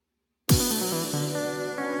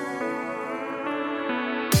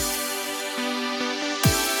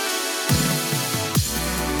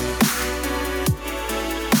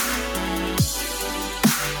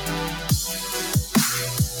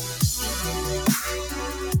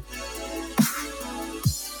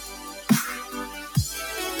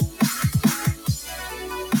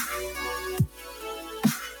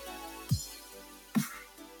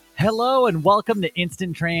Hello and welcome to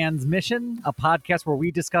Instant Transmission, a podcast where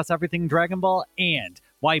we discuss everything Dragon Ball and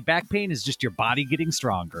why back pain is just your body getting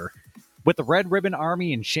stronger. With the Red Ribbon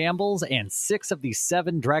Army in shambles and 6 of the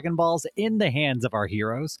 7 Dragon Balls in the hands of our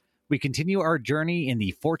heroes, we continue our journey in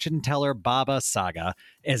the Fortune Teller Baba saga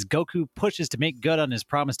as Goku pushes to make good on his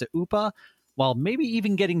promise to Upa, while maybe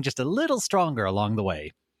even getting just a little stronger along the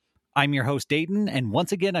way. I'm your host, Dayton, and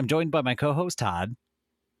once again, I'm joined by my co-host, Todd.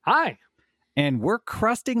 Hi. And we're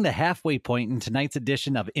cresting the halfway point in tonight's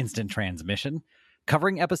edition of Instant Transmission,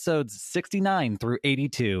 covering episodes 69 through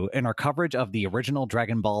 82 in our coverage of the original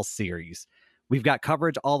Dragon Ball series. We've got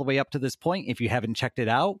coverage all the way up to this point if you haven't checked it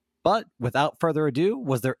out. But without further ado,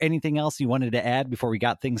 was there anything else you wanted to add before we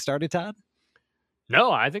got things started, Todd?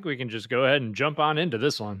 No, I think we can just go ahead and jump on into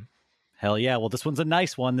this one. Hell yeah. Well, this one's a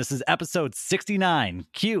nice one. This is episode 69.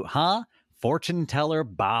 Cute, huh? Fortune Teller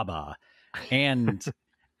Baba. And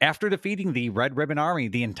after defeating the Red Ribbon Army,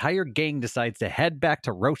 the entire gang decides to head back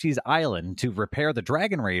to Roshi's Island to repair the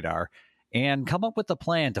Dragon Radar and come up with a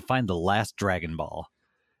plan to find the last Dragon Ball.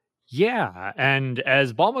 Yeah, and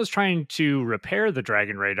as Bulma's trying to repair the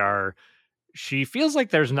Dragon Radar, she feels like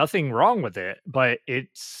there's nothing wrong with it, but it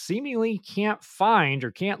seemingly can't find or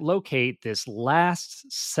can't locate this last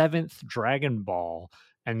 7th Dragon Ball.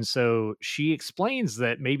 And so she explains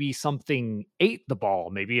that maybe something ate the ball.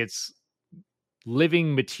 Maybe it's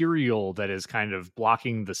living material that is kind of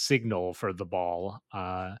blocking the signal for the ball.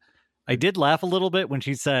 I did laugh a little bit when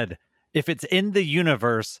she said, if it's in the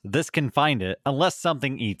universe, this can find it unless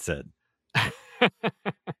something eats it.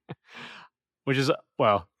 Which is,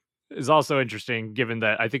 well, is also interesting given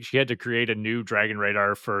that I think she had to create a new Dragon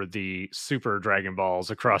Radar for the Super Dragon Balls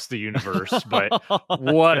across the universe, but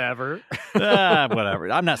whatever.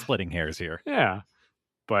 Whatever. I'm not splitting hairs here. Yeah.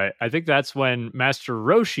 But I think that's when Master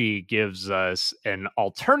Roshi gives us an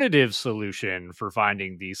alternative solution for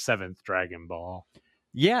finding the 7th Dragon Ball.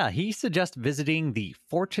 Yeah, he suggests visiting the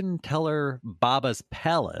Fortune Teller Baba's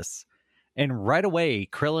palace. And right away,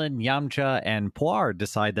 Krillin, Yamcha, and Puar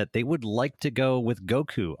decide that they would like to go with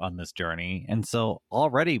Goku on this journey. And so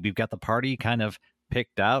already we've got the party kind of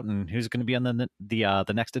picked out and who's going to be on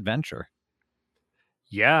the next adventure.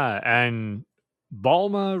 Yeah, and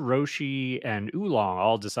Bulma, Roshi, and Oolong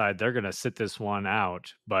all decide they're going to sit this one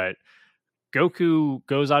out, but Goku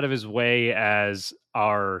goes out of his way as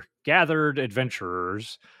our gathered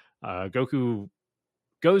adventurers. Goku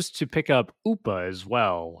goes to pick up Upa as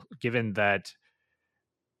well, given that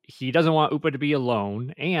he doesn't want Upa to be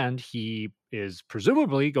alone, and he is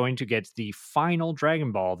presumably going to get the final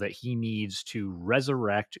Dragon Ball that he needs to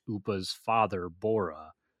resurrect Upa's father,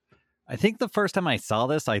 Bora. I think the first time I saw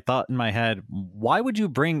this, I thought in my head, why would you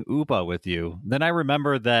bring Upa with you? Then I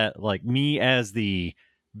remember that, like, me as the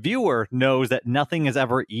viewer knows that nothing is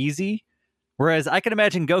ever easy. Whereas I can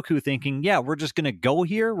imagine Goku thinking, yeah, we're just going to go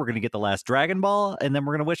here. We're going to get the last Dragon Ball, and then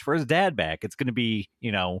we're going to wish for his dad back. It's going to be,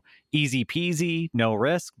 easy peasy, no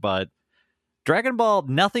risk. But Dragon Ball,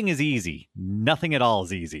 nothing is easy. Nothing at all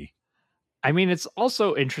is easy. I mean, it's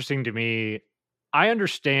also interesting to me. I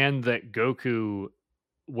understand that Goku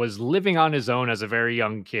was living on his own as a very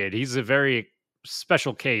young kid. He's a very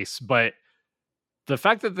special case, but the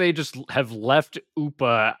fact that they just have left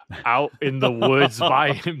Upa out in the woods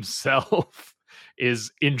by himself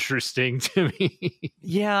is interesting to me.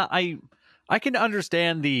 Yeah, I can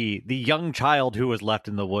understand the young child who was left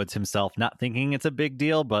in the woods himself not thinking it's a big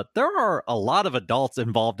deal, but there are a lot of adults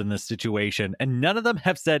involved in this situation, and none of them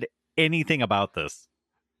have said anything about this.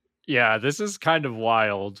 Yeah, this is kind of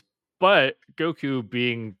wild. But Goku,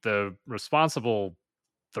 being the responsible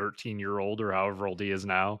 13-year-old or however old he is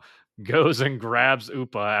now, goes and grabs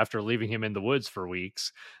Upa after leaving him in the woods for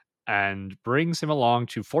weeks and brings him along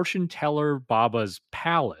to Fortune Teller Baba's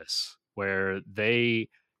palace, where they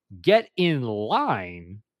get in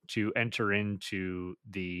line to enter into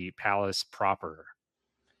the palace proper.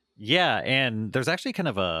 Yeah, and there's actually kind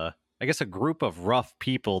of a group of rough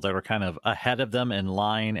people that are kind of ahead of them in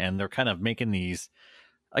line, and they're kind of making these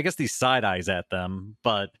side eyes at them.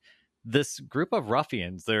 But this group of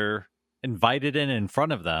ruffians, they're invited in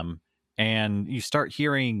front of them, and you start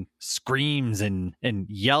hearing screams and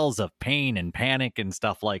yells of pain and panic and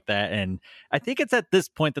stuff like that. And I think it's at this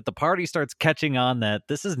point that the party starts catching on that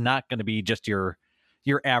this is not going to be just your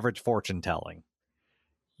average fortune telling.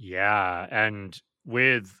 Yeah, and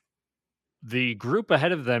with the group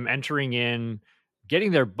ahead of them entering in,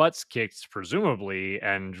 getting their butts kicked, presumably,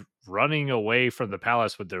 and running away from the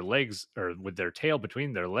palace with their legs, or with their tail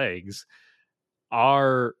between their legs,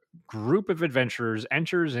 our group of adventurers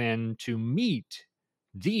enters in to meet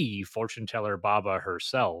the fortune teller Baba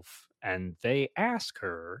herself, and they ask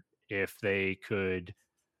her if they could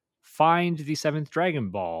find the seventh Dragon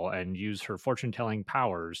Ball and use her fortune telling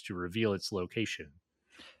powers to reveal its location.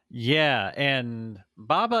 Yeah, and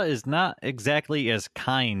Baba is not exactly as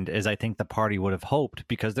kind as I think the party would have hoped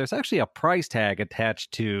because there's actually a price tag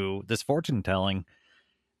attached to this fortune telling,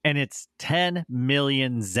 and it's 10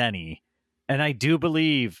 million zenny. And I do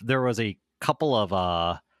believe there was a couple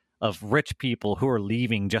of rich people who are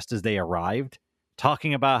leaving just as they arrived,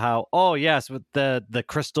 talking about how, oh yes, with the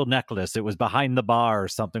crystal necklace, it was behind the bar or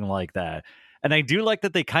something like that. And I do like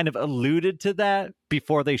that they kind of alluded to that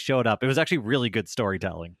before they showed up. It was actually really good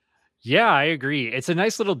storytelling. Yeah, I agree. It's a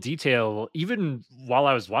nice little detail. Even while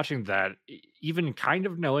I was watching that, even kind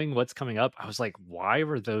of knowing what's coming up, I was like, why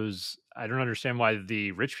were those? I don't understand why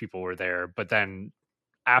the rich people were there. But then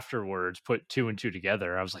afterwards, put two and two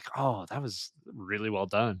together, I was like, oh, that was really well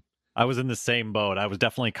done. I was in the same boat. I was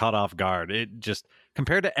definitely caught off guard. It just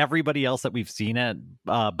compared to everybody else that we've seen at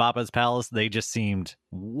Baba's Palace, they just seemed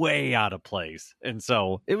way out of place. And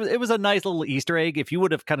so it was a nice little Easter egg. If you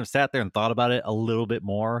would have kind of sat there and thought about it a little bit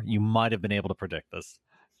more, you might have been able to predict this.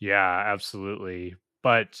 Yeah, absolutely.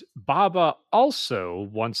 But Baba also,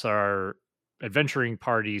 once our adventuring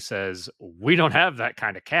party says, we don't have that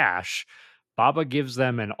kind of cash, Baba gives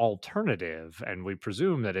them an alternative. And we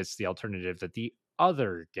presume that it's the alternative that the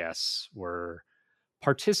other guests were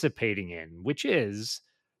participating in, which is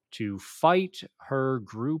to fight her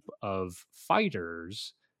group of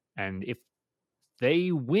fighters. And if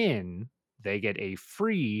they win, they get a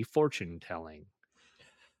free fortune telling.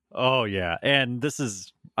 Oh yeah, and this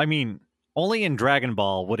is, I mean, only in Dragon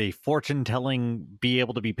Ball would a fortune telling be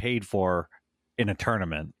able to be paid for in a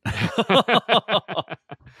tournament.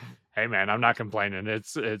 Hey man, I'm not complaining.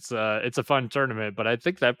 It's a fun tournament, but I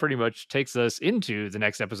think that pretty much takes us into the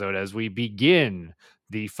next episode as we begin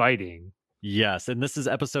the fighting. Yes, and this is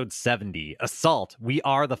episode 70, Assault. We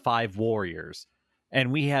are the five warriors.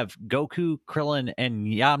 And we have Goku, Krillin, and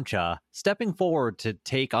Yamcha stepping forward to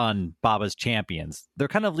take on Baba's champions. They're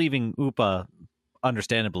kind of leaving Upa,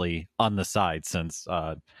 understandably, on the side since,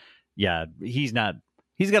 yeah, he's got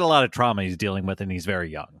a lot of trauma he's dealing with and he's very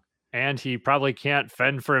young. And he probably can't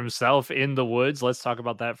fend for himself in the woods. Let's talk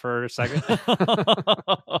about that for a second.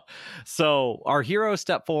 So our heroes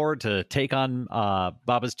step forward to take on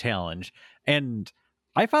Baba's challenge. And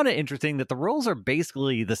I found it interesting that the rules are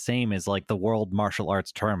basically the same as like the World Martial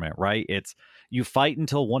Arts Tournament, right? It's you fight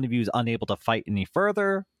until one of you is unable to fight any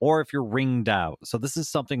further, or if you're ringed out. So this is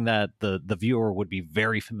something that the viewer would be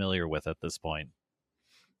very familiar with at this point.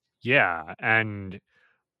 Yeah, and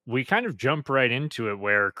we kind of jump right into it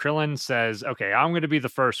where Krillin says, "Okay, I'm going to be the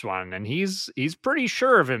first one." And he's pretty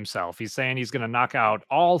sure of himself. He's saying he's going to knock out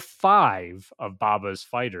all 5 of Baba's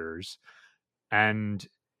fighters. And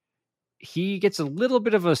he gets a little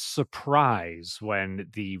bit of a surprise when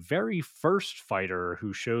the very first fighter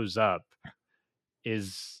who shows up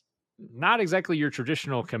is not exactly your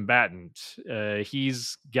traditional combatant.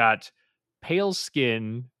 He's got pale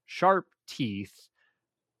skin, sharp teeth,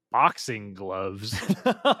 boxing gloves,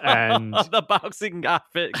 and The boxing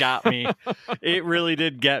outfit got me. It really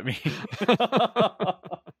did get me.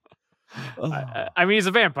 I mean, he's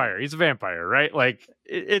a vampire. He's a vampire, right? Like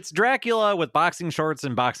It's Dracula with boxing shorts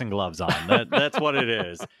and boxing gloves on. That's what it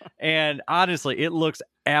is. And honestly, it looks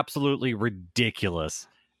absolutely ridiculous.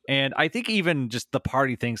 And I think even just the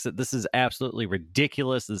party thinks that this is absolutely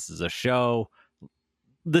ridiculous. This is a show.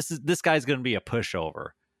 This guy's going to be a pushover.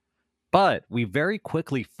 But we very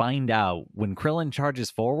quickly find out when Krillin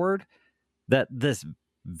charges forward that this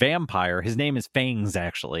vampire, his name is Fangs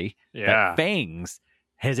actually, yeah. that Fangs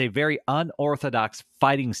has a very unorthodox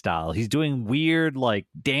fighting style. He's doing weird like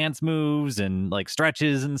dance moves and like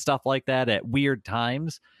stretches and stuff like that at weird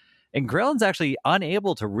times. And Krillin's actually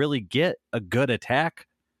unable to really get a good attack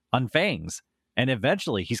on Fangs. And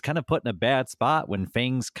eventually he's kind of put in a bad spot when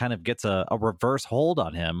Fangs kind of gets a reverse hold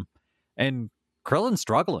on him. And Krillin's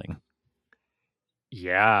struggling.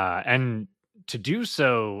 Yeah, and to do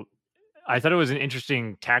so, I thought it was an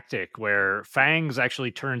interesting tactic where Fangs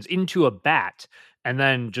actually turns into a bat and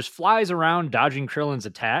then just flies around dodging Krillin's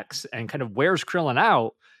attacks and kind of wears Krillin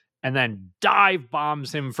out and then dive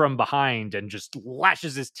bombs him from behind and just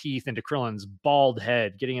lashes his teeth into Krillin's bald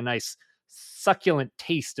head, getting a nice succulent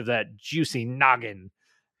taste of that juicy noggin.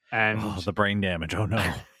 And the brain damage. Oh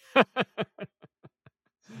no.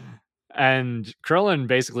 And Krillin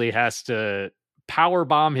basically has to power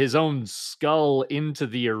bomb his own skull into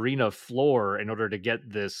the arena floor in order to get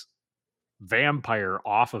this vampire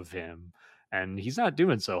off of him, and he's not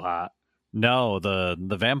doing so hot. No, the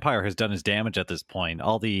vampire has done his damage at this point.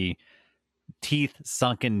 All the teeth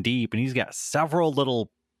sunken deep, and he's got several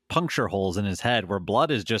little puncture holes in his head where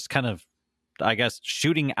blood is just kind of I guess,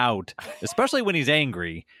 shooting out, especially when he's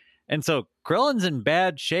angry. And so Krillin's in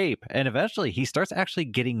bad shape, and eventually he starts actually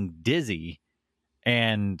getting dizzy.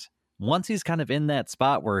 And once he's kind of in that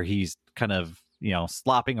spot where he's kind of,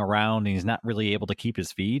 slopping around and he's not really able to keep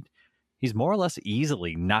his feet, he's more or less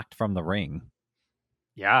easily knocked from the ring.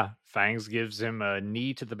 Yeah, Fangs gives him a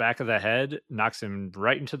knee to the back of the head, knocks him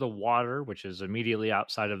right into the water, which is immediately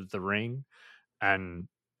outside of the ring, and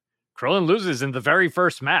Krillin loses in the very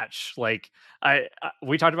first match. Like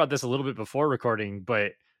we talked about this a little bit before recording,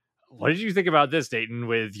 but what did you think about this, Dayton,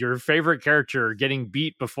 with your favorite character getting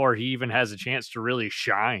beat before he even has a chance to really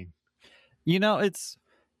shine?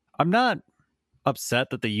 I'm not upset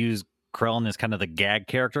that they use Krillin as kind of the gag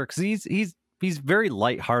character because he's very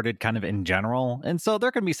lighthearted kind of in general, and so there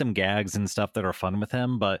can be some gags and stuff that are fun with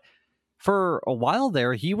him. But for a while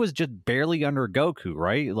there, he was just barely under Goku,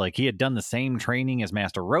 right? Like he had done the same training as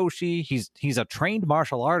Master Roshi. He's a trained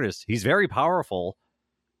martial artist. He's very powerful,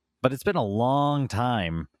 but it's been a long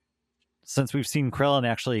time since we've seen Krillin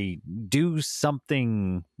actually do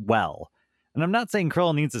something well. And I'm not saying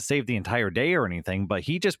Krillin needs to save the entire day or anything, but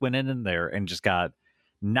he just went in there and just got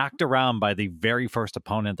knocked around by the very first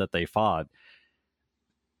opponent that they fought.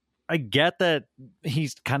 I get that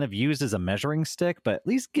he's kind of used as a measuring stick, but at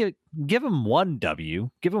least give him one W,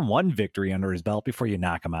 give him one victory under his belt before you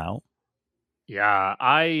knock him out. Yeah,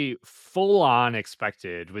 I full on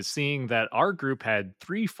expected with seeing that our group had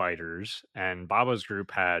 3 fighters and Baba's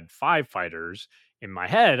group had 5 fighters. In my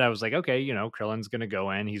head, I was like, okay, Krillin's going to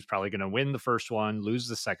go in. He's probably going to win the first one, lose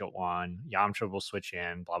the second one. Yamcha will switch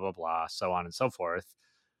in, blah, blah, blah, so on and so forth.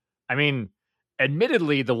 I mean,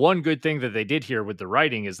 admittedly, the one good thing that they did here with the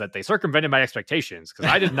writing is that they circumvented my expectations because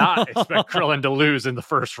I did not expect Krillin to lose in the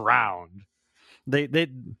first round. They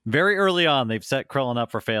very early on they've set Krillin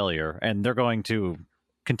up for failure, and they're going to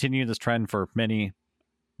continue this trend for many,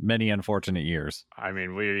 many unfortunate years. I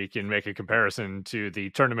mean, we can make a comparison to the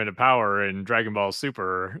Tournament of Power in Dragon Ball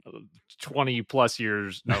Super 20 plus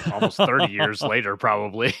years, no, almost 30 years later,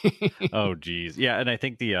 probably. Oh, geez. Yeah, and I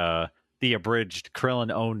think the abridged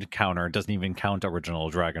Krillin owned counter doesn't even count original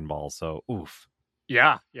Dragon Ball, so oof.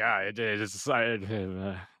 Yeah, it is. I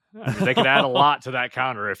mean, they could add a lot to that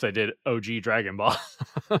counter if they did OG Dragon Ball.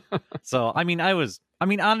 So,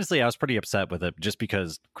 honestly, I was pretty upset with it just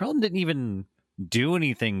because Krillin didn't even do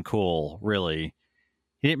anything cool, really.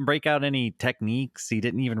 He didn't break out any techniques. He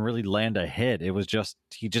didn't even really land a hit. It was just,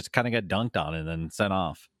 he just kind of got dunked on and then sent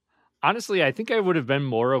off. Honestly, I think I would have been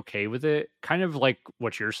more okay with it. Kind of like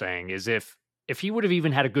what you're saying is if he would have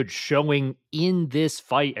even had a good showing in this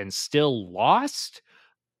fight and still lost,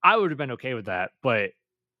 I would have been okay with that. But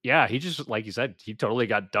yeah, he just, like you said, he totally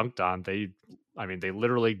got dunked on. They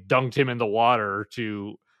literally dunked him in the water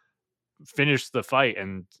to finish the fight,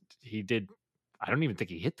 and he did. I don't even think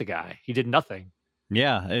he hit the guy. He did nothing.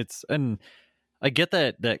 Yeah, and I get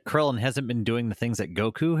that Krillin hasn't been doing the things that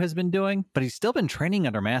Goku has been doing, but he's still been training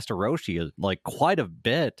under Master Roshi like quite a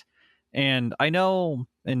bit. And I know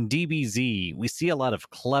in DBZ we see a lot of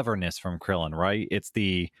cleverness from Krillin, right? It's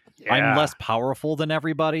I'm less powerful than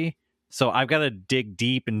everybody, so I've got to dig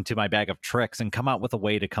deep into my bag of tricks and come out with a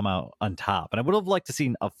way to come out on top. And I would have liked to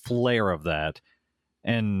seen a flare of that.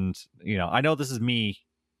 And I know this is me,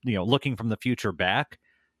 looking from the future back,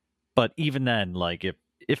 but even then, like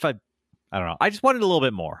if I don't know, I just wanted a little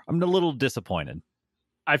bit more. I'm a little disappointed.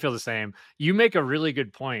 I feel the same. You make a really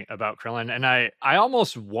good point about Krillin, and I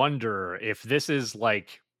almost wonder if this is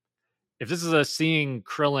a seeing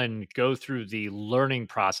Krillin go through the learning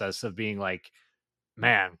process of being like,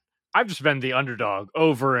 man, I've just been the underdog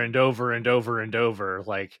over and over and over and over.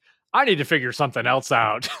 Like, I need to figure something else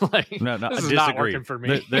out. Like, No, this I is disagree. not working for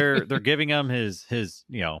me. They're giving him his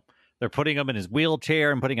they're putting him in his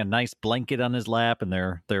wheelchair and putting a nice blanket on his lap, and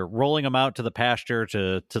they're rolling him out to the pasture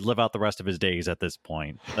to live out the rest of his days at this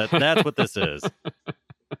point. That's what this is.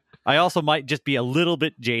 I also might just be a little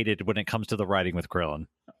bit jaded when it comes to the writing with Krillin.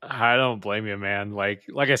 I don't blame you, man. Like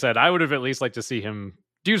I said, I would have at least liked to see him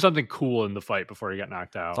do something cool in the fight before he got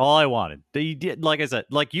knocked out. That's all I wanted. He did, like I said,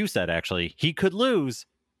 like you said, actually, he could lose,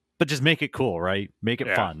 but just make it cool, right? Make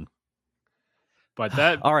it fun. But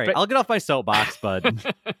that all right, I'll get off my soapbox, but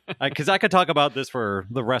because I could talk about this for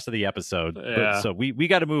the rest of the episode. Yeah. But, so we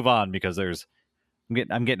got to move on because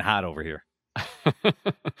I'm getting hot over here.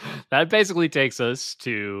 That basically takes us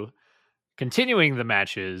to continuing the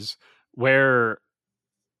matches where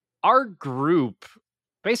our group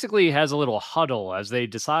basically has a little huddle as they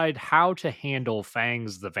decide how to handle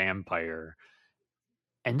Fangs the vampire.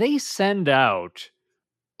 And they send out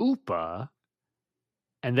Upa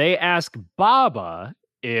and they ask Baba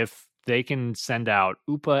if they can send out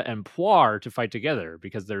Upa and Puar to fight together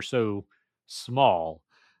because they're so small.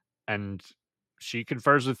 And she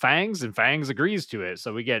confers with Fangs, and Fangs agrees to it.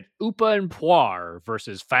 So we get Upa and Poir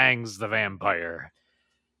versus Fangs the vampire.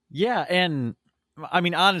 Yeah, and I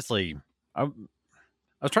mean, honestly, I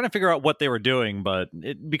was trying to figure out what they were doing, but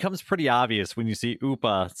it becomes pretty obvious when you see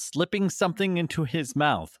Upa slipping something into his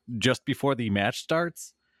mouth just before the match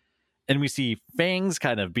starts. And we see Fangs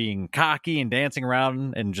kind of being cocky and dancing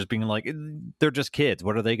around and just being like, they're just kids.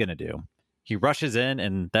 What are they going to do? He rushes in,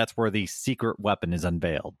 and that's where the secret weapon is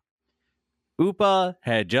unveiled. Upa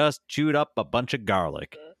had just chewed up a bunch of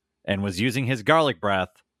garlic and was using his garlic breath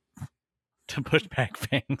to push back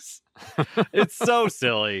Fangs. It's so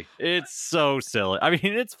silly. It's so silly. I mean,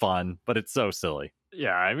 it's fun, but it's so silly.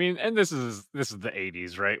 Yeah, I mean, and this is the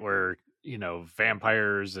 80s, right? Where,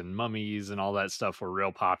 vampires and mummies and all that stuff were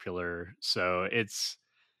real popular. So it's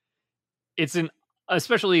an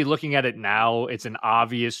especially looking at it now, it's an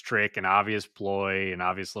obvious trick, an obvious ploy, an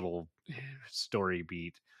obvious little story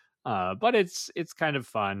beat. But it's kind of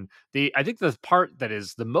fun. I think the part that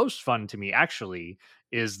is the most fun to me actually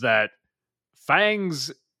is that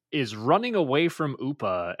Fangs is running away from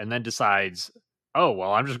Upa and then decides, oh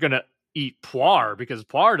well, I'm just gonna eat Poir because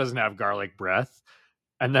Poir doesn't have garlic breath.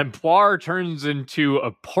 And then Poir turns into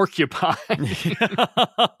a porcupine.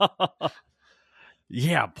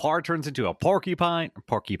 Yeah, Poir turns into a porcupine,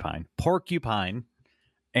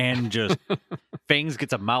 and just Fangs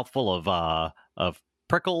gets a mouthful of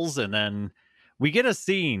prickles, and then we get a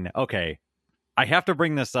scene. Okay, I have to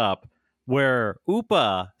bring this up where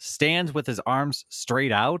Upa stands with his arms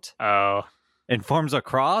straight out Oh, and forms a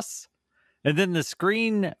cross, and then the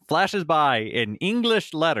screen flashes by in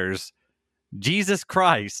English letters, Jesus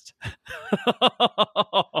Christ.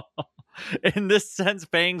 And this sends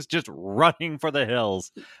Fangs just running for the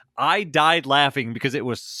hills. I died laughing because it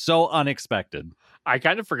was so unexpected. I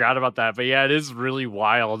kind of forgot about that, but yeah, it is really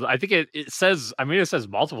wild. I think it says, I mean, it says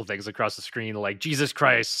multiple things across the screen, like Jesus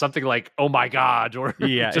Christ, something like, oh my God, or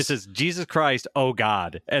Yeah, just, it says Jesus Christ, oh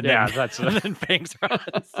God. And yeah, then, that's and then Fangs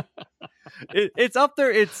runs. It's up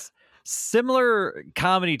there. It's similar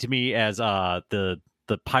comedy to me as the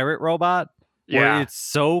pirate robot, where yeah. it's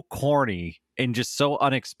so corny and just so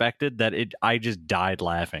unexpected that I just died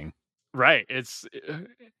laughing. Right. It's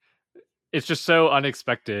just so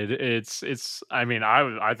unexpected. It's I mean,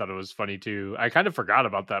 I thought it was funny too. I kind of forgot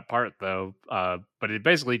about that part though. But it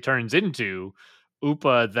basically turns into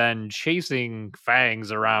Upa then chasing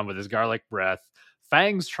Fangs around with his garlic breath.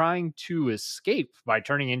 Fangs trying to escape by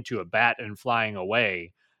turning into a bat and flying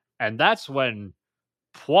away. And that's when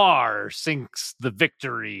Poir sinks the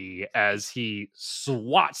victory as he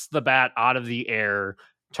swats the bat out of the air,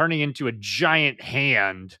 turning into a giant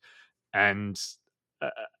hand. And uh,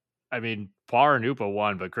 I mean, Poir and Upa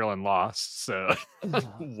won, but Krillin lost. So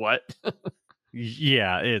what?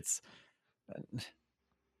 Yeah, it's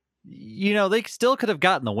they still could have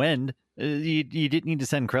gotten the win. You didn't need to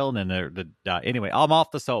send Krillin in there to die. Anyway, I'm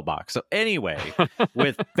off the soapbox. So anyway,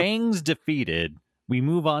 with Fangs defeated, we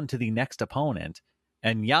move on to the next opponent,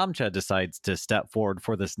 and Yamcha decides to step forward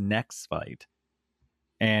for this next fight.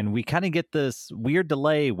 And we kind of get this weird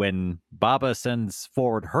delay when Baba sends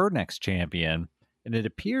forward her next champion, and it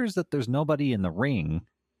appears that there's nobody in the ring,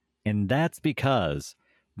 and that's because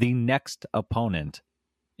the next opponent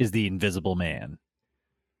is the Invisible Man.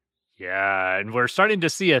 Yeah, and we're starting to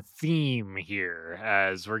see a theme here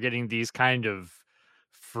as we're getting these kind of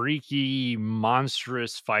freaky,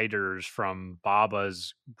 monstrous fighters from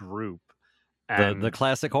Baba's group. The And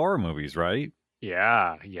classic horror movies, right?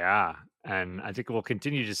 yeah. And I think we'll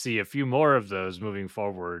continue to see a few more of those moving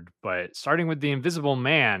forward. But starting with the Invisible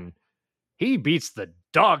Man, he beats the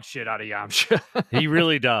dog shit out of Yamcha. He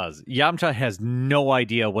really does. Yamcha has no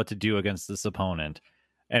idea what to do against this opponent.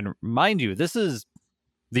 And mind you, this is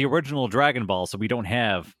the original Dragon Ball, so we don't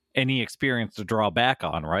have any experience to draw back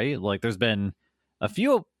on, right? Like, there's been a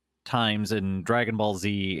few times in Dragon Ball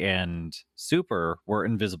Z and Super where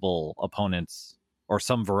invisible opponents or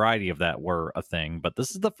some variety of that were a thing, but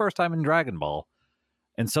this is the first time in Dragon Ball.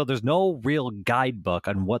 And so there's no real guidebook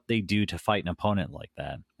on what they do to fight an opponent like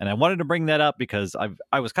that. And I wanted to bring that up because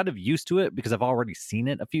I was kind of used to it because I've already seen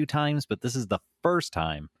it a few times, but this is the first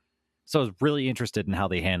time. So I was really interested in how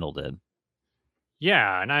they handled it.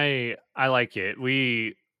 Yeah, and I like it.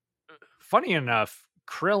 Funny enough,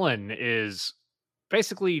 Krillin is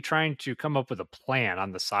basically trying to come up with a plan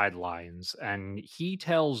on the sidelines, and he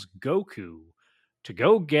tells Goku to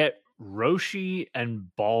go get Roshi and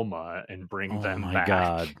Bulma and bring Oh them my back.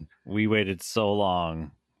 God. We waited so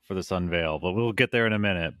long for this unveil, but we'll get there in a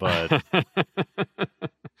minute. But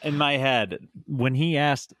in my head, when he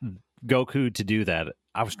asked Goku to do that,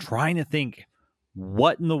 I was trying to think,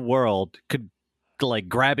 what in the world could like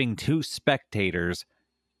grabbing two spectators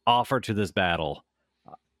offer to this battle?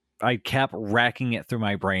 I kept racking it through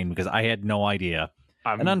my brain because I had no idea.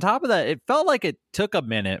 And on I'm top of that, it felt like it took a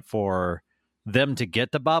minute for them to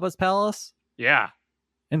get to Baba's palace. yeah.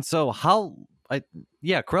 And so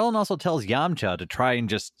yeah, Krillin also tells Yamcha to try and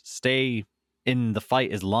just stay in the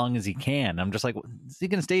fight as long as he can. I'm just like, is he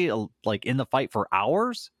going to stay like in the fight for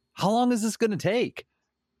hours? How long is this going to take?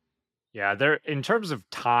 Yeah, there in terms of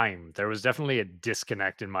time, there was definitely a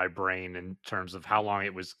disconnect in my brain in terms of how long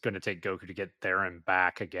it was going to take Goku to get there and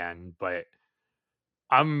back again, but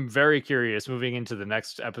I'm very curious moving into the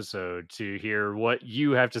next episode to hear what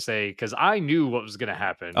you have to say cuz I knew what was going to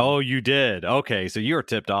happen. Oh, you did. Okay, so you were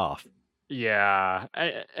tipped off. Yeah,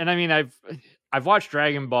 and I mean I've watched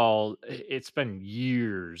Dragon Ball. It's been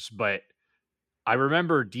years, but I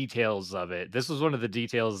remember details of it. This was one of the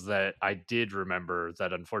details that I did remember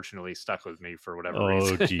that unfortunately stuck with me for whatever Oh,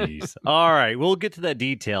 reason. geez. All right, we'll get to that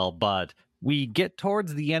detail, but we get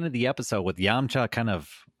towards the end of the episode with Yamcha kind of,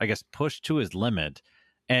 I guess, pushed to his limit,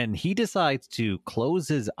 and he decides to close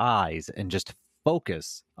his eyes and just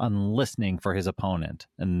focus on listening for his opponent.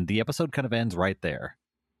 And the episode kind of ends right there.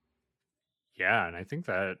 Yeah, and I think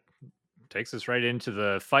that takes us right into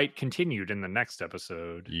the fight continued in the next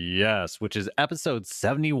episode. Yes, which is episode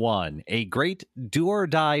 71, A Great Do or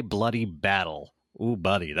Die Bloody Battle. Ooh,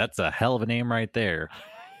 buddy, that's a hell of a name right there.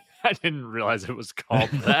 I didn't realize it was called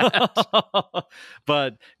that.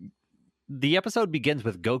 But the episode begins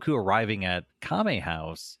with Goku arriving at Kame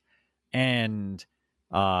House, and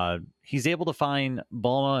he's able to find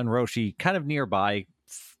Bulma and Roshi kind of nearby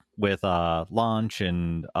with Launch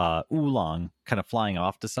and Oolong kind of flying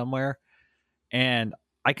off to somewhere. And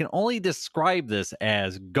I can only describe this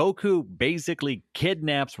as Goku basically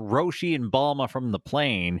kidnaps Roshi and Bulma from the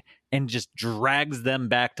plane and just drags them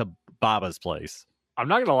back to Baba's place. I'm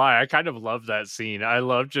not gonna lie, I kind of love that scene. I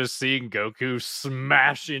love just seeing Goku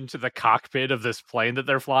smash into the cockpit of this plane that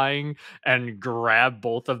they're flying and grab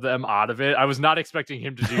both of them out of it. I was not expecting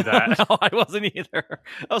him to do that. No, I wasn't either.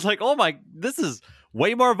 I was like, oh my, this is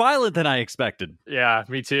way more violent than I expected. Yeah,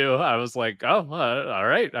 me too. I was like, oh, all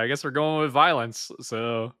right. I guess we're going with violence.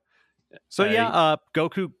 So yeah,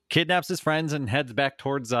 Goku kidnaps his friends and heads back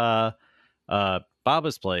towards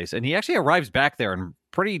Baba's place, and he actually arrives back there in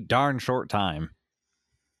pretty darn short time.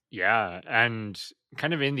 yeah, and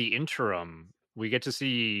kind of in the interim, we get to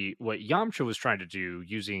see what Yamcha was trying to do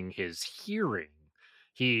using his hearing.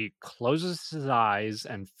 He closes his eyes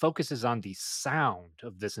and focuses on the sound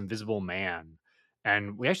of this invisible man.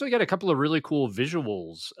 And we actually get a couple of really cool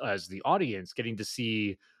visuals as the audience getting to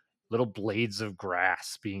see little blades of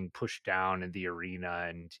grass being pushed down in the arena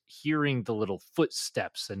and hearing the little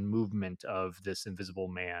footsteps and movement of this invisible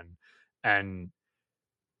man. And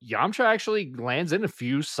Yamcha actually lands in a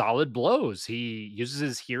few solid blows. He uses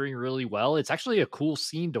his hearing really well. It's actually a cool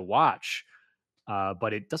scene to watch,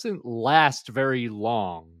 but it doesn't last very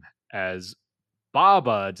long as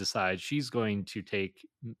Baba decides she's going to take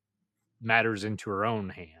matters into her own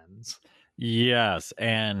hands. Yes,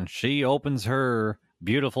 and she opens her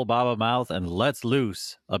beautiful Baba mouth and lets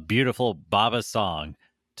loose a beautiful Baba song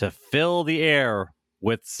to fill the air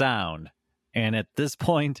with sound. And at this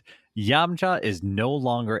point, Yamcha is no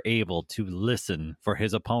longer able to listen for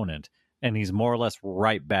his opponent, and he's more or less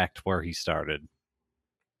right back to where he started.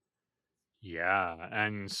 Yeah,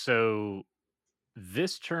 and so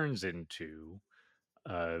this turns into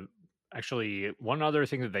uh actually one other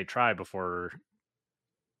thing that they try before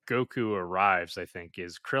Goku arrives, I think,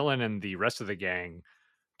 is Krillin and the rest of the gang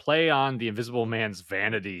play on the Invisible Man's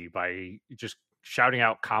vanity by just shouting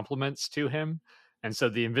out compliments to him. And so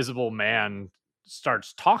the Invisible Man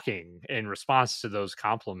starts talking in response to those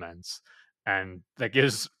compliments. And that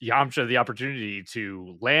gives Yamcha the opportunity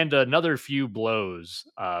to land another few blows.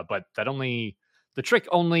 But the trick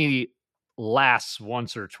only lasts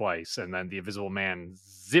once or twice. And then the Invisible Man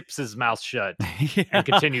zips his mouth shut Yeah, and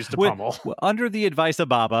continues to pummel. under the advice of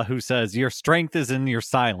Baba, who says, your strength is in your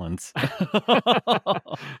silence.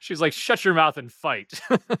 She's like, shut your mouth and fight.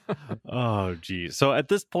 Oh, geez. So at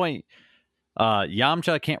this point,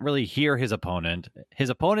 Yamcha can't really hear his opponent. His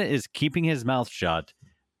opponent is keeping his mouth shut,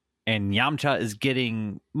 and Yamcha is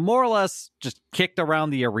getting more or less just kicked around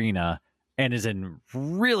the arena and is in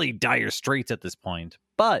really dire straits at this point.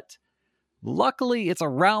 But luckily, it's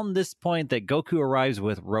around this point that Goku arrives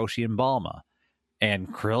with Roshi and Balma,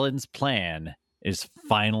 and Krillin's plan is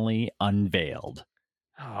finally unveiled.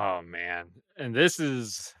 Oh man. And this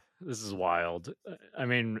is wild. I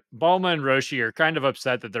mean, Bulma and Roshi are kind of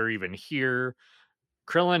upset that they're even here.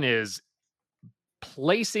 Krillin is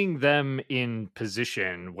placing them in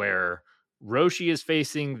position where Roshi is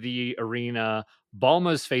facing the arena.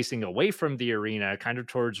 Bulma's facing away from the arena, kind of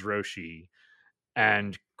towards Roshi.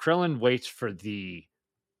 And Krillin waits for the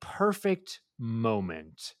perfect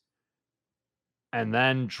moment and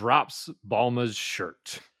then drops Bulma's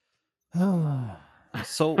shirt.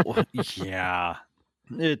 So, yeah.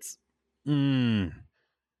 It's. Mm.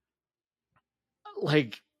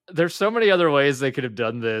 Like, there's so many other ways they could have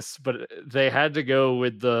done this, but they had to go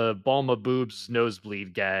with the Bulma boobs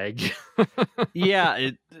nosebleed gag. Yeah,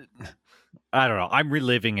 I don't know. I'm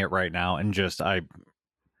reliving it right now and just I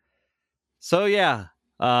So yeah,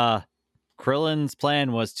 Krillin's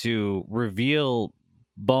plan was to reveal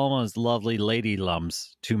Bulma's lovely lady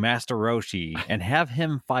lumps to Master Roshi and have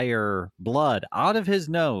him fire blood out of his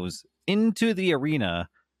nose into the arena,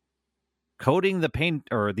 coating the paint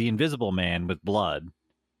or the Invisible Man with blood,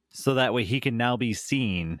 so that way he can now be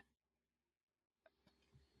seen.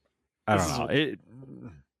 I This don't is know.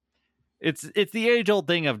 It's the age old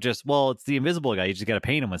thing of just, well, it's the invisible guy. You just got to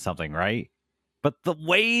paint him with something, right? But the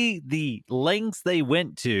way the lengths they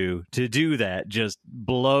went to do that just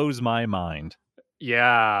blows my mind.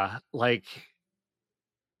 yeah, like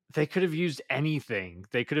they could have used anything.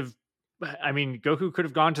 They could have I mean, Goku could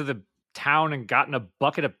have gone to the town and gotten a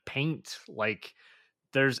bucket of paint. Like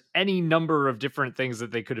there's any number of different things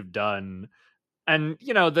that they could have done. And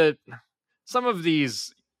the some of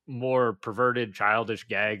these more perverted childish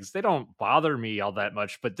gags, they don't bother me all that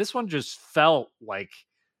much, but this one just felt like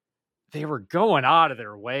they were going out of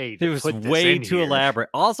their way It to was put this way in too here. elaborate.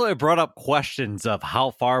 Also, it brought up questions of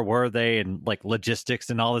how far were they and like logistics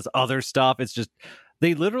and all this other stuff. It's just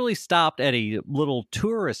they literally stopped at a little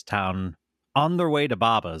tourist town on their way to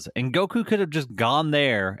Baba's, and Goku could have just gone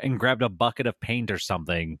there and grabbed a bucket of paint or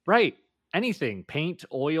something. Right. Anything, paint,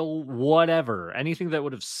 oil, whatever, anything that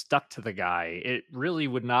would have stuck to the guy. It really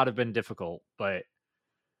would not have been difficult, but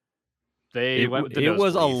they went with the It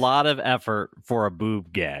was a nosebleed. lot of effort for a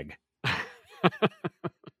boob gag.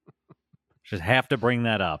 Just have to bring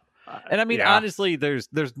that up. And I mean, Yeah. honestly, there's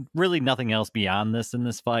really nothing else beyond this in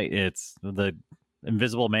this fight. It's the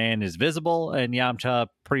Invisible Man is visible, and Yamcha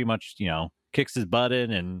pretty much, kicks his butt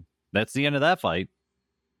in, and that's the end of that fight.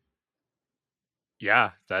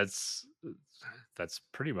 Yeah, that's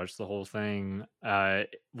pretty much the whole thing.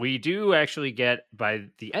 We do actually get by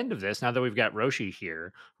the end of this, now that we've got Roshi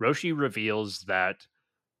here, Roshi reveals that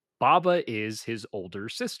Baba is his older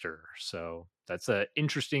sister. So that's an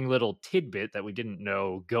interesting little tidbit that we didn't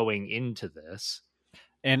know going into this.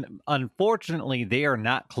 And unfortunately, they are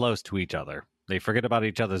not close to each other. They forget about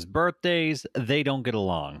each other's birthdays. They don't get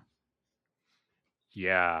along.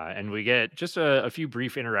 Yeah, and we get just a few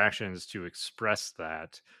brief interactions to express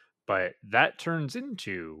that, but that turns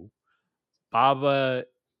into Baba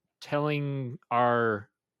telling our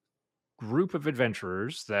group of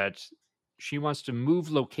adventurers that she wants to move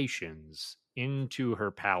locations into her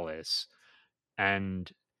palace, and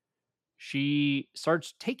she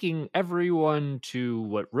starts taking everyone to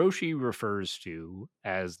what Roshi refers to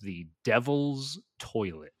as the Devil's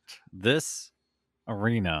Toilet. This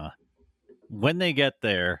arena, when they get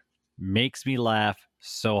there, makes me laugh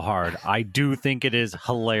so hard. I do think it is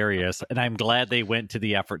hilarious, and I'm glad they went to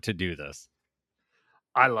the effort to do this.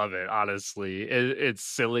 I love it, honestly. It's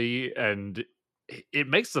silly and it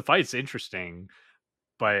makes the fights interesting,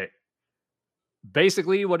 but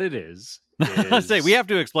basically what it is I say we is have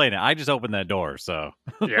to explain it. I just opened that door, so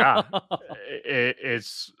yeah,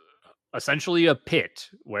 it's essentially a pit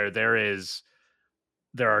where there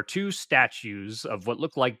are two statues of what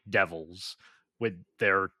look like devils with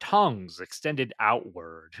their tongues extended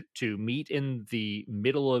outward to meet in the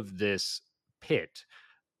middle of this pit,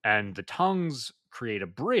 and the tongues create a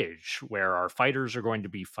bridge where our fighters are going to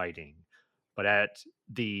be fighting. But at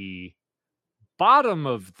the bottom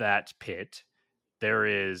of that pit, there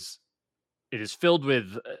is it is filled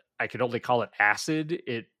with I could only call it acid.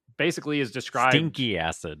 It basically is described stinky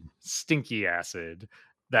acid. stinky acid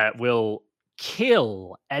that will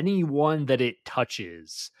kill anyone that it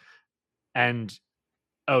touches. And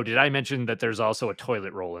oh, did I mention that there's also a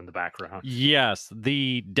toilet roll in the background? Yes,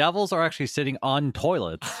 the devils are actually sitting on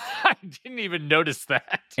toilets. I didn't even notice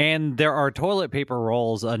that. And there are toilet paper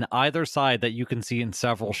rolls on either side that you can see in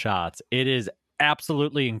several shots. It is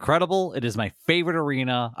absolutely incredible. It is my favorite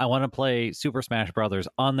arena. I want to play Super Smash Brothers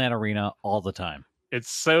on that arena all the time. It's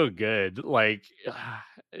so good. Like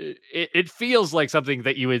it feels like something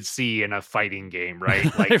that you would see in a fighting game, right?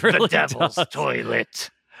 Like It really the devil's does. toilet.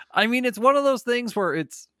 I mean, it's one of those things where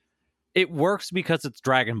it works because it's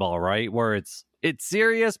Dragon Ball, right? Where it's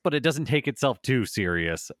serious, but it doesn't take itself too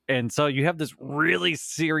serious. And so you have this really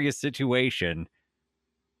serious situation.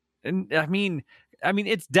 And I mean, I mean,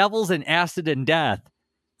 it's devils and acid and death,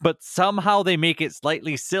 but somehow they make it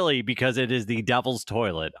slightly silly because it is the devil's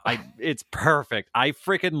toilet. It's perfect. I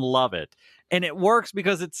freaking love it. And it works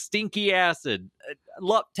because it's stinky acid.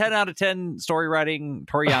 10 out of 10 story writing.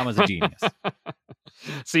 Toriyama's a genius.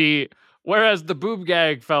 See, whereas the boob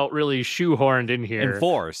gag felt really shoehorned in here.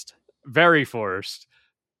 Enforced. Very forced.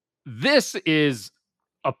 This is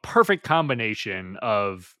a perfect combination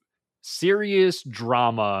of serious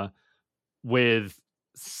drama with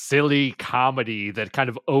silly comedy that kind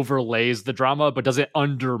of overlays the drama but doesn't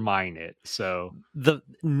undermine it. So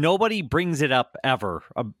nobody brings it up ever.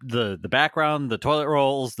 The background, the toilet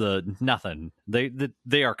rolls, the nothing.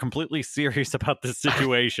 They are completely serious about this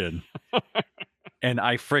situation, and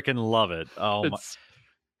I freaking love it. Oh my.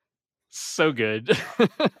 So good.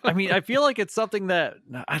 I mean, I feel like it's something that,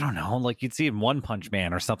 I don't know, like you'd see in One Punch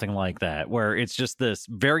Man or something like that, where it's just this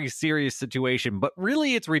very serious situation, but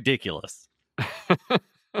really it's ridiculous.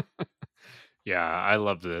 Yeah, I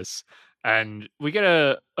love this. And we get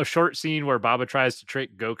a short scene where Baba tries to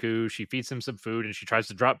trick Goku. She feeds him some food and she tries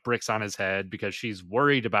to drop bricks on his head because she's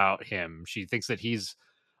worried about him. She thinks that he's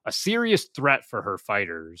a serious threat for her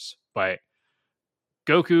fighters, but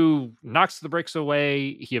Goku knocks the bricks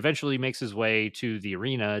away. He eventually makes his way to the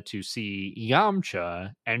arena to see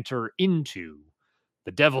Yamcha enter into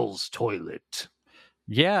the Devil's Toilet.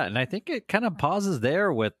 Yeah, and I think it kind of pauses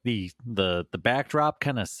there with the backdrop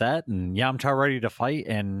kind of set and Yamcha ready to fight.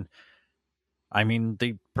 And I mean,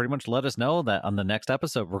 they pretty much let us know that on the next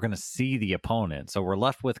episode we're going to see the opponent. So we're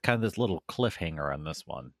left with kind of this little cliffhanger on this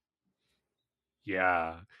one.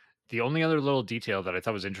 Yeah. The only other little detail that I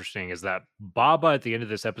thought was interesting is that Baba at the end of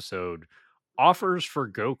this episode offers for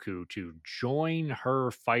Goku to join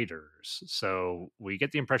her fighters. So we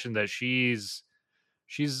get the impression that she's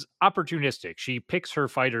opportunistic. She picks her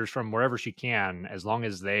fighters from wherever she can as long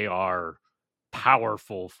as they are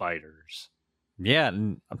powerful fighters. Yeah,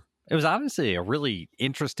 and it was obviously a really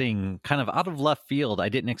interesting kind of out of left field. I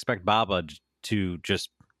didn't expect Baba to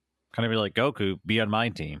just kind of be like, Goku, be on my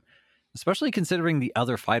team. Especially considering the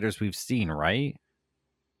other fighters we've seen, right?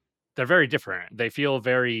 They're very different. They feel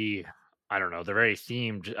very, I don't know, they're very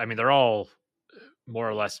themed. I mean, they're all more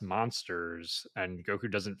or less monsters, and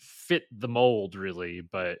Goku doesn't fit the mold really.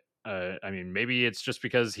 But I mean, maybe it's just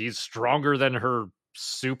because he's stronger than her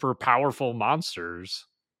super powerful monsters.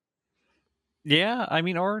 Yeah, I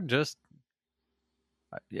mean, or just,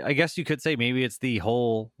 I guess you could say maybe it's the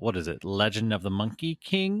whole, what is it, Legend of the Monkey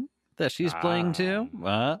King that she's playing too.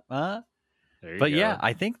 There you But go. yeah,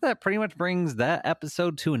 I think that pretty much brings that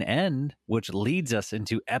episode to an end, which leads us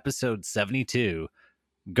into episode 72.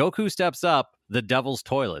 Goku steps up the Devil's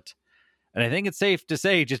Toilet. And I think it's safe to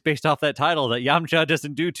say, just based off that title, that Yamcha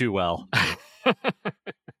doesn't do too well.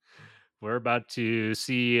 We're about to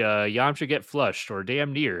see Yamcha get flushed, or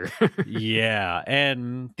damn near. Yeah,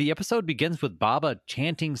 and the episode begins with Baba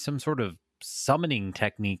chanting some sort of summoning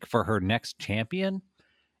technique for her next champion.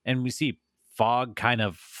 And we see fog kind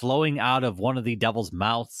of flowing out of one of the devil's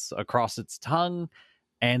mouths across its tongue.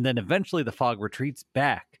 And then eventually the fog retreats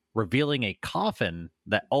back, revealing a coffin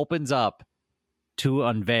that opens up to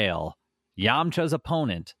unveil Yamcha's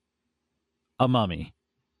opponent, a mummy.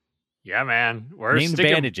 Yeah, man. We're Named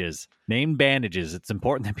Bandages. Named Bandages. It's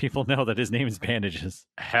important that people know that his name is Bandages.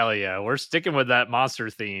 Hell yeah. We're sticking with that monster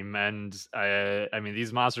theme. And I mean,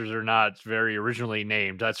 these monsters are not very originally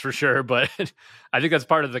named, that's for sure. But I think that's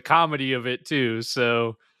part of the comedy of it too.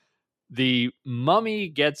 So the mummy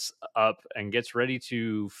gets up and gets ready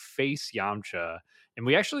to face Yamcha. And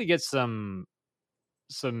we actually get some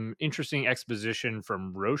interesting exposition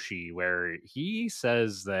from Roshi where he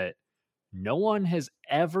says that no one has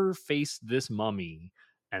ever faced this mummy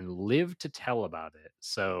and lived to tell about it.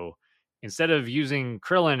 So instead of using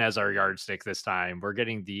Krillin as our yardstick this time, we're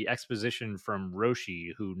getting the exposition from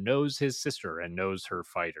Roshi, who knows his sister and knows her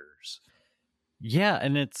fighters. Yeah,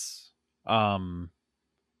 and it's I'm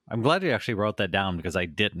glad you actually wrote that down because I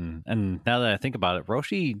didn't. And now that I think about it,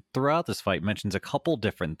 Roshi throughout this fight mentions a couple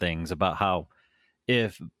different things about how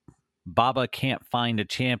if Baba can't find a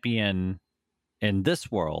champion in this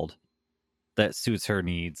world that suits her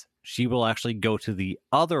needs, she will actually go to the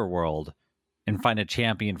other world and find a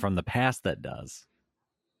champion from the past that does.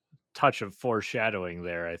 Touch of foreshadowing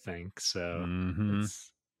there, I think. So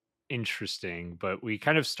it's interesting. But we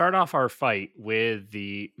kind of start off our fight with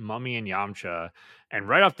the mummy and Yamcha. And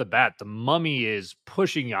right off the bat, the mummy is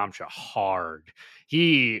pushing Yamcha hard.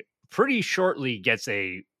 He pretty shortly gets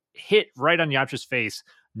a hit right on Yamcha's face,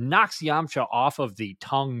 knocks Yamcha off of the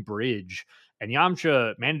tongue bridge, and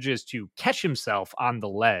Yamcha manages to catch himself on the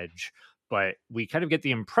ledge. But we kind of get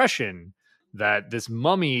the impression that this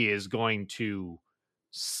mummy is going to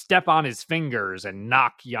step on his fingers and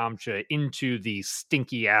knock Yamcha into the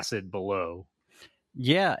stinky acid below.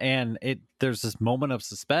 Yeah, and there's this moment of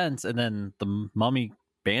suspense, and then the mummy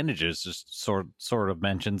bandages just sort of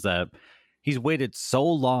mentions that he's waited so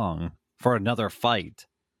long for another fight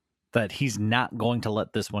that he's not going to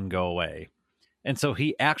let this one go away. And so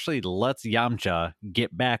he actually lets Yamcha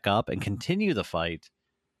get back up and continue the fight,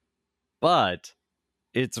 but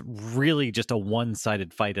it's really just a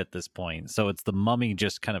one-sided fight at this point. So it's the mummy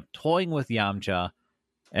just kind of toying with Yamcha,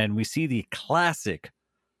 and we see the classic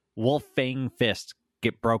Wolf Fang fist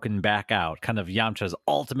get broken back out, kind of Yamcha's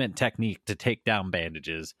ultimate technique to take down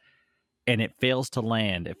bandages, and it fails to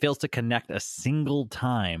land. It fails to connect a single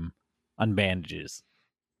time on bandages.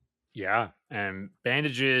 Yeah, and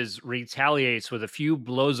Bandages retaliates with a few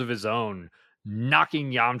blows of his own,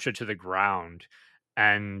 knocking Yamcha to the ground.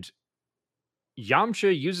 And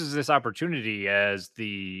Yamcha uses this opportunity as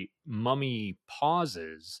the mummy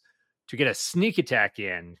pauses to get a sneak attack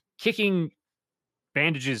in, kicking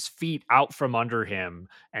Bandage's feet out from under him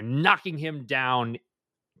and knocking him down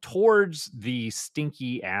towards the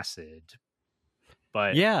stinky acid.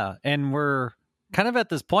 But Yeah, and we're kind of at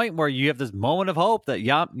this point where you have this moment of hope that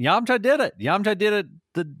Yamcha did it. Yamcha did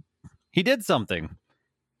it. He did something.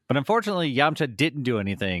 But unfortunately, Yamcha didn't do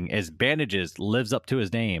anything as Bandages lives up to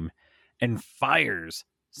his name and fires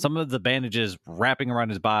some of the bandages wrapping around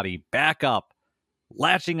his body back up,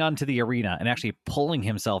 latching onto the arena and actually pulling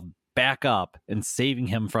himself back up and saving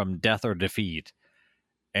him from death or defeat.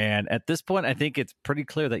 And at this point, I think it's pretty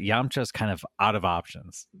clear that Yamcha's kind of out of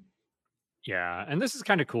options. yeah, and this is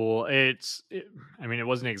kind of cool. I mean, it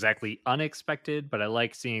wasn't exactly unexpected, but I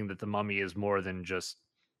like seeing that the mummy is more than just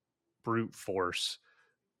brute force.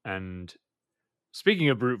 And speaking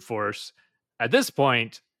of brute force, at this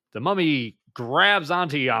point, the mummy grabs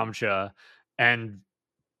onto Yamcha and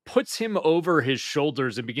puts him over his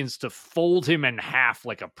shoulders and begins to fold him in half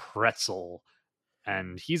like a pretzel.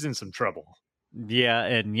 And he's in some trouble. Yeah,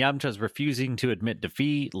 and Yamcha's refusing to admit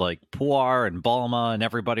defeat, like Puar and Balma and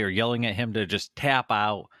everybody are yelling at him to just tap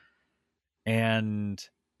out. And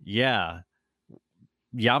yeah,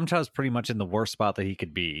 Yamcha's pretty much in the worst spot that he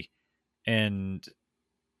could be. And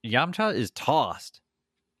Yamcha is tossed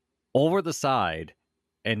over the side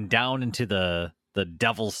and down into the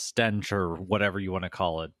devil's stench or whatever you want to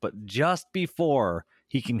call it. But just before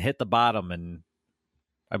he can hit the bottom and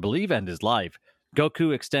I believe end his life,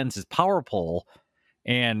 Goku extends his power pole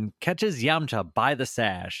and catches Yamcha by the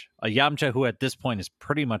sash. A Yamcha who at this point is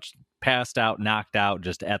pretty much passed out, knocked out,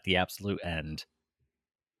 just at the absolute end.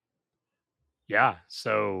 Yeah,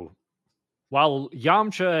 so while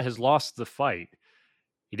Yamcha has lost the fight,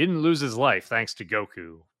 he didn't lose his life thanks to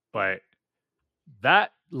Goku, but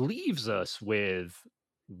that leaves us with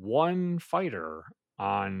one fighter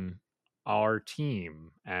on our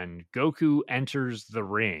team, and Goku enters the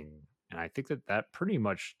ring. And I think that pretty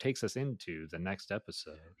much takes us into the next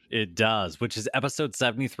episode. It does, which is episode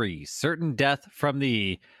 73, Certain Death from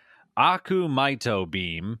the Akumaito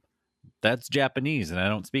Beam. That's Japanese, and I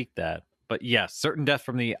don't speak that. But yes, Certain Death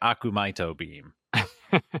from the Akumaito Beam.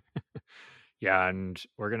 Yeah, and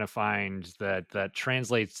we're going to find that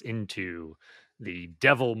translates into the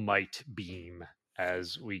Devil Might Beam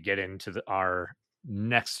as we get into our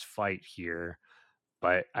next fight here.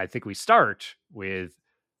 But I think we start with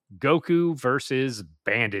Goku versus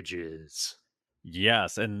Bandages.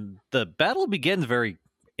 Yes, and the battle begins very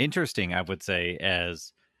interesting, I would say,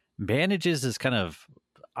 as Bandages is kind of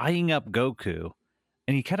eyeing up Goku,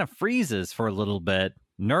 and he kind of freezes for a little bit,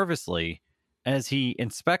 nervously, as he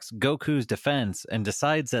inspects Goku's defense and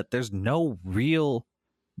decides that there's no real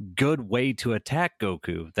good way to attack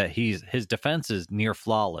Goku, that his defense is near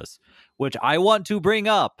flawless, which I want to bring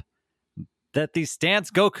up that the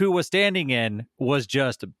stance Goku was standing in was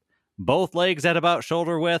just both legs at about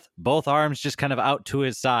shoulder width, both arms just kind of out to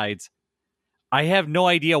his sides. I have no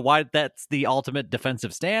idea why that's the ultimate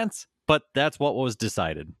defensive stance, but that's what was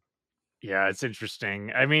decided. Yeah, it's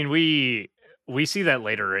interesting. I mean, we see that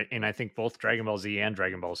later in I think both Dragon Ball Z and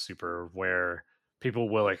Dragon Ball Super, where people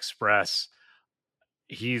will express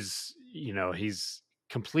he's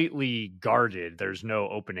completely guarded. There's no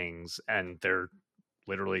openings, and they're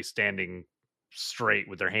literally standing straight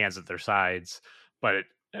with their hands at their sides. But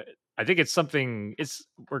I think it's something.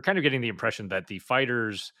 We're kind of getting the impression that the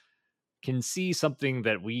fighters can see something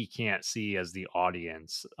that we can't see as the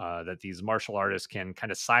audience. That these martial artists can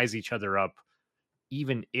kind of size each other up,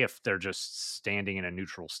 even if they're just standing in a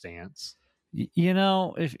neutral stance.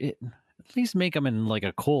 If it at least make them in like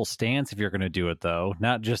a cool stance if you're going to do it, though,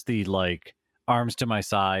 not just the like arms to my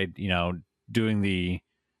side, doing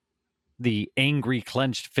the angry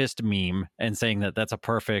clenched fist meme and saying that that's a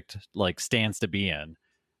perfect like stance to be in.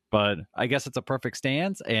 But I guess it's a perfect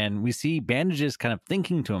stance, and we see Bandages kind of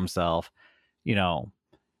thinking to himself, you know,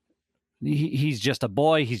 he's just a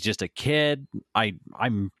boy, he's just a kid.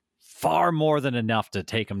 I'm far more than enough to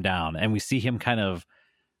take him down. And we see him kind of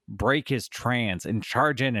break his trance and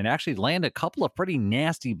charge in and actually land a couple of pretty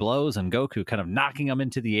nasty blows on Goku, kind of knocking him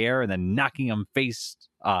into the air and then knocking him face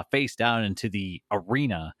down into the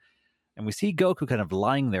arena. And we see Goku kind of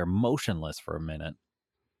lying there motionless for a minute.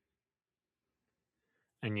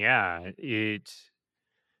 And yeah, it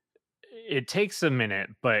takes a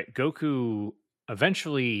minute, but Goku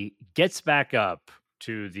eventually gets back up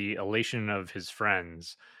to the elation of his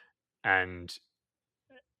friends, and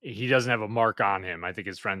he doesn't have a mark on him. I think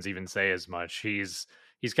his friends even say as much. He's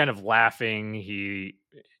kind of laughing. He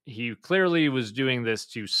clearly was doing this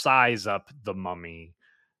to size up the mummy,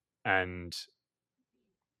 and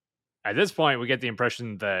at this point we get the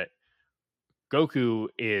impression that Goku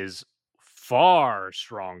is far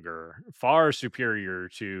stronger, far superior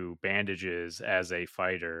to Bandages as a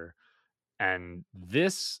fighter. And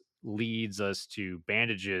this leads us to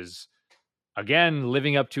Bandages again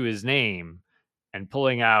living up to his name and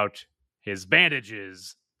pulling out his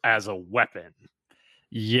bandages as a weapon.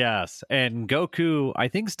 Yes. And Goku, I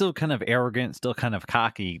think, still kind of arrogant, still kind of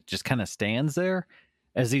cocky, just kind of stands there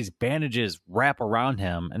as these bandages wrap around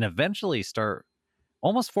him and eventually start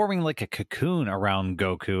almost forming like a cocoon around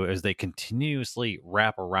Goku as they continuously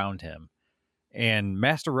wrap around him. And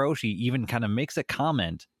Master Roshi even kind of makes a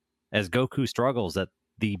comment as Goku struggles that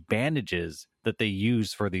the bandages that they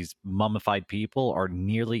use for these mummified people are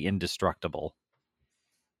nearly indestructible.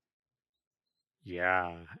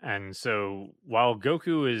 Yeah. And so while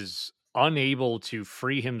Goku is unable to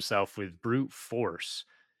free himself with brute force,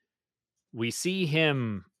 we see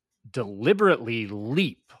him deliberately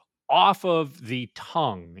leap off of the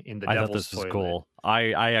tongue in the I thought devil's this was toilet. cool.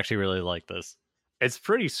 I actually really like this. It's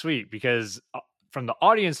pretty sweet because from the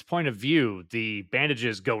audience point of view, the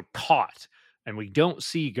bandages go taut and we don't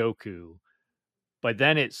see Goku. But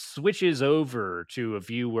then it switches over to a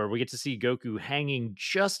view where we get to see Goku hanging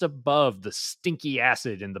just above the stinky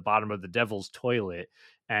acid in the bottom of the devil's toilet.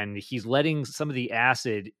 And he's letting some of the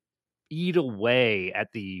acid eat away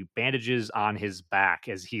at the bandages on his back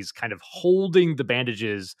as he's kind of holding the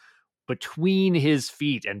bandages between his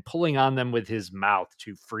feet and pulling on them with his mouth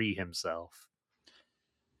to free himself.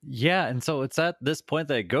 Yeah, and so it's at this point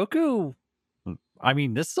that Goku, I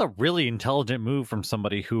mean, this is a really intelligent move from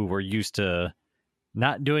somebody who we're used to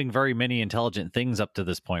not doing very many intelligent things up to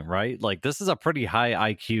this point, right? Like, this is a pretty high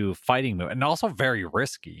IQ fighting move and also very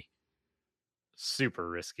risky. Super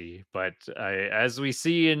risky, but as we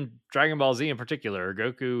see in Dragon Ball Z in particular,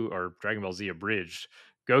 Goku or Dragon Ball Z abridged,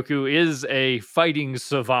 Goku is a fighting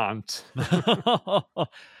savant.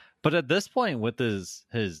 But at this point, with his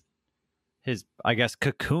I guess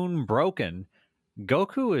cocoon broken,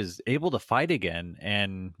 Goku is able to fight again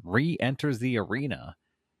and re-enters the arena.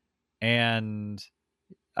 And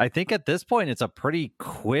I think at this point it's a pretty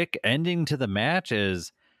quick ending to the match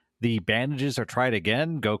as the bandages are tried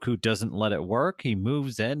again. Goku doesn't let it work. He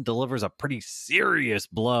moves in, delivers a pretty serious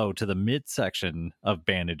blow to the midsection of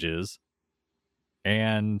bandages,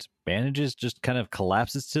 and bandages just kind of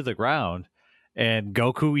collapses to the ground. And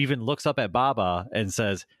Goku even looks up at Baba and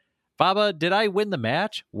says, Baba, did I win the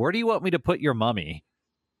match? Where do you want me to put your mummy?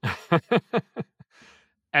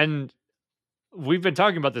 And we've been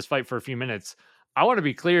talking about this fight for a few minutes. I want to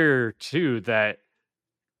be clear too that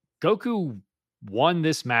Goku won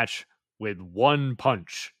this match with one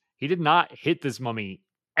punch. He did not hit this mummy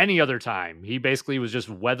any other time. He basically was just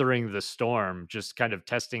weathering the storm, just kind of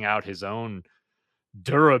testing out his own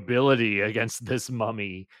durability against this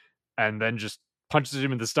mummy, and then just punches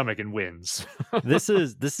him in the stomach and wins. This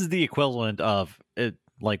is the equivalent of it,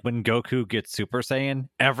 like when Goku gets Super Saiyan.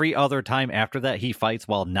 Every other time after that, he fights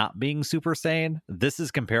while not being Super Saiyan. This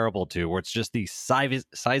is comparable to where it's just the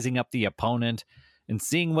sizing up the opponent and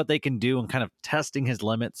seeing what they can do and kind of testing his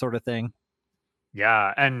limit, sort of thing.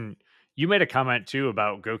 Yeah, and you made a comment too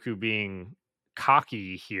about Goku being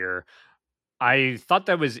cocky here. I thought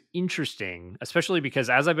that was interesting, especially because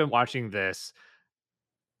as I've been watching this,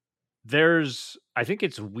 there's I think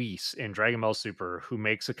it's Whis in Dragon Ball Super who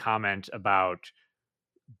makes a comment about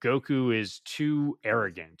Goku is too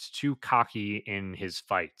arrogant, too cocky in his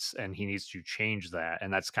fights, and he needs to change that.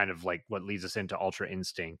 And that's kind of like what leads us into Ultra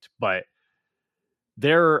Instinct. But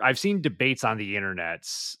I've seen debates on the internet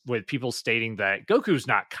with people stating that Goku's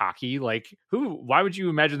not cocky. Like, why would you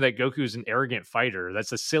imagine that Goku's an arrogant fighter?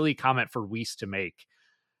 That's a silly comment for Whis to make.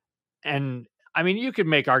 And I mean, you could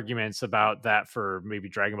make arguments about that for maybe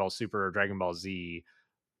Dragon Ball Super or Dragon Ball Z,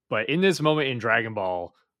 but in this moment in Dragon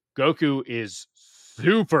Ball, Goku is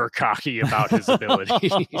super cocky about his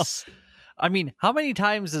abilities. I mean, how many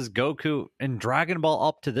times has Goku in Dragon Ball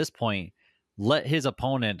up to this point let his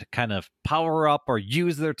opponent kind of power up or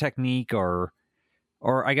use their technique or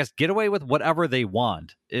I guess get away with whatever they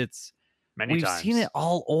want? It's Many we've seen it times.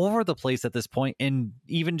 all over the place at this point in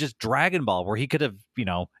even just Dragon Ball, where he could have,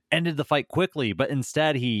 ended the fight quickly, but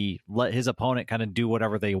instead he let his opponent kind of do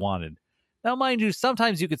whatever they wanted. Now, mind you,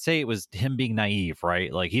 sometimes you could say it was him being naive,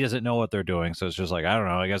 right? Like he doesn't know what they're doing, so it's just like, I don't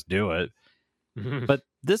know, I guess do it. But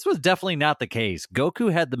this was definitely not the case.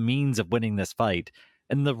 Goku had the means of winning this fight,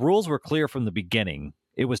 and the rules were clear from the beginning.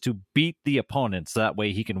 It was to beat the opponent so that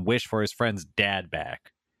way he can wish for his friend's dad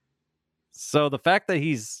back. So the fact that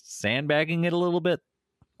he's sandbagging it a little bit,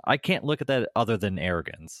 I can't look at that other than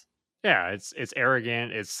arrogance. Yeah, it's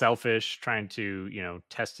arrogant, it's selfish, trying to,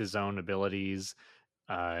 test his own abilities.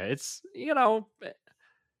 It's,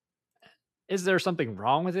 is there something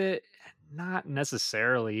wrong with it? Not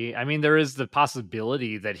necessarily. I mean, there is the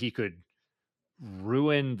possibility that he could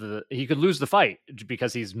lose the fight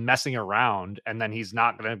because he's messing around and then he's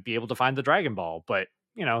not going to be able to find the Dragon Ball. But,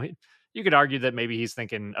 you could argue that maybe he's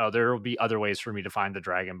thinking, oh, there will be other ways for me to find the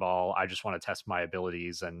Dragon Ball. I just want to test my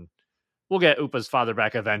abilities and we'll get Upa's father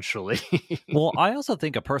back eventually. Well, I also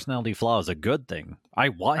think a personality flaw is a good thing. I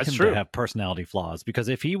want That's him to true. have personality flaws because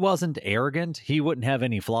if he wasn't arrogant, he wouldn't have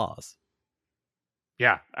any flaws.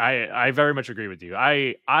 Yeah, I very much agree with you.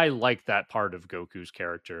 I like that part of Goku's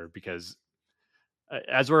character because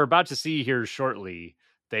as we're about to see here shortly,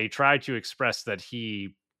 they try to express that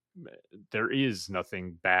there is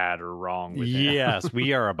nothing bad or wrong with him. Yes,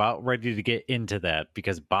 we are about ready to get into that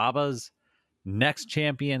because Baba's next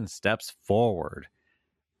champion steps forward.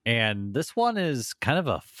 And this one is kind of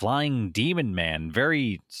a flying demon man,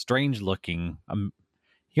 very strange looking.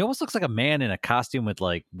 He almost looks like a man in a costume with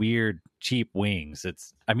like weird cheap wings.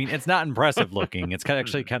 It's not impressive looking. It's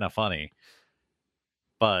actually kind of funny.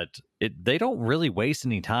 But they don't really waste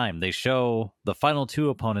any time. They show the final two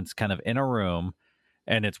opponents kind of in a room,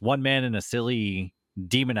 and it's one man in a silly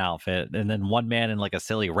demon outfit, and then one man in like a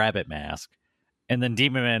silly rabbit mask. And then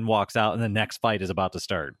Demon Man walks out, and the next fight is about to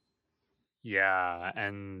start. Yeah,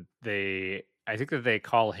 and I think that they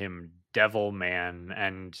call him Devil Man,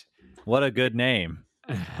 and What a good name.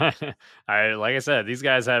 like I said, these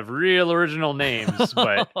guys have real original names,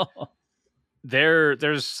 but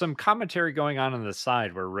there's some commentary going on the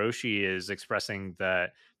side where Roshi is expressing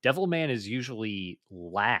that Devilman is usually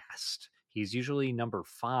last. He's usually number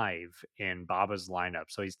 5 in Baba's lineup.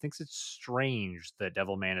 So he thinks it's strange that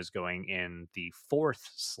Devilman is going in the 4th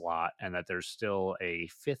slot and that there's still a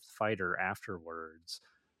 5th fighter afterwards.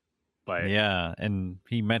 But Yeah, and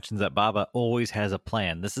he mentions that Baba always has a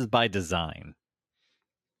plan. This is by design.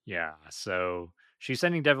 yeah, so she's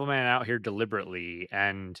sending Devilman out here deliberately,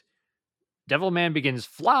 and Devilman begins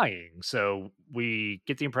flying, so we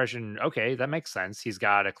get the impression, okay, that makes sense. He's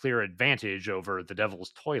got a clear advantage over the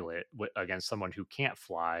Devil's Toilet against someone who can't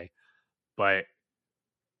fly, but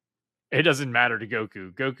it doesn't matter to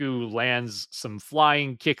Goku. Goku lands some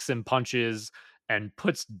flying kicks and punches and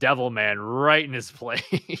puts Devilman right in his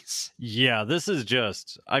place. Yeah, this is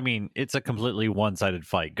it's a completely one sided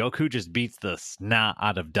fight. Goku just beats the snot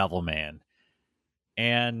out of Devilman.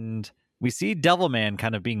 And we see Devilman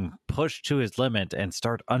kind of being pushed to his limit and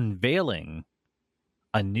start unveiling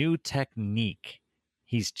a new technique.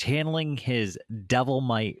 He's channeling his Devil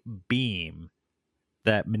Might beam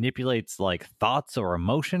that manipulates like thoughts or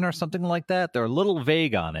emotion or something like that. They're a little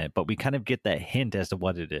vague on it, but we kind of get that hint as to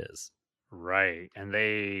what it is. Right. And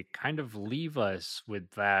they kind of leave us with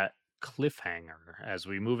that cliffhanger as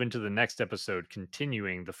we move into the next episode,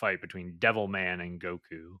 continuing the fight between Devilman and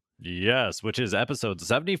Goku. Yes, which is episode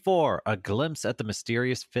 74, A Glimpse at the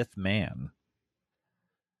Mysterious Fifth Man.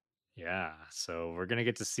 Yeah, so we're gonna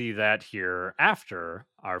get to see that here after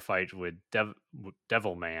our fight with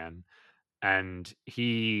Devilman, and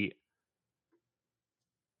he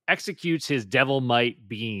executes his Devil Might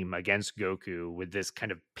beam against Goku with this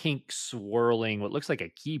kind of pink swirling, what looks like a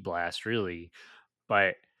ki blast, really,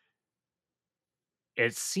 but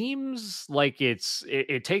it seems like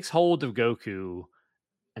it takes hold of Goku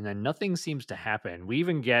and then nothing seems to happen. We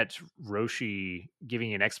even get Roshi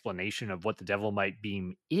giving an explanation of what the Devil Might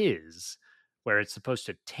Beam is, where it's supposed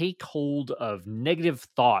to take hold of negative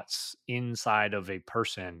thoughts inside of a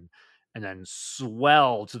person and then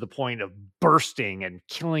swell to the point of bursting and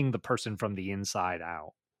killing the person from the inside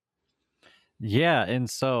out. Yeah, and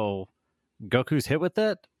so Goku's hit with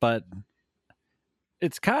it, but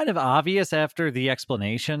it's kind of obvious after the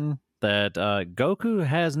explanation that Goku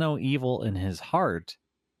has no evil in his heart,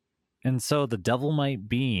 and so the Devil Might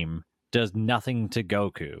Beam does nothing to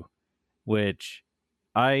Goku, which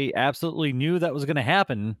I absolutely knew that was going to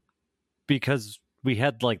happen because we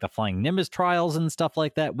had like the Flying Nimbus trials and stuff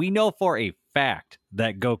like that. We know for a fact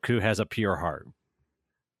that Goku has a pure heart.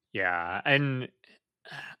 Yeah, and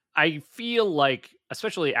I feel like,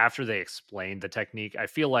 especially after they explained the technique, I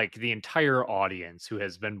feel like the entire audience who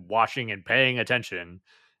has been watching and paying attention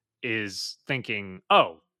is thinking,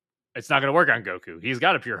 "Oh, it's not going to work on Goku. He's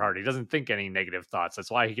got a pure heart. He doesn't think any negative thoughts.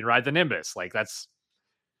 That's why he can ride the Nimbus." Like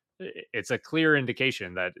it's a clear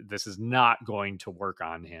indication that this is not going to work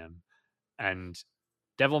on him. And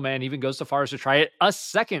Devilman even goes so far as to try it a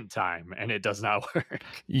second time, and it does not work.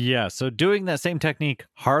 Yeah, so doing that same technique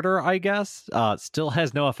harder, I guess, still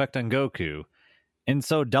has no effect on Goku. And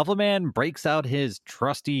so Devilman breaks out his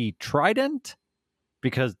trusty trident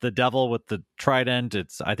because the devil with the trident,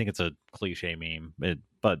 I think it's a cliche meme.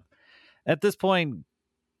 But at this point,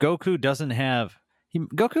 Goku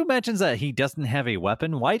mentions that he doesn't have a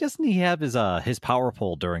weapon. Why doesn't he have his power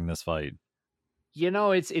pole during this fight?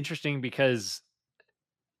 It's interesting because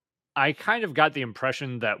I kind of got the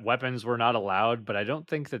impression that weapons were not allowed, but I don't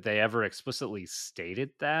think that they ever explicitly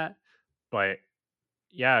stated that. But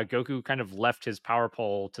yeah, Goku kind of left his power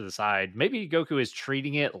pole to the side. Maybe Goku is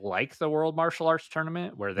treating it like the World Martial Arts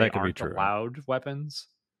Tournament where they That could be aren't true. allowed weapons.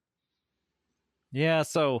 Yeah,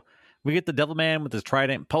 so we get the Devilman with his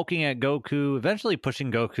trident poking at Goku, eventually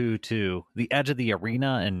pushing Goku to the edge of the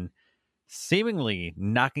arena and seemingly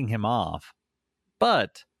knocking him off.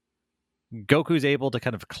 But Goku's able to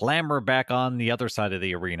kind of clamber back on the other side of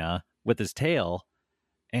the arena with his tail.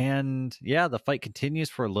 And yeah, the fight continues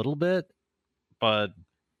for a little bit, but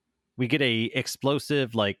we get a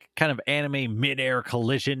explosive, like kind of anime midair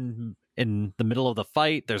collision in the middle of the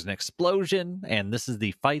fight. There's an explosion, and this is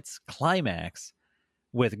the fight's climax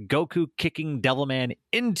with Goku kicking Devilman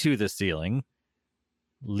into the ceiling,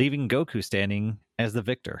 leaving Goku standing as the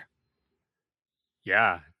victor.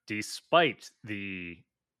 Yeah, despite the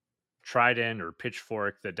trident or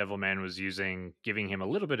pitchfork that Devilman was using, giving him a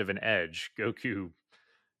little bit of an edge, Goku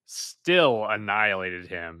still annihilated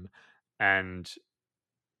him. And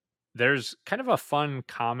there's kind of a fun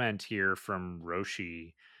comment here from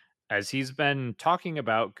Roshi as he's been talking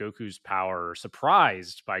about Goku's power,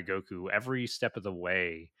 surprised by Goku every step of the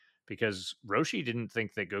way, because Roshi didn't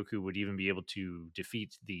think that Goku would even be able to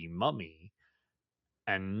defeat the mummy.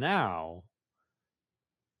 And now,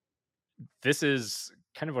 this is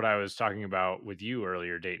kind of what I was talking about with you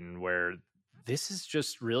earlier, Dayton, where this is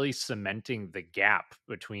just really cementing the gap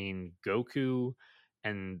between Goku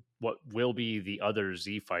and what will be the other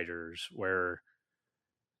Z fighters, where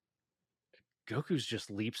Goku's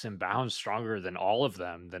just leaps and bounds stronger than all of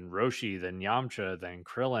them, than Roshi, than Yamcha, than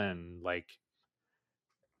Krillin. Like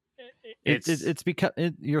it's It's because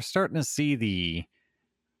you're starting to see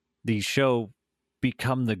the show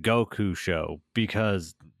become the Goku show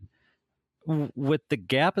because with the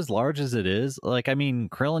gap as large as it is, like I mean,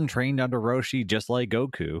 Krillin trained under Roshi just like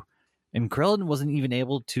Goku, and Krillin wasn't even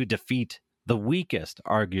able to defeat the weakest,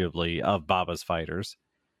 arguably, of Baba's fighters,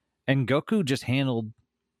 and Goku just handled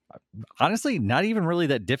honestly not even really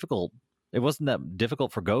that difficult. It wasn't that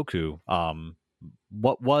difficult for Goku.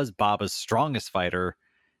 What was Baba's strongest fighter,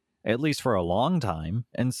 at least for a long time,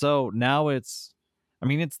 and so now I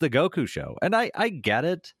mean, it's the Goku show, and I get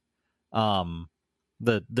it. Um,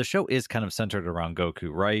 the show is kind of centered around Goku,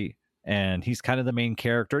 right? And he's kind of the main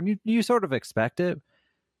character, and you sort of expect it.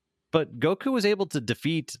 But Goku was able to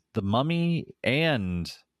defeat the Mummy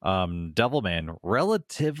and Devilman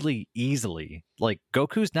relatively easily. Like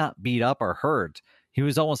Goku's not beat up or hurt. He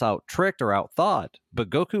was almost out tricked or outthought. But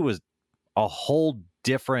Goku was a whole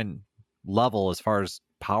different level as far as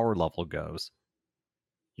power level goes.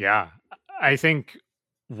 Yeah, I think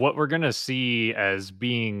what we're going to see as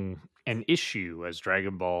being an issue as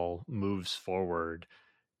Dragon Ball moves forward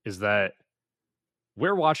is that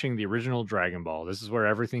we're watching the original Dragon Ball. This is where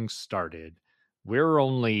everything started. We're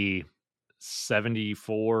only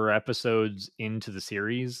 74 episodes into the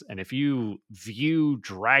series. And if you view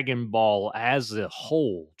Dragon Ball as a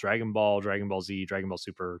whole, Dragon Ball Z, Dragon Ball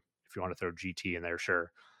Super, if you want to throw GT in there,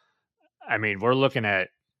 sure. I mean, we're looking at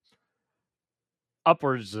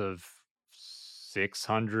upwards of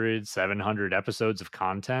 600, 700 episodes of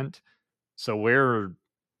content. So we're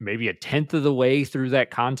maybe a tenth of the way through that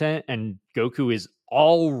content, and Goku is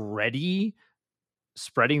already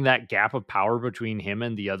spreading that gap of power between him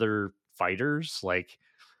and the other fighters. Like,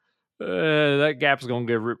 that gap's gonna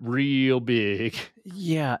get real big.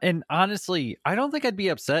 Yeah, and honestly, I don't think I'd be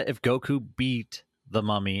upset if Goku beat the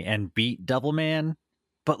Mummy and beat Devilman.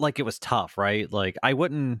 but like it was tough, right? Like I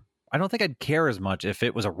don't think I'd care as much if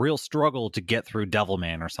it was a real struggle to get through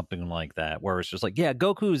Devilman or something like that, where it's just like, yeah,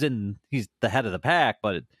 he's the head of the pack,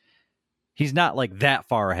 but he's not like that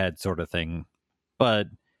far ahead sort of thing. But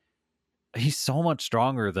he's so much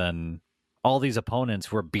stronger than all these opponents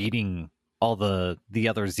who are beating all the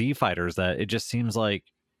other Z fighters that it just seems like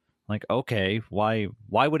okay, why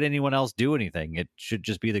would anyone else do anything? It should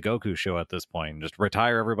just be the Goku show at this point. Just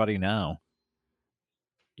retire everybody now.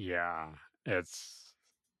 Yeah, it's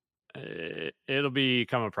it'll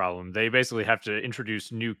become a problem. They basically have to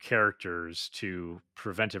introduce new characters to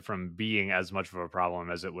prevent it from being as much of a problem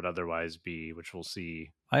as it would otherwise be, which we'll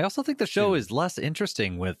see I also think the show soon. is less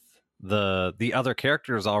interesting with the other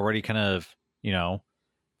characters already kind of, you know,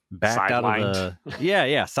 backed out of Sidelined. the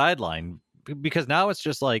yeah, sideline because now it's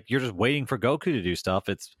just like you're just waiting for Goku to do stuff.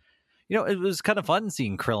 It's it was kind of fun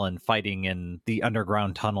seeing Krillin fighting in the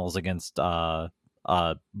underground tunnels against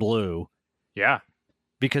Blue Yeah,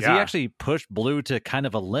 because he yeah, actually pushed Blue to kind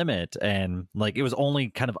of a limit and like it was only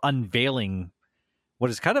kind of unveiling what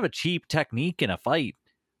is kind of a cheap technique in a fight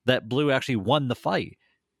that Blue actually won the fight.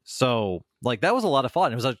 So like that was a lot of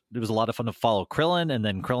fun. It was a lot of fun to follow Krillin, and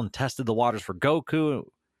then Krillin tested the waters for Goku.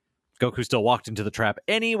 Goku still walked into the trap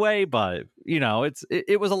anyway, but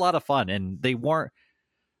it was a lot of fun, and they weren't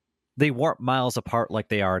miles apart like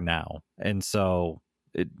they are now, and so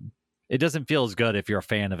it doesn't feel as good if you're a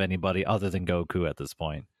fan of anybody other than Goku at this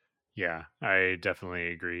point. yeah. I definitely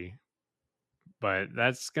agree. But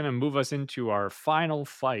that's gonna move us into our final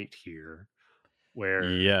fight here, where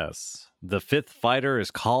Yes. The fifth fighter is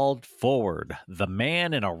called forward. The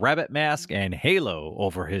man in a rabbit mask and halo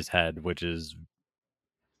over his head, which is,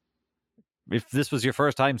 if this was your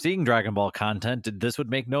first time seeing Dragon Ball content, this would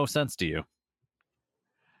make no sense to you.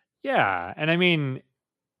 yeah, and I mean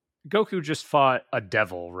Goku just fought a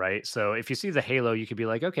devil, right? So if you see the halo, you could be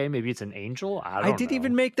like, okay, maybe it's an angel. I I don't didn't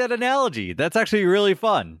even know. make that analogy. That's actually really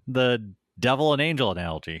fun. The devil and angel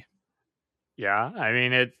analogy. Yeah, I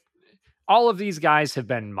mean it. All of these guys have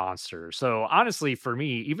been monsters. So honestly, for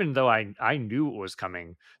me, even though I knew it was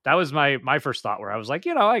coming, that was my first thought. Where I was like,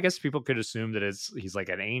 I guess people could assume that he's like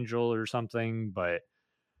an angel or something, but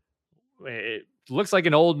it looks like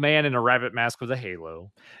an old man in a rabbit mask with a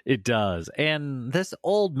halo. It does. And this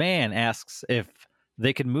old man asks if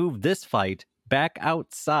they can move this fight back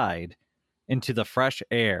outside into the fresh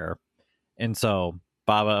air. And so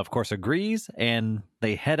Baba, of course, agrees, and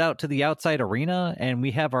they head out to the outside arena, and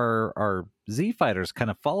we have our Z fighters kind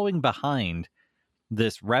of following behind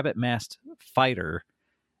this rabbit masked fighter.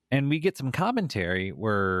 And we get some commentary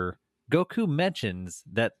where Goku mentions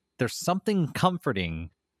that there's something comforting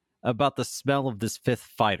about the smell of this fifth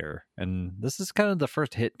fighter. And this is kind of the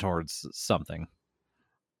first hit towards something.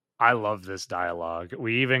 I love this dialogue.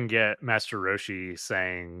 We even get Master Roshi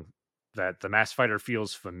saying that the mass fighter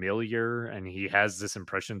feels familiar and he has this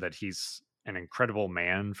impression that he's an incredible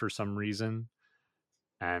man for some reason.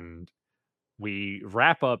 And we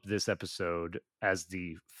wrap up this episode as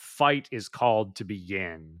the fight is called to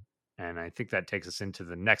begin. And I think that takes us into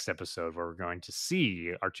the next episode where we're going to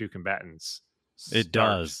see our two combatants It start.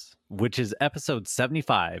 does, which is episode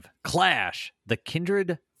 75 Clash, the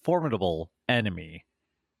Kindred Formidable Enemy.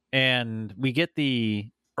 And we get the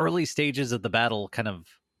early stages of the battle kind of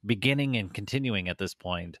beginning and continuing at this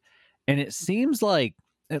point. And it seems like,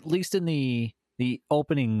 at least in the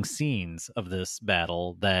opening scenes of this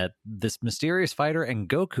battle, that this mysterious fighter and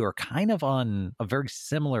Goku are kind of on a very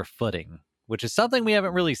similar footing, which is something we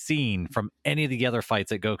haven't really seen from any of the other fights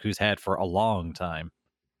that Goku's had for a long time.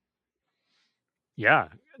 Yeah,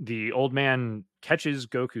 the old man catches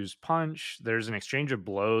Goku's punch. There's an exchange of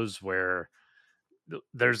blows where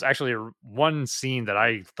there's actually one scene that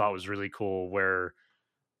I thought was really cool where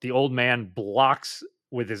the old man blocks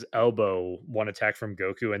with his elbow one attack from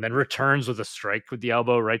Goku and then returns with a strike with the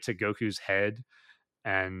elbow right to Goku's head.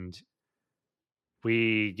 And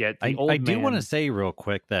we get the I old do want to man. say real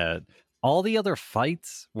quick that all the other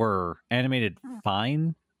fights were animated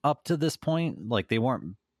fine up to this point. Like they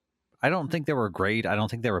weren't. I don't think they were great. I don't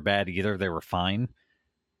think they were bad either. They were fine.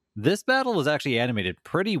 This battle was actually animated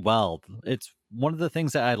pretty well. It's one of the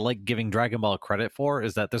things that I like giving Dragon Ball credit for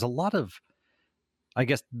is that there's a lot of, I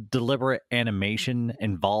guess, deliberate animation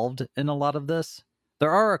involved in a lot of this. There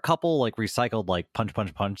are a couple like recycled like punch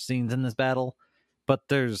punch punch scenes in this battle, but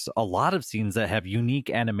there's a lot of scenes that have unique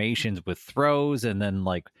animations with throws and then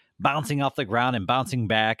like bouncing off the ground and bouncing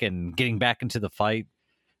back and getting back into the fight.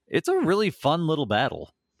 It's a really fun little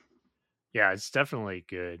battle. Yeah, it's definitely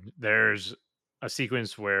good. There's a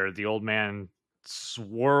sequence where the old man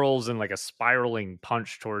swirls in like a spiraling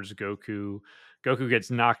punch towards Goku. Goku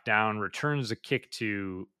gets knocked down, returns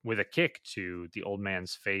with a kick to the old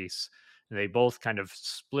man's face. And they both kind of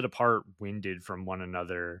split apart, winded from one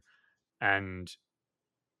another. And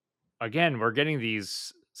again, we're getting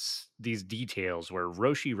these details where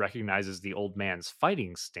Roshi recognizes the old man's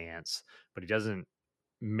fighting stance, but he doesn't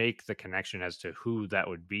make the connection as to who that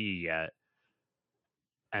would be yet.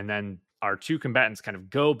 And then our two combatants kind of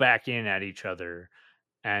go back in at each other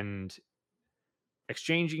and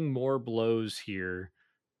exchanging more blows here.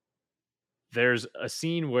 There's a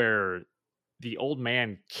scene where the old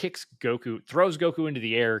man throws Goku into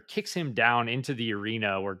the air, kicks him down into the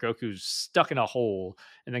arena where Goku's stuck in a hole,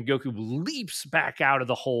 and then Goku leaps back out of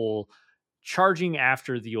the hole, charging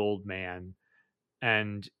after the old man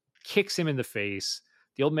and kicks him in the face.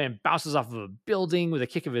 The old man bounces off of a building with a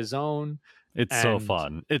kick of his own. It's so And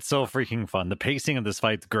fun. It's so freaking fun. The pacing of this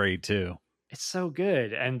fight's great too. it's so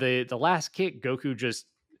good. And the last kick, Goku just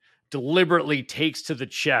deliberately takes to the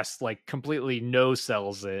chest, like completely no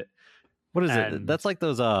sells it. What is it? And That's like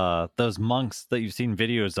those monks that you've seen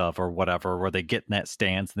videos of or whatever, where they get in that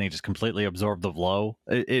stance and they just completely absorb the blow.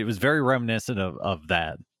 It was very reminiscent of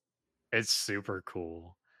that. it's super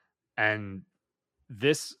cool. And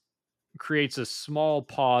this creates a small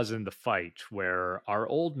pause in the fight where our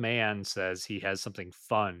old man says he has something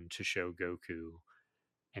fun to show Goku.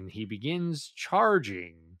 And he begins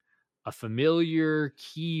charging a familiar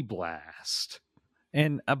ki blast.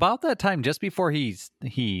 And about that time, just before he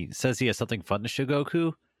says he has something fun to show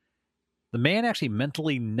Goku, the man actually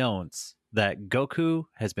mentally notes that Goku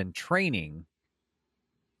has been training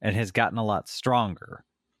and has gotten a lot stronger.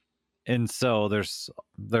 And so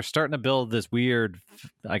they're starting to build this weird,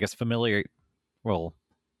 I guess, familiar. Well,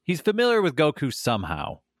 he's familiar with Goku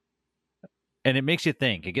somehow, and it makes you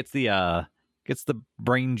think. It gets the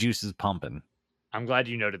brain juices pumping. I'm glad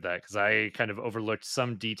you noted that because I kind of overlooked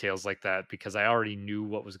some details like that because I already knew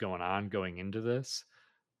what was going on going into this.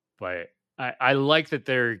 But I like that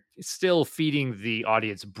they're still feeding the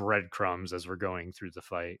audience breadcrumbs as we're going through the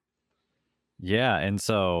fight. Yeah, and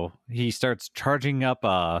so he starts charging up.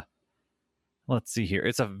 Let's see here.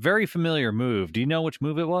 It's a very familiar move. Do you know which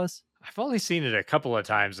move it was? I've only seen it a couple of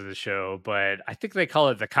times in the show, but I think they call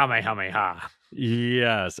it the Kamehameha.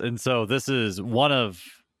 Yes, and so this is one of,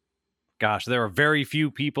 gosh, there are very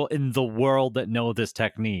few people in the world that know this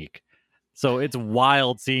technique. So it's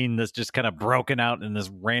wild seeing this just kind of broken out in this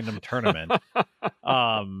random tournament.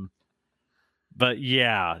 But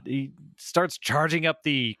yeah, he starts charging up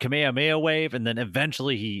the Kamehameha wave, and then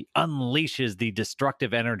eventually he unleashes the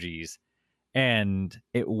destructive energies, and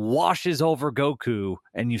it washes over Goku,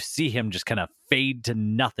 and you see him just kind of fade to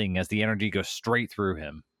nothing as the energy goes straight through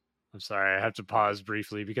him. I'm sorry, I have to pause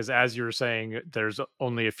briefly because as you were saying, there's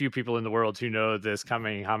only a few people in the world who know this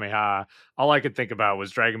Kamehameha. All I could think about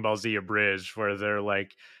was Dragon Ball Z Abridged, where they're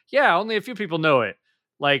like, yeah, only a few people know it.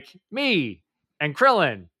 Like me and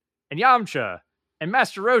Krillin and Yamcha and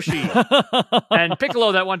Master Roshi and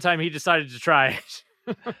Piccolo that one time he decided to try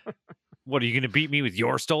it. What, are you going to beat me with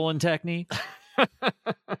your stolen techniques?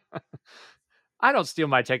 I don't steal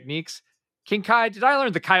my techniques. King Kai, did I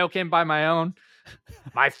learn the Kaioken by my own?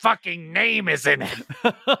 My fucking name is in it.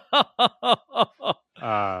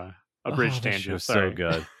 A bridge tangent. So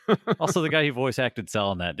good. Also, the guy who voice acted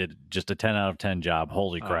Cell in that did just a 10 out of 10 job.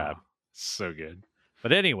 Holy crap. So good.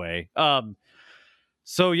 But anyway,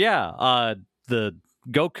 so yeah, the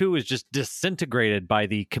Goku is just disintegrated by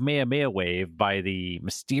the Kamehameha wave by the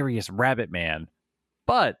mysterious Rabbit Man.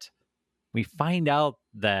 But we find out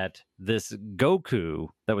that this Goku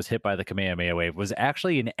that was hit by the Kamehameha wave was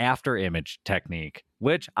actually an after image technique,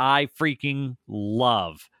 which I freaking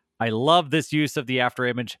love. I love this use of the after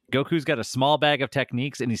image. Goku's got a small bag of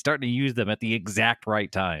techniques and he's starting to use them at the exact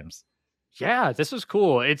right times. Yeah, this was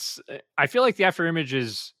cool. I feel like the after image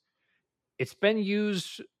it's been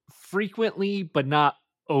used frequently, but not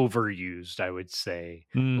overused, I would say.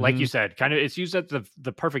 Like you said, kind of it's used at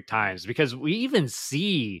the perfect times because we even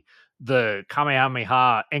see the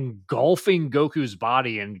Kamehameha engulfing Goku's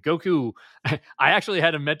body. And Goku, I actually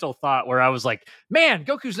had a mental thought where I was like, man,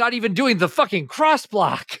 Goku's not even doing the fucking cross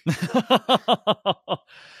block.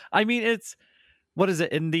 I mean, what is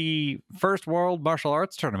it, in the first World Martial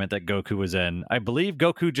Arts tournament that Goku was in? I believe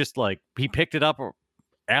Goku just he picked it up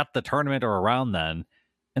at the tournament or around then,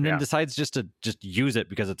 and then decides just to use it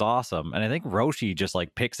because it's awesome. And I think Roshi just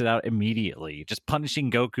picks it out immediately, just punishing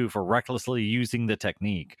Goku for recklessly using the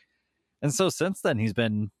technique. And so since then, he's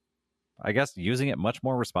been, I guess, using it much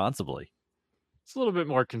more responsibly. It's a little bit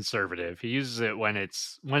more conservative. He uses it when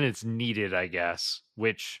it's needed, I guess,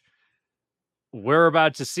 which we're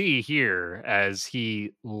about to see here as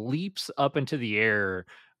he leaps up into the air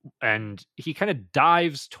and he kind of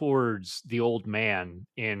dives towards the old man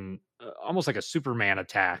in almost like a Superman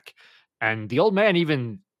attack. And the old man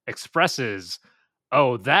even expresses,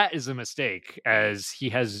 "Oh, that is a mistake," as he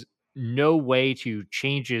has no way to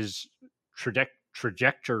change his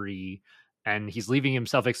trajectory, and he's leaving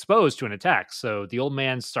himself exposed to an attack. So the old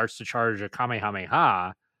man starts to charge a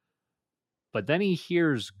Kamehameha, but then he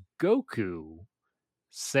hears Goku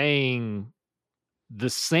saying the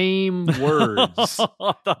same words I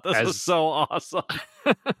thought this was as so awesome.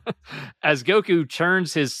 as Goku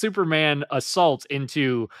turns his Superman assault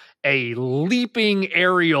into a leaping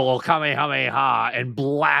aerial Kamehameha and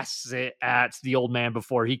blasts it at the old man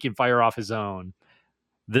before he can fire off his own.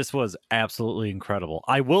 This was absolutely incredible.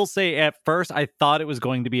 I will say at first I thought it was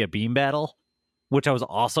going to be a beam battle, which I was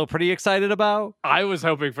also pretty excited about. I was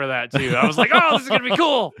hoping for that too. I was like, oh, this is going to be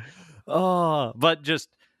cool. Oh, but just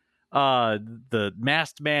the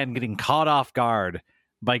masked man getting caught off guard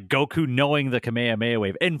by Goku knowing the Kamehameha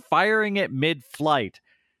wave and firing it mid-flight,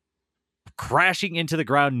 crashing into the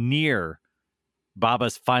ground near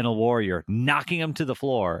Baba's final warrior, knocking him to the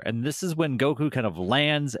floor. And this is when Goku kind of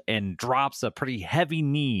lands and drops a pretty heavy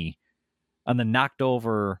knee on the knocked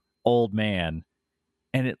over old man.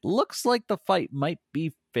 And it looks like the fight might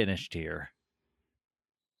be finished here.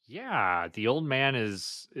 Yeah, the old man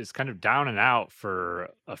is kind of down and out for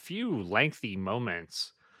a few lengthy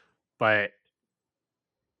moments, but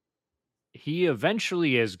he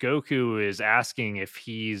eventually, as Goku is asking if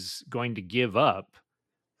he's going to give up,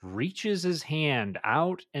 reaches his hand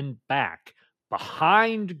out and back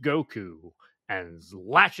behind Goku and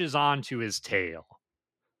latches onto his tail.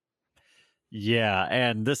 Yeah,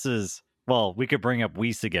 and this is, well, we could bring up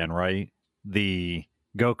Whis again, right? The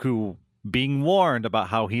Goku being warned about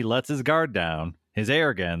how he lets his guard down, his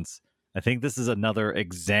arrogance. I think this is another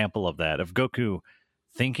example of that, of Goku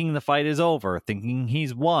thinking the fight is over, thinking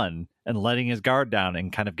he's won, and letting his guard down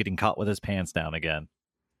and kind of getting caught with his pants down again.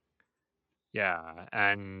 Yeah,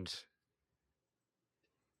 and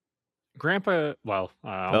Grandpa, well,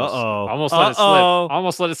 Uh-oh. almost let it slip.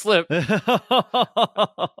 Almost let it slip.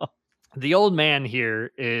 The old man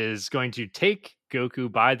here is going to take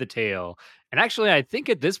Goku by the tail. And actually, I think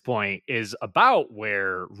at this point is about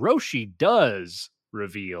where Roshi does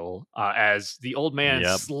reveal, as the old man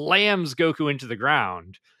slams Goku into the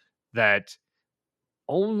ground, that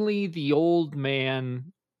only the old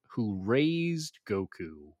man who raised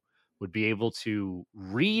Goku would be able to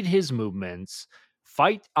read his movements,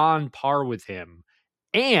 fight on par with him,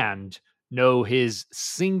 and know his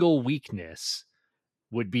single weakness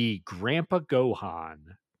would be Grandpa Gohan,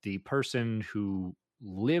 the person who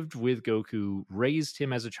lived with Goku, raised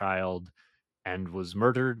him as a child, and was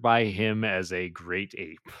murdered by him as a great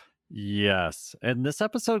ape. Yes. And this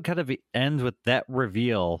episode kind of ends with that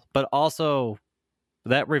reveal, but also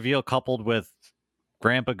that reveal coupled with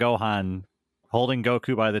Grandpa Gohan holding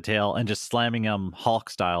Goku by the tail and just slamming him Hulk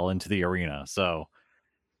style into the arena. So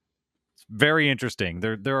it's very interesting.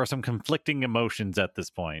 There are some conflicting emotions at this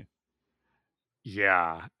point.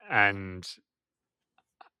 Yeah, and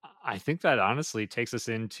I think that honestly takes us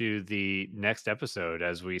into the next episode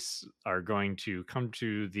as we are going to come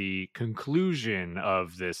to the conclusion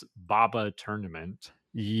of this Baba tournament.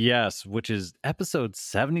 Yes, which is episode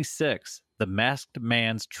 76, The Masked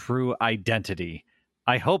Man's True Identity.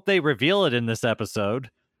 I hope they reveal it in this episode.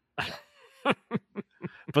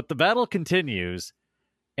 But the battle continues,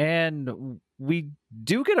 and we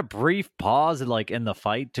do get a brief pause like in the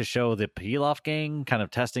fight to show the Pilaf gang kind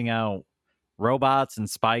of testing out robots and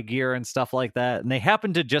spy gear and stuff like that. And they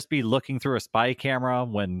happen to just be looking through a spy camera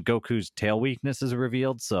when Goku's tail weakness is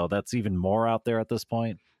revealed, so that's even more out there at this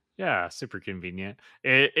point. Yeah, super convenient.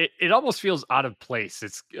 It almost feels out of place.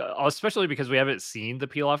 It's especially because we haven't seen the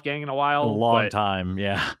Pilaf gang in a while. A long time,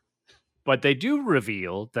 yeah. But they do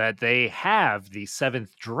reveal that they have the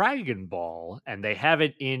 7th Dragon Ball, and they have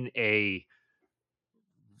it in a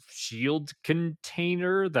shield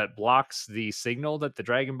container that blocks the signal that the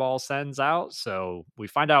Dragon Ball sends out. So we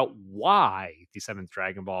find out why the 7th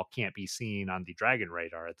Dragon Ball can't be seen on the Dragon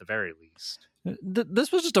Radar at the very least.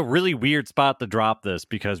 This was just a really weird spot to drop this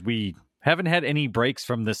because we haven't had any breaks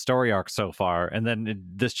from this story arc so far, and then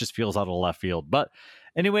this just feels out of left field. But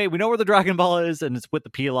anyway, we know where the Dragon Ball is, and it's with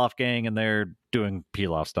the Pilaf gang, and they're doing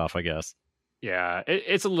Pilaf stuff, I guess. Yeah,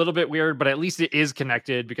 it's a little bit weird, but at least it is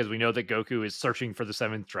connected because we know that Goku is searching for the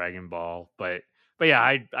 7th Dragon Ball. But yeah,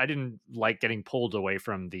 I didn't like getting pulled away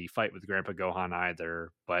from the fight with Grandpa Gohan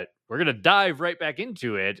either. But we're gonna dive right back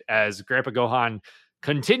into it as Grandpa Gohan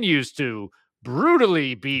continues to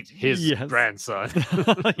brutally beat his grandson.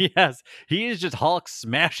 Yes, he is just Hulk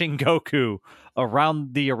smashing Goku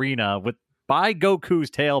around the arena with by Goku's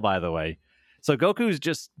tail, by the way. So Goku's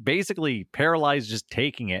just basically paralyzed, just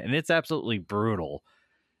taking it, and it's absolutely brutal.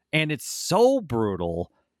 And it's so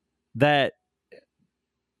brutal that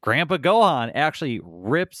Grandpa Gohan actually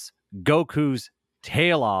rips Goku's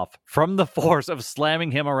tail off from the force of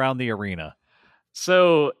slamming him around the arena.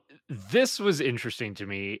 So this was interesting to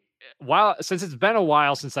me. While since it's been a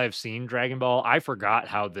while since I've seen Dragon Ball, I forgot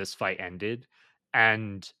how this fight ended.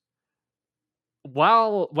 And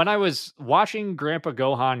when I was watching Grandpa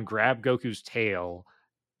Gohan grab Goku's tail,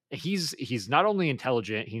 he's not only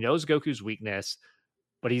intelligent, he knows Goku's weakness,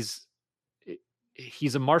 but he's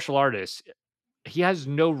a martial artist. He has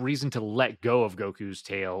no reason to let go of Goku's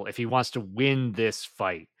tail if he wants to win this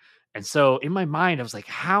fight. And so in my mind, I was like,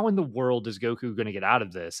 how in the world is Goku going to get out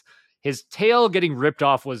of this? His tail getting ripped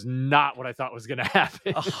off was not what I thought was going to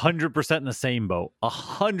happen. 100% in the same boat.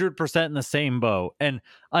 100% in the same boat. And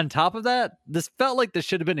on top of that, this felt like this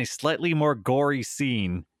should have been a slightly more gory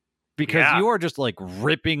scene because Yeah. you are just like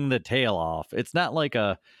ripping the tail off. It's not like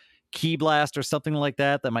a key blast or something like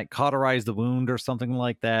that that might cauterize the wound or something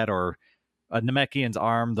like that, or a Namekian's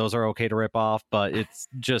arm. Those are okay to rip off, but it's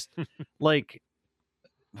just like,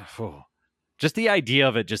 just the idea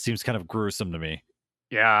of it just seems kind of gruesome to me.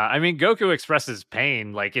 Yeah, I mean, Goku expresses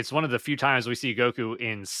pain. Like it's one of the few times we see Goku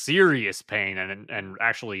in serious pain and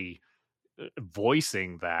actually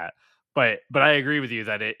voicing that. But I agree with you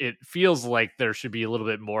that it feels like there should be a little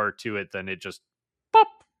bit more to it than it just pop.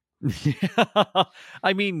 Yeah.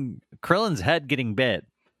 I mean, Krillin's head getting bit,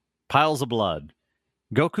 piles of blood,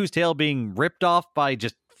 Goku's tail being ripped off by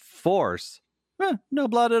just force. No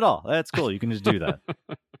blood at all. That's cool. You can just do that.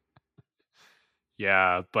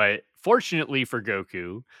 Yeah, but fortunately for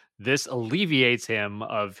Goku, this alleviates him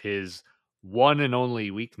of his one and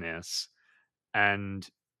only weakness. And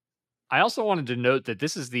I also wanted to note that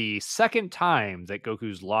this is the second time that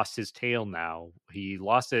Goku's lost his tail now. He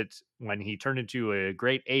lost it when he turned into a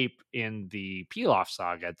great ape in the Pilaf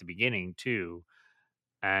saga at the beginning, too.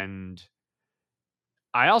 And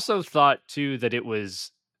I also thought, too, that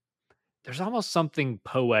there's almost something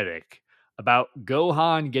poetic about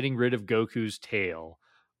Gohan getting rid of Goku's tail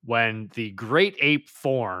when the great ape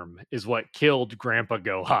form is what killed Grandpa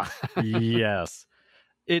Gohan. Yes.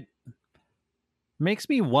 It makes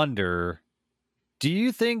me wonder, do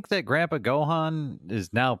you think that Grandpa Gohan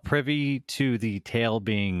is now privy to the tail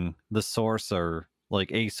being the source, or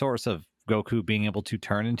like a source of Goku being able to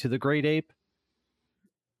turn into the great ape?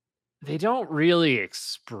 They don't really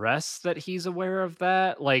express that he's aware of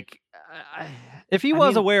that. Like, If he I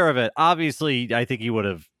was mean, aware of it, obviously I think he would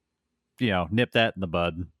have, nipped that in the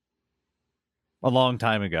bud a long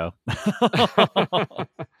time ago.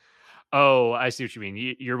 oh, I see what you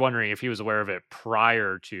mean. You're wondering if he was aware of it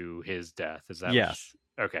prior to his death. Is that what? Yes.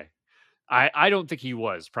 Okay. I don't think he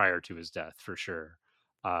was prior to his death for sure.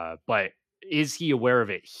 But is he aware of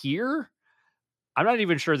it here? I'm not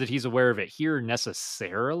even sure that he's aware of it here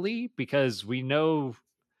necessarily because we know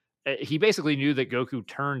he basically knew that Goku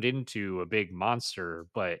turned into a big monster,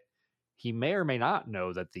 but he may or may not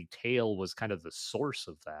know that the tail was kind of the source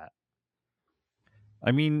of that.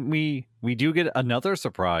 I mean, we do get another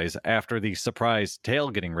surprise after the surprise tail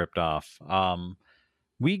getting ripped off.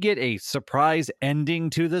 We get a surprise ending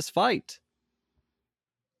to this fight.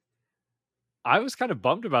 I was kind of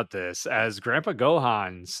bummed about this as Grandpa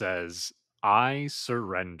Gohan says, I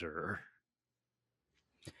surrender.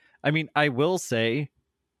 I mean, I will say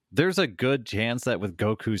there's a good chance that with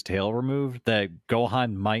Goku's tail removed, that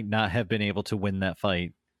Gohan might not have been able to win that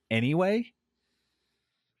fight anyway.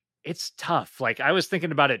 It's tough. Like I was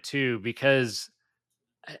thinking about it too, because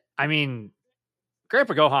I mean,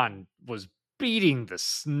 Grandpa Gohan was beating the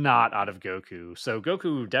snot out of Goku. So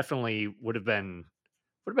Goku definitely would have been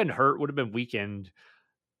hurt, would have been weakened.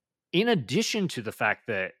 In addition to the fact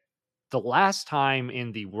that the last time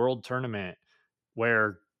in the world tournament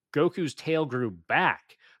where Goku's tail grew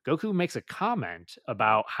back, Goku makes a comment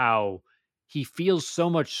about how he feels so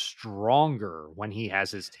much stronger when he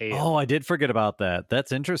has his Oh, tail. I did forget about that.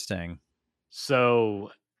 That's interesting.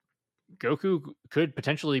 So Goku could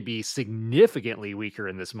potentially be significantly weaker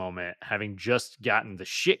in this moment, having just gotten the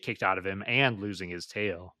shit kicked out of him and losing his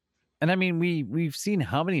tail. And I mean, we've seen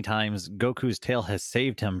how many times Goku's tail has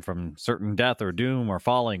saved him from certain death or doom or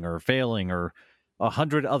falling or failing or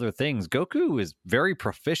 100 other things. Goku is very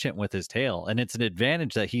proficient with his tail, and it's an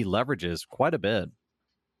advantage that he leverages quite a bit.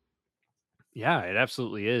 Yeah, it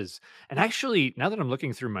absolutely is. And actually, now that I'm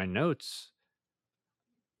looking through my notes,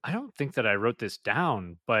 I don't think that I wrote this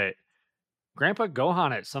down, but Grandpa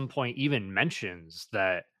Gohan at some point even mentions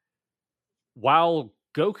that while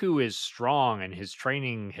Goku is strong and his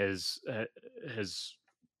training has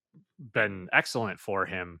been excellent for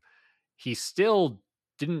him, he still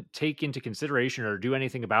didn't take into consideration or do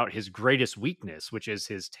anything about his greatest weakness, which is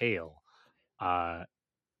his tail. Uh,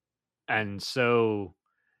 and so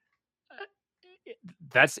uh,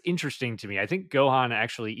 that's interesting to me. I think Gohan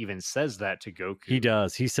actually even says that to He Goku.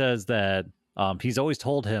 does. He says that he's always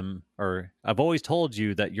told him, or I've always told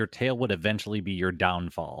you that your tail would eventually be your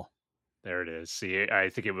downfall. There it is. See, I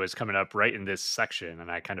think it was coming up right in this section,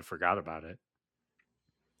 and I kind of forgot about it.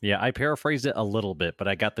 Yeah, I paraphrased it a little bit, but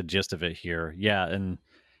I got the gist of it here. Yeah, and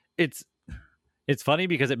it's it's funny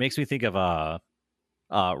because it makes me think of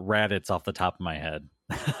Raditz off the top of my head.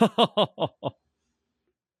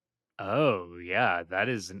 Oh, yeah, that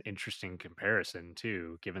is an interesting comparison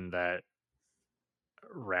too, given that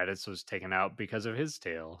Raditz was taken out because of his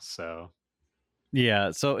tail. So,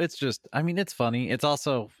 Yeah, so it's just, I mean, it's funny. It's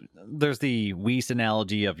also, there's the Whis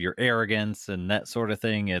analogy of your arrogance and that sort of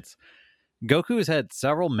thing. It's Goku has had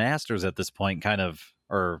several masters at this point, kind of,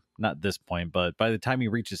 or not this point, but by the time he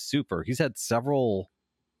reaches Super, he's had several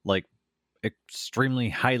like extremely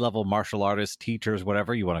high level martial artists, teachers,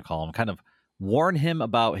 whatever you want to call them, kind of warn him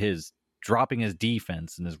about his dropping his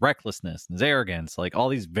defense and his recklessness and his arrogance, like all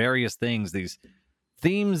these various things, these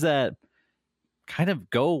themes that kind of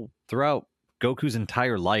go throughout Goku's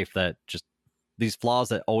entire life, that just these flaws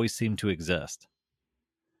that always seem to exist.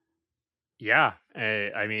 yeah,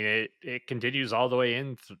 I mean, it continues all the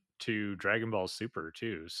way to Dragon Ball Super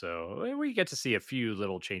too. So we get to see a few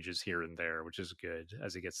little changes here and there, which is good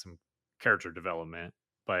as he gets some character development.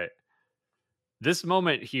 But this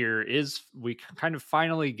moment here is we kind of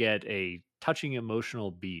finally get a touching emotional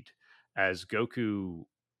beat as Goku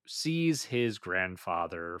sees his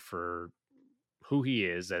grandfather for who he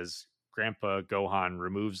is, as Grandpa Gohan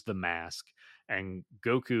removes the mask and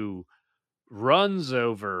Goku runs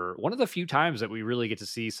over, one of the few times that we really get to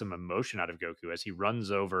see some emotion out of Goku, as he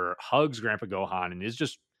runs over, hugs Grandpa Gohan, and he's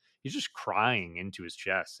just crying into his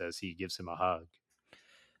chest as he gives him a hug.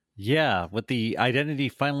 Yeah, with the identity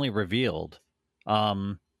finally revealed,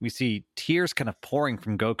 we see tears kind of pouring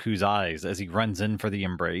from Goku's eyes as he runs in for the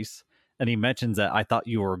embrace, and he mentions that I thought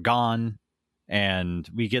you were gone, and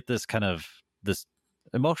we get this kind of this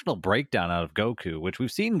emotional breakdown out of Goku, which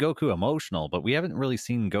we've seen Goku emotional, but we haven't really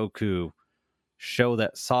seen Goku show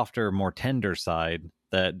that softer, more tender side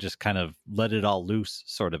that just kind of let it all loose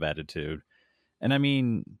sort of attitude. And I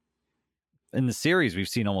mean, in the series, we've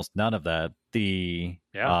seen almost none of that. The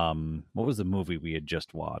Yeah, what was the movie we had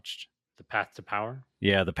just watched? the path to power.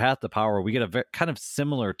 Yeah, the Path to Power. We get a kind of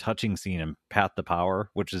similar touching scene in Path to Power,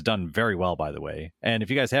 which is done very well, by the way. And if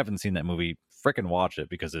you guys haven't seen that movie, freaking watch it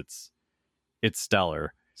because it's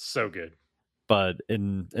stellar. So good. But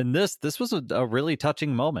in this was a really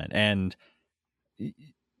touching moment, and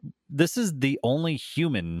this is the only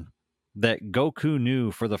human that Goku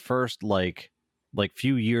knew for the first like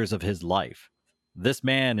few years of his life. This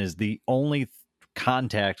man is the only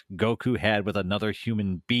contact Goku had with another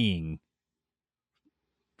human being.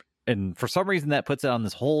 And for some reason that puts it on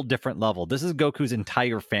this whole different level. This is Goku's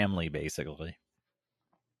entire family basically.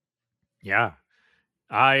 Yeah.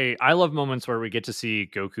 I love moments where we get to see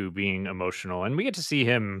Goku being emotional and we get to see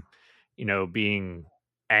him, being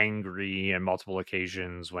angry on multiple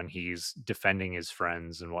occasions when he's defending his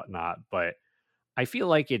friends and whatnot. But I feel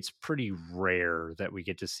like it's pretty rare that we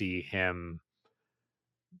get to see him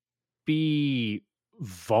be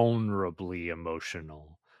vulnerably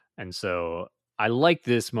emotional. And so I like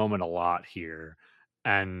this moment a lot here.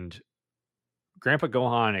 And Grandpa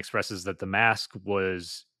Gohan expresses that the mask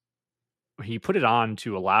was, he put it on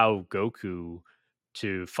to allow Goku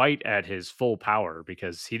to fight at his full power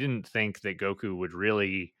because he didn't think that Goku would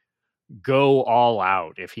really go all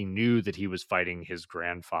out if he knew that he was fighting his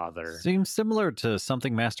grandfather. Seems similar to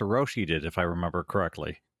something Master Roshi did, if I remember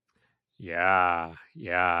correctly. Yeah,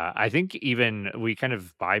 yeah. I think even we kind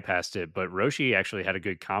of bypassed it, but Roshi actually had a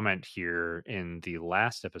good comment here in the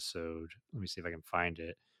last episode. Let me see if I can find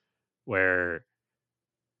it. Where,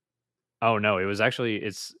 oh no,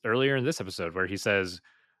 it's earlier in this episode where he says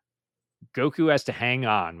Goku has to hang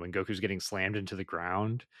on when Goku's getting slammed into the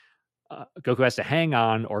ground. Goku has to hang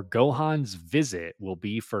on, or Gohan's visit will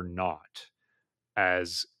be for naught.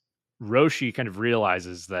 As Roshi kind of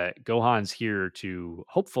realizes that Gohan's here to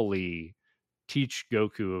hopefully teach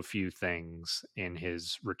Goku a few things in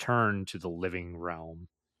his return to the living realm.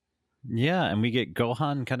 Yeah, and we get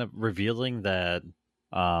Gohan kind of revealing that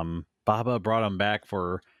Baba brought him back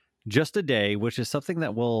for just a day, which is something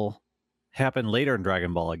that will happen later in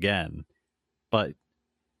Dragon Ball again. But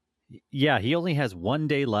yeah, he only has one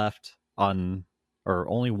day left on, or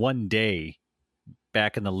only one day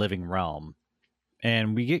back in the living realm.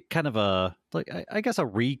 and we get kind of a like I guess a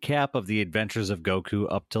recap of the adventures of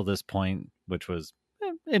Goku up till this point, which was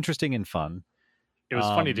interesting and fun. It was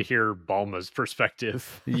funny to Um, hear Balma's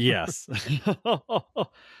perspective. yes,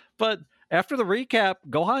 but after the recap,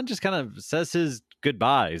 Gohan just kind of says his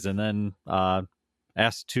goodbyes and then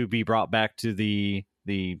asks to be brought back to the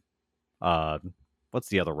uh, what's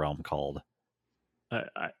the other realm called?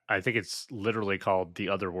 I think it's literally called The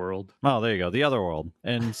Other World. Oh, there you go, the other world.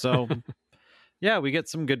 And so yeah, we get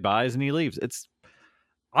some goodbyes and he leaves. It's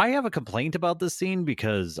I have a complaint about this scene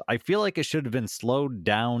because I feel like it should have been slowed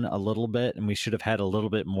down a little bit and we should have had a little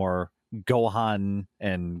bit more Gohan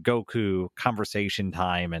and Goku conversation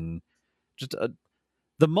time and just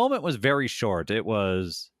the moment was very short. It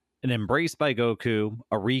was an embrace by Goku,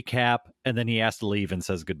 a recap, and then he has to leave and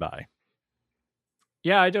says goodbye.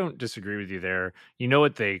 Yeah, I don't disagree with you there. You know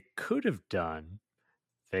what they could have done?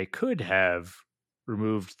 They could have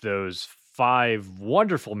removed those 5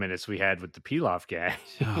 wonderful minutes we had with the Pilaf gang.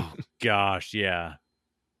 Oh gosh, yeah.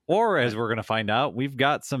 Or as we're gonna find out, we've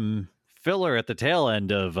got some filler at the tail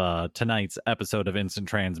end of tonight's episode of Instant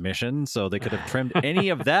Transmission, so they could have trimmed any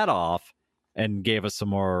of that off and gave us some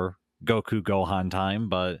more Goku Gohan time.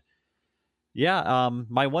 But yeah,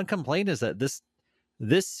 my one complaint is that this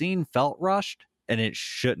scene felt rushed and it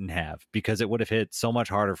shouldn't have because it would have hit so much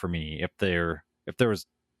harder for me if the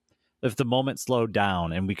moment slowed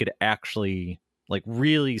down and we could actually like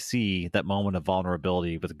really see that moment of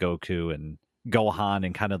vulnerability with Goku and Gohan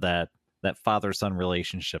and kind of that father son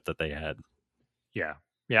relationship that they had. Yeah.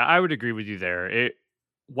 Yeah, I would agree with you there. It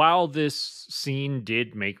while this scene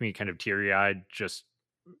did make me kind of teary-eyed just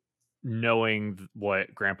knowing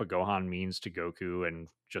what Grandpa Gohan means to Goku and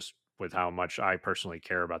just with how much I personally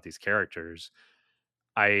care about these characters,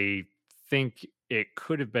 I think it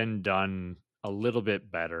could have been done a little bit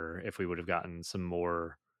better if we would have gotten some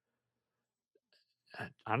more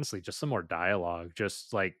honestly, just some more dialogue,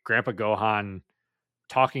 just like Grandpa Gohan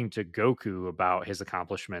talking to Goku about his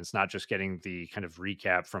accomplishments, not just getting the kind of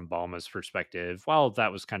recap from Bulma's perspective. While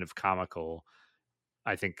that was kind of comical,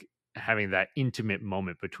 I think having that intimate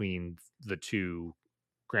moment between the two,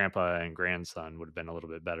 grandpa and grandson, would have been a little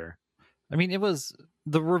bit better. I mean, it was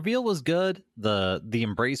the reveal was good, the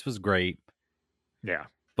embrace was great, Yeah.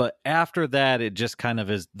 but after that it just kind of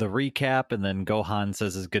is the recap and then Gohan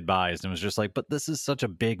says his goodbyes and it was just like, but this is such a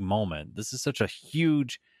big moment. This is such a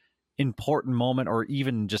huge important moment or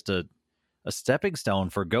even just a stepping stone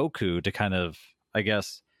for Goku to kind of, I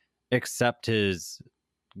guess, accept his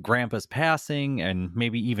grandpa's passing and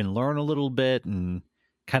maybe even learn a little bit and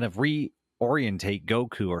kind of reorientate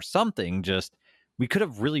Goku or something. Just we could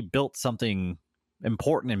have really built something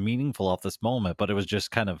important and meaningful off this moment, but it was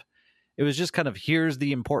just kind of here's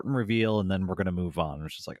the important reveal and then we're gonna move on.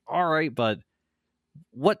 It's just like, all right, but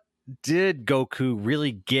what did Goku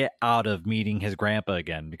really get out of meeting his grandpa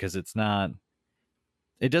again? Because it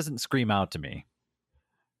doesn't scream out to me.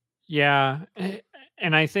 Yeah.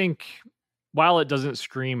 And I think while it doesn't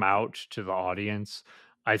scream out to the audience,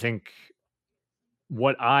 I think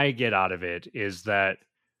what I get out of it is that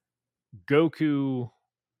Goku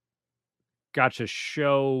got to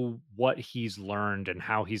show what he's learned and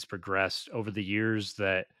how he's progressed over the years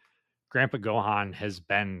that Grandpa Gohan has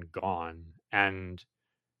been gone. And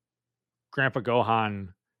Grandpa Gohan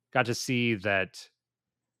got to see that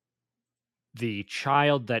the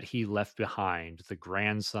child that he left behind, the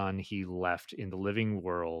grandson he left in the living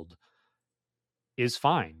world, is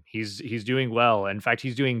fine. He's doing well. In fact,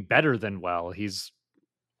 he's doing better than well. He's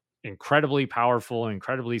incredibly powerful,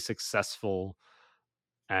 incredibly successful,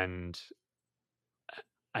 and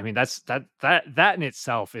I mean that in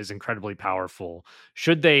itself is incredibly powerful.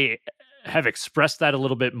 Should they have expressed that a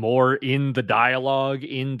little bit more in the dialogue,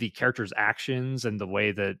 in the characters' actions, and the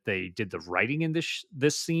way that they did the writing in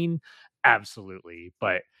this scene? Absolutely,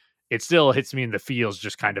 but it still hits me in the feels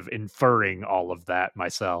just kind of inferring all of that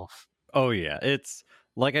myself. Oh yeah, it's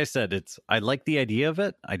like I said, it's I like the idea of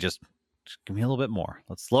it. Just give me a little bit more.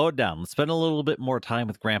 Let's slow it down. Let's spend a little bit more time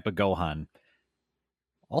with Grandpa Gohan.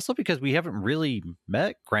 Also because we haven't really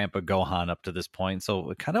met Grandpa Gohan up to this point,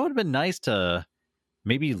 so it kind of would have been nice to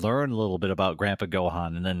maybe learn a little bit about Grandpa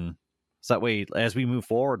Gohan and then so that way as we move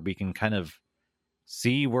forward we can kind of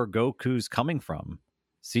see where Goku's coming from.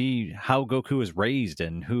 See how Goku was raised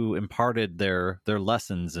and who imparted their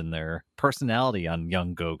lessons and their personality on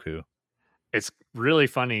young Goku. It's really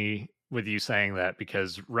funny with you saying that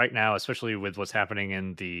because right now, especially with what's happening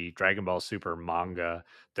in the Dragon Ball Super manga,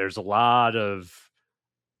 there's a lot of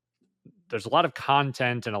there's a lot of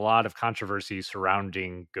content and a lot of controversy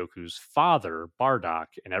surrounding Goku's father, Bardock,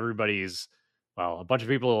 and everybody's Well, a bunch of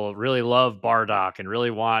people really love Bardock and really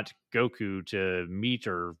want Goku to meet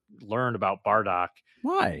or learn about Bardock.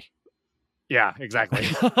 Why? Yeah, exactly.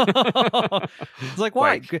 It's like,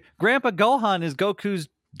 why? Like, Grandpa Gohan is Goku's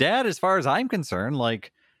dad, as far as I'm concerned.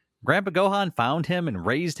 Like, Grandpa Gohan found him and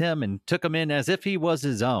raised him and took him in as if he was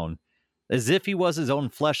his own, as if he was his own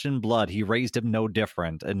flesh and blood. He raised him no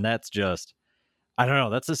different. And that's just, I don't know.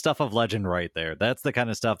 That's the stuff of legend right there. That's the kind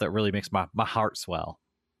of stuff that really makes my heart swell.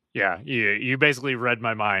 yeah, you basically read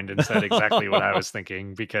my mind and said exactly what I was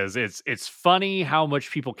thinking, because it's funny how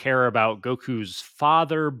much people care about Goku's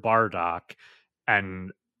father Bardock,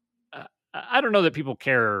 and I don't know that people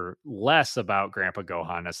care less about Grandpa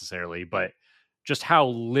Gohan necessarily, but just how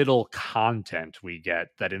little content we get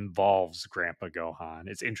that involves Grandpa Gohan.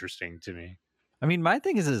 It's interesting to me. I mean, my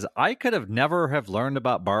thing is I could have never have learned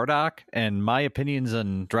about Bardock, and my opinions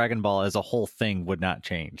on Dragon Ball as a whole thing would not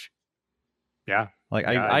change. Yeah. Like,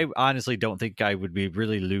 Yeah. I honestly don't think I would be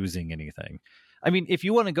really losing anything. I mean, if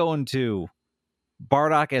you want to go into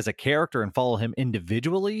Bardock as a character and follow him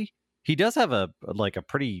individually, he does have a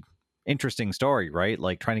pretty interesting story, right?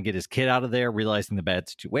 Like trying to get his kid out of there, realizing the bad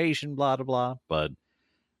situation, blah blah blah. But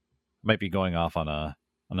might be going off on a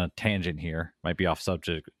tangent here. Might be off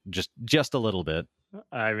subject just a little bit.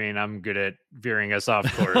 I mean, I'm good at veering us off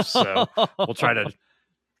course, so we'll try to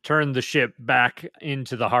turn the ship back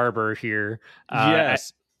into the harbor here.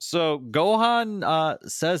 Yes. So Gohan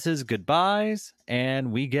says his goodbyes,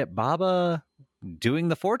 and we get Baba doing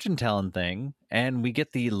the fortune telling thing, and we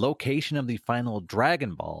get the location of the final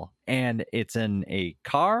Dragon Ball, and it's in a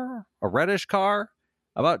car, a reddish car,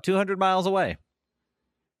 about 200 miles away.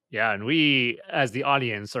 Yeah, and we, as the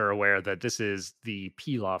audience, are aware that this is the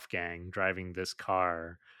Pilaf gang driving this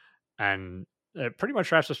car, and it pretty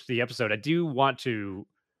much wraps up the episode. I do want to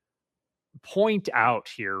point out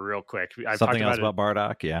here real quick. I've talked Something else about it. about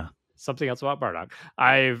Bardock, yeah. Something else about Bardock.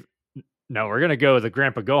 No, we're gonna go the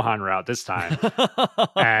Grandpa Gohan route this time,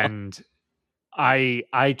 and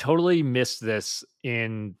I totally missed this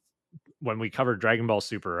in when we covered Dragon Ball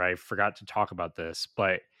Super. I forgot to talk about this,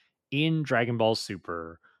 but in Dragon Ball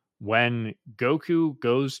Super, when Goku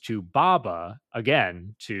goes to Baba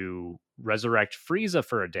again to resurrect Frieza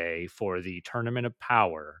for a day for the Tournament of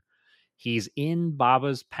Power, he's in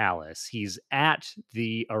Baba's palace. He's at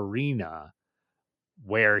the arena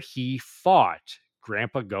where he fought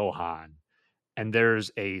Grandpa Gohan. And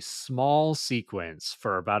there's a small sequence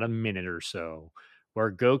for about a minute or so where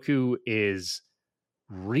Goku is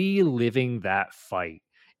reliving that fight.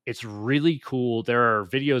 It's really cool. There are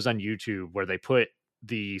videos on YouTube where they put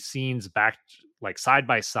the scenes back like side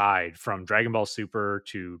by side from Dragon Ball Super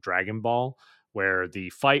to Dragon Ball, where the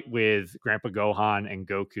fight with Grandpa Gohan and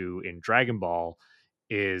Goku in Dragon Ball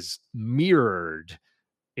is mirrored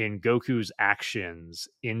in Goku's actions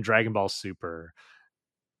in Dragon Ball Super.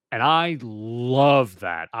 And I love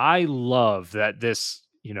that. I love that this,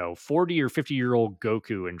 40 or 50-year-old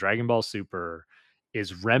Goku in Dragon Ball Super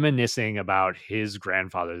is reminiscing about his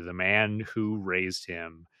grandfather, the man who raised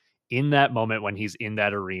him, in that moment when he's in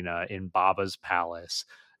that arena in Baba's palace.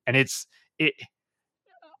 And it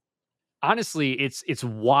honestly, it's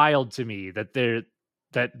wild to me that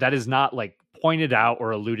that is not like pointed out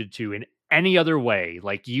or alluded to in any other way.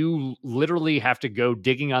 Like, you literally have to go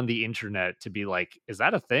digging on the internet to be like, is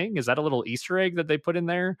that a thing? Is that a little Easter egg that they put in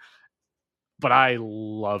there? But I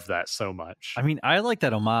love that so much. I mean, I like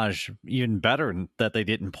that homage even better that they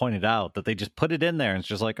didn't point it out, that they just put it in there and it's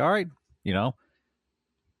just like, all right, you know,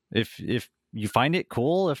 if you find it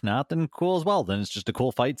cool, if not, then cool as well. Then it's just a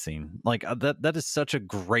cool fight scene. Like that is such a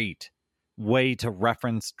great way to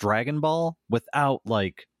reference Dragon Ball without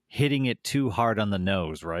like hitting it too hard on the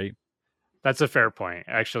nose, right? That's a fair point.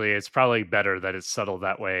 Actually, it's probably better that it's subtle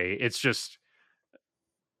that way. It's just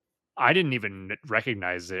I didn't even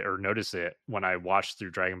recognize it or notice it when I watched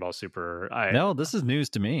through Dragon Ball Super. No, this is news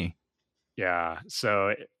to me. Yeah.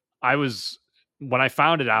 So I was when I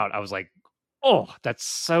found it out, I was like, "Oh, that's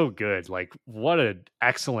so good. Like, what an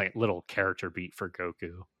excellent little character beat for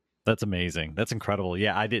Goku." That's amazing. That's incredible.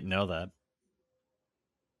 Yeah, I didn't know that.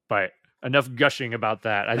 But enough gushing about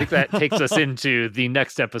that. I think that takes us into the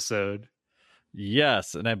next episode.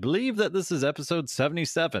 Yes, and I believe that this is episode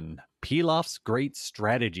 77, Pilaf's Great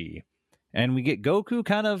Strategy. And we get Goku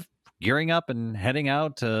kind of gearing up and heading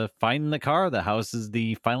out to find the car that houses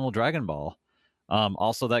the final Dragon Ball.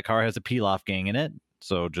 Also, that car has a Pilaf gang in it.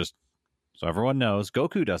 So just so everyone knows,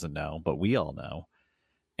 Goku doesn't know, but we all know.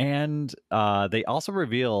 And they also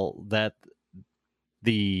reveal that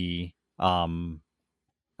the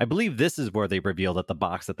I believe this is where they reveal that the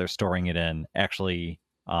box that they're storing it in actually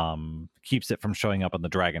keeps it from showing up on the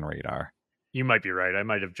Dragon radar. You might be right. I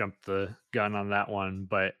might have jumped the gun on that one,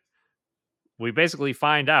 but we basically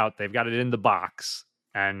find out they've got it in the box,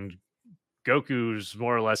 and Goku's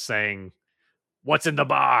more or less saying, "What's in the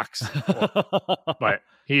box?" But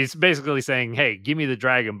he's basically saying, "Hey, give me the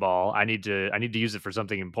Dragon Ball. I need to use it for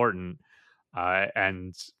something important."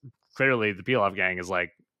 And clearly, the Pilaf gang is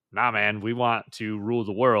like, "Nah, man, we want to rule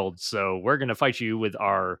the world, so we're gonna fight you with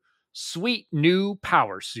our sweet new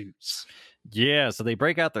power suits." Yeah, so they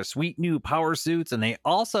break out their sweet new power suits, and they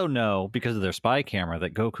also know, because of their spy camera,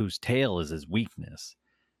 that Goku's tail is his weakness.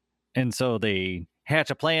 And so they hatch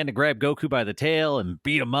a plan to grab Goku by the tail and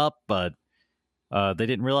beat him up, but they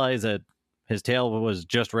didn't realize that his tail was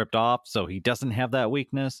just ripped off, so he doesn't have that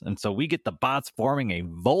weakness. And so we get the bots forming a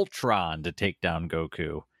Voltron to take down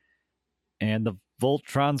Goku. And the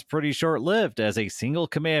Voltron's pretty short lived, as a single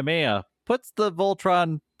Kamehameha puts the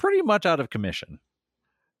Voltron pretty much out of commission.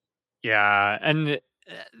 Yeah, and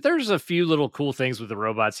there's a few little cool things with the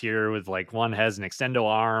robots here. With like one has an extendo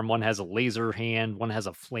arm, one has a laser hand, one has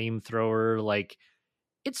a flamethrower. Like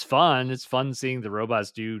it's fun. It's fun seeing the robots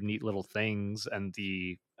do neat little things, and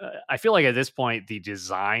the I feel like at this point the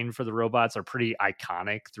design for the robots are pretty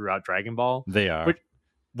iconic throughout Dragon Ball, They are. which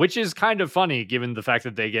which is kind of funny given the fact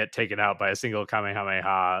that they get taken out by a single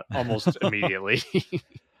Kamehameha almost immediately.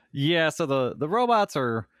 Yeah, so the robots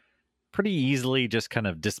are pretty easily just kind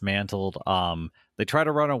of dismantled. They try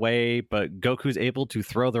to run away, but Goku's able to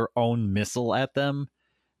throw their own missile at them,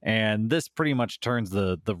 and this pretty much turns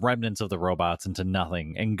the remnants of the robots into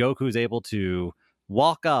nothing. And Goku's able to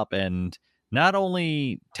walk up and not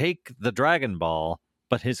only take the Dragon Ball,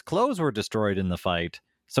 but his clothes were destroyed in the fight.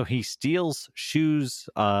 So he steals Shu's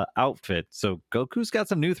outfit. So Goku's got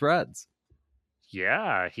some new threads.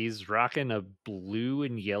 Yeah, he's rocking a blue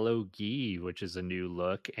and yellow gi, which is a new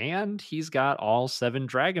look, and he's got all 7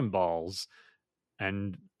 Dragon Balls.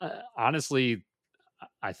 And honestly,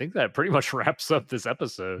 I think that pretty much wraps up this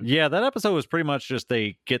episode. Yeah, that episode was pretty much just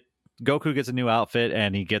they get Goku gets a new outfit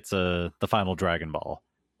and he gets the final Dragon Ball.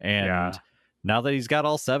 And Yeah. now that he's got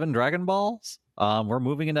all 7 Dragon Balls, we're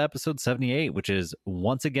moving into episode 78, which is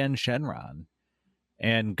once again Shenron.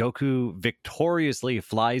 And Goku victoriously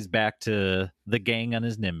flies back to the gang on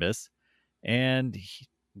his Nimbus, and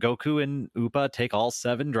Goku and Upa take all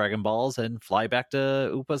 7 Dragon Balls and fly back to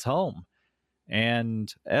Upa's home.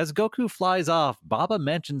 And as Goku flies off, Baba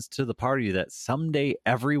mentions to the party that someday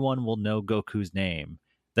everyone will know Goku's name,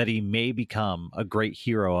 that he may become a great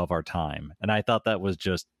hero of our time. And I thought that was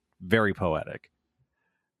just very poetic.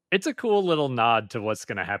 It's a cool little nod to what's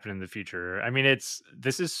going to happen in the future. I mean,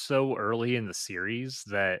 this is so early in the series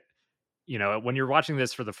that when you're watching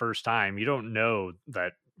this for the first time, you don't know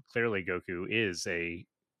that clearly Goku is a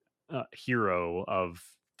hero of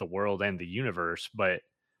the world and the universe, but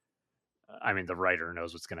I mean, the writer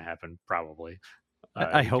knows what's going to happen, probably.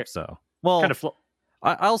 I hope so. Well, kind of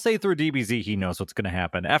I'll say through DBZ he knows what's going to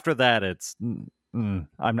happen. After that, it's I'm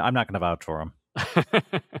not going to vouch for him.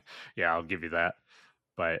 Yeah, I'll give you that.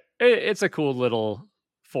 But it's a cool little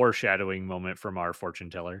foreshadowing moment from our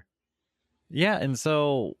fortune teller. Yeah, and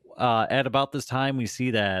so at about this time, we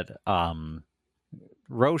see that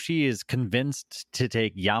Roshi is convinced to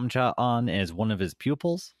take Yamcha on as one of his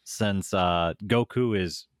pupils, since Goku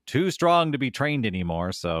is too strong to be trained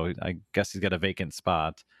anymore. So I guess he's got a vacant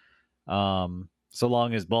spot. So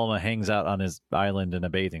long as Bulma hangs out on his island in a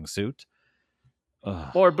bathing suit.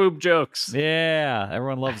 Ugh. More boob jokes. Yeah,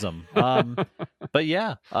 everyone loves them. But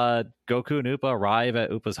yeah, Goku and Upa arrive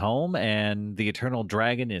at Upa's home, and the Eternal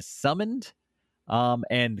Dragon is summoned.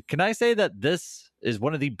 And can I say that this is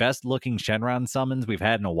one of the best looking Shenron summons we've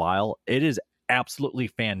had in a while? It is absolutely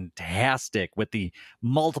fantastic, with the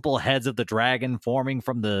multiple heads of the dragon forming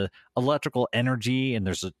from the electrical energy, and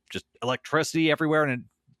there's just electricity everywhere, and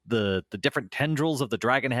the different tendrils of the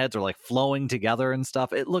dragon heads are like flowing together and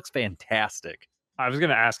stuff. It looks fantastic. I was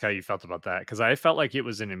going to ask how you felt about that, because I felt like it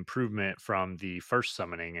was an improvement from the first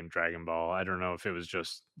summoning in Dragon Ball. I don't know if it was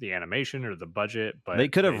just the animation or the budget, but They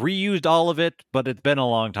could have reused all of it, but it's been a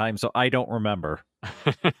long time, so I don't remember.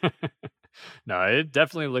 No, it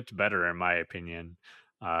definitely looked better in my opinion.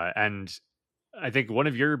 And I think one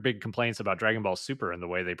of your big complaints about Dragon Ball Super and the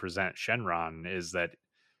way they present Shenron is that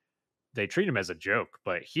they treat him as a joke,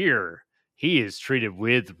 but here he is treated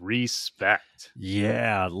with respect.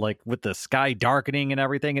 Yeah, like with the sky darkening and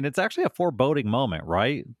everything, and it's actually a foreboding moment,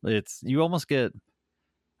 right? You almost get,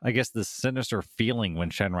 I guess, this sinister feeling when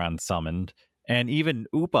Shenron's summoned, and even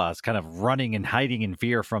Upa's kind of running and hiding in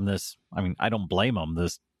fear from this. I mean, I don't blame him.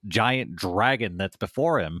 This giant dragon that's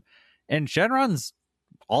before him, and Shenron's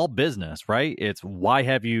all business, right? It's, why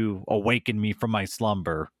have you awakened me from my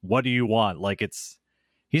slumber? What do you want? Like,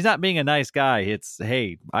 He's not being a nice guy. It's,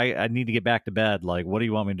 hey, I need to get back to bed. Like, what do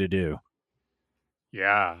you want me to do?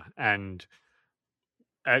 Yeah, and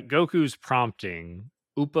at Goku's prompting,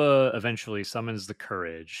 Upa eventually summons the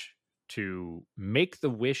courage to make the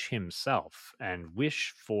wish himself and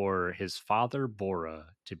wish for his father Bora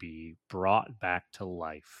to be brought back to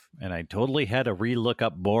life. And I totally had to relook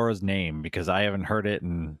up Bora's name because I haven't heard it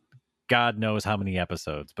in God knows how many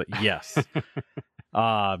episodes. But yes.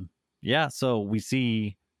 Um, yeah, so we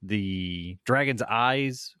see the dragon's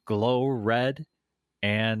eyes glow red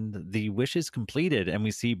and the wish is completed. And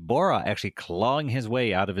we see Bora actually clawing his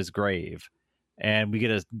way out of his grave. And we get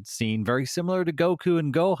a scene very similar to Goku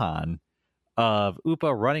and Gohan of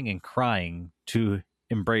Upa running and crying to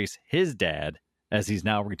embrace his dad as he's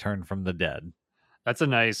now returned from the dead. That's a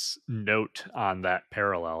nice note on that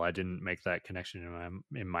parallel. I didn't make that connection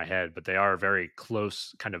in my head, but they are very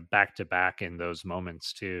close, kind of back to back in those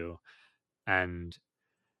moments too. And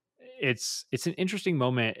it's an interesting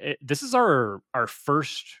moment. This is our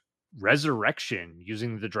first resurrection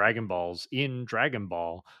using the Dragon Balls in Dragon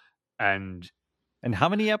Ball, and And how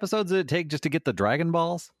many episodes did it take just to get the Dragon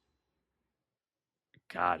Balls?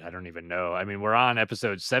 God, I don't even know. I mean, we're on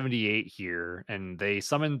episode 78 here, and they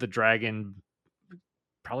summoned the dragon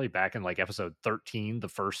probably back in like episode 13 the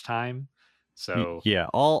first time. So Yeah,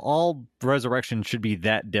 all resurrection should be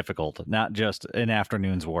that difficult, not just an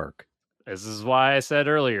afternoon's work. this is why I said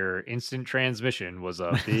earlier, instant transmission was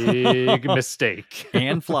a big mistake.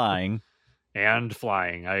 And flying. And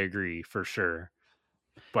flying, I agree for sure.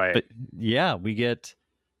 But But yeah, we get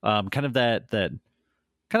kind of that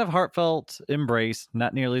kind of heartfelt embrace,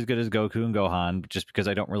 not nearly as good as Goku and Gohan, just because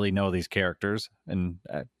I don't really know these characters. And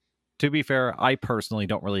to be fair, I personally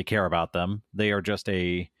don't really care about them. They are just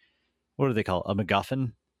what do they call it? A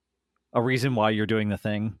MacGuffin? A reason why you're doing the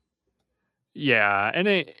thing. yeah, and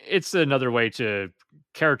it's another way to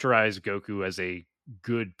characterize Goku as a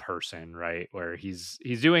good person, right? Where he's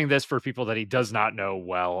doing this for people that he does not know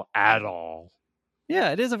well at all.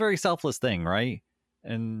 Yeah, it is a very selfless thing, right?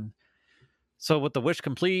 And so with the wish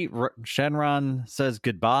complete, Shenron says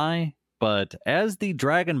goodbye, but as the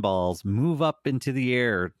Dragon Balls move up into the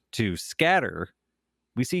air to scatter,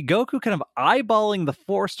 we see Goku kind of eyeballing the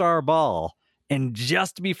 4-star ball. And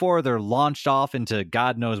just before they're launched off into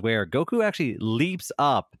God knows where, Goku actually leaps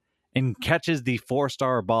up and catches the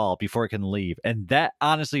 4-star ball before it can leave. And that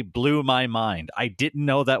honestly blew my mind. I didn't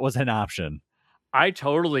know that was an option. I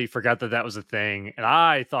totally forgot that that was a thing, and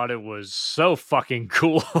I thought it was so fucking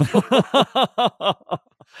cool.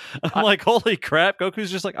 I'm like, holy crap.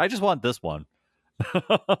 Goku's just like, I just want this one.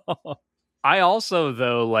 I also,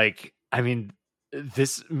 though, like, I mean,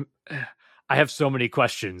 this. I have so many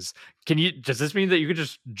questions. Does this mean that you could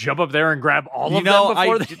just jump up there and grab all of them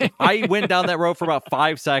before they... I went down that road for about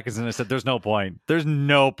 5 seconds and I said, there's no point. There's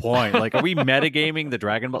no point. Like, are we metagaming the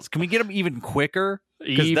Dragon Balls? Can we get them even quicker?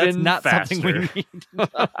 Because that's not faster. something we need.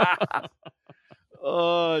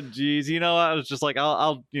 Oh, geez. You know, I was just like,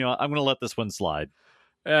 I'm going to let this one slide.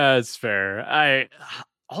 That's fair. I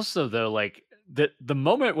also, though, like, the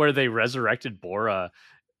moment where they resurrected Bora,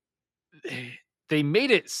 they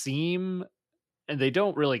made it seem, and they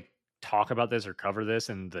don't really talk about this or cover this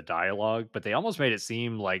in the dialogue, but they almost made it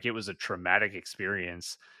seem like it was a traumatic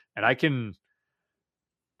experience. And I can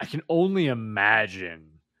only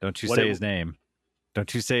imagine. Don't you say his name.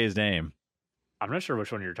 Don't you say his name. I'm not sure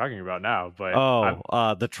which one you're talking about now,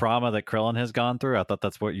 but the trauma that Krillin has gone through. I thought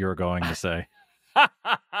that's what you were going to say.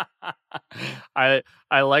 I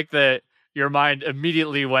like that your mind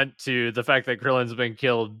immediately went to the fact that Krillin's been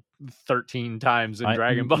killed 13 times in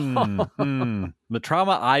Dragon Ball. The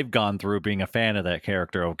trauma I've gone through being a fan of that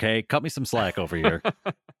character, okay? Cut me some slack over here.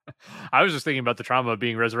 I was just thinking about the trauma of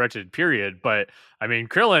being resurrected, period. But, I mean,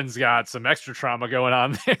 Krillin's got some extra trauma going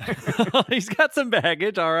on there. He's got some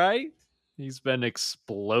baggage, all right? He's been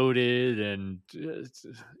exploded and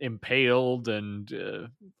impaled and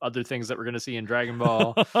other things that we're going to see in Dragon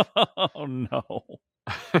Ball. Oh, no.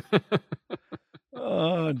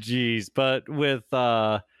 Oh, geez. But with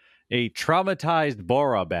a traumatized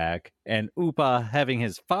Bora back and Upa having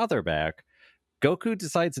his father back, Goku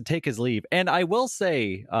decides to take his leave. And I will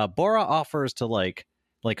say, Bora offers to like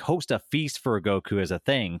host a feast for Goku as a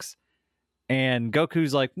thanks. And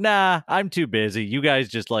Goku's like, nah, I'm too busy. You guys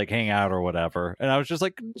just like hang out or whatever. And I was just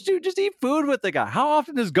like, dude, just eat food with the guy. How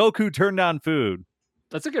often does Goku turn down food?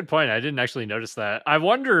 That's a good point. I didn't actually notice that. I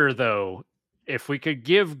wonder, though, if we could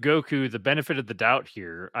give Goku the benefit of the doubt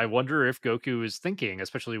here. I wonder if Goku is thinking,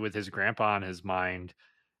 especially with his grandpa on his mind,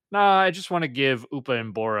 nah, I just want to give Upa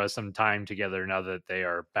and Bora some time together now that they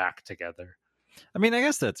are back together. I mean, I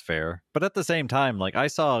guess that's fair, but at the same time, like I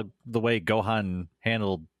saw the way Gohan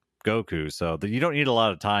handled Goku, so that you don't need a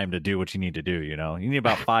lot of time to do what you need to do. You need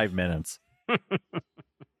about 5 minutes.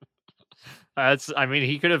 That's I mean,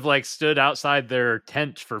 he could have like stood outside their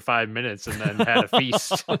tent for 5 minutes and then had a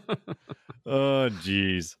feast. Oh,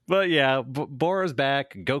 jeez. But yeah, Bora's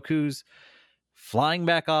back. Goku's flying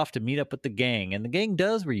back off to meet up with the gang, and the gang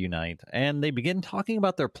does reunite, and they begin talking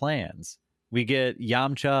about their plans. We get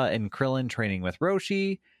Yamcha and Krillin training with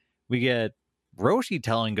Roshi. We get Roshi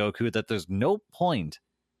telling Goku that there's no point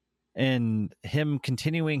in him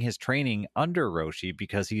continuing his training under Roshi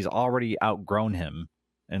because he's already outgrown him.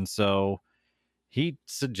 And so he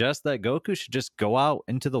suggests that Goku should just go out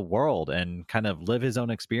into the world and kind of live his own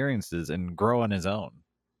experiences and grow on his own.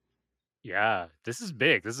 Yeah, this is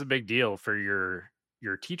big. This is a big deal for your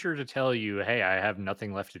teacher to tell you, "Hey, I have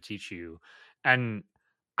nothing left to teach you." And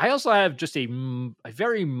I also have just a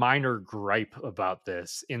very minor gripe about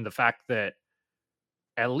this in the fact that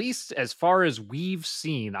at least as far as we've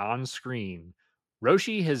seen on screen,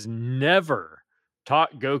 Roshi has never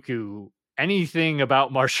taught Goku anything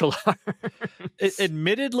about martial arts.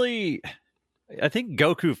 Admittedly, I think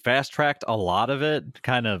Goku fast tracked a lot of it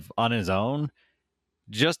kind of on his own,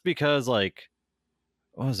 just because, like,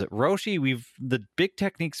 what was it? Roshi, the big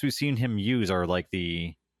techniques we've seen him use are like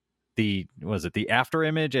the was it the after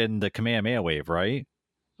image and the Kamehameha wave, right?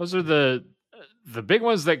 Those are the big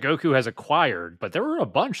ones that Goku has acquired, but there were a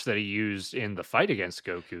bunch that he used in the fight against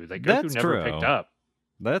Goku that Goku That's never picked true. up.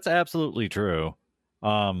 That's absolutely true.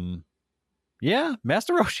 Um, yeah,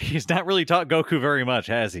 Master Roshi has not really taught Goku very much,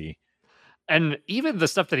 has he? And even the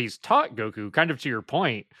stuff that he's taught Goku, kind of to your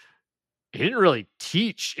point, he didn't really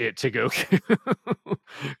teach it to Goku.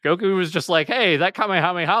 Goku was just like, "Hey, that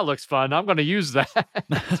Kamehameha looks fun. I'm going to use that."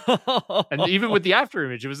 And even with the after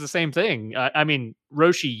image, it was the same thing. I mean,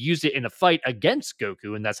 Roshi used it in a fight against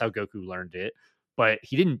Goku, and that's how Goku learned it. But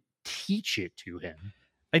he didn't teach it to him.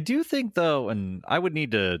 I do think, though, and I would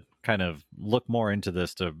need to kind of look more into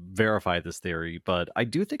this to verify this theory, but I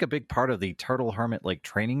do think a big part of the Turtle Hermit like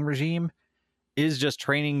training regime is just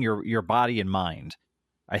training your body and mind.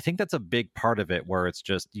 I think that's a big part of it, where it's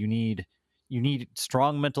just you need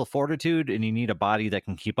strong mental fortitude and you need a body that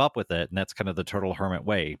can keep up with it, and that's kind of the Turtle Hermit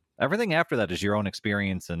way. Everything after that is your own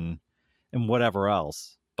experience and whatever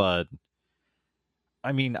else. But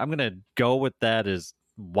I mean, I'm gonna go with that as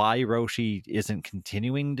why Roshi isn't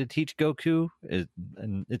continuing to teach Goku,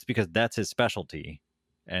 and it's because that's his specialty.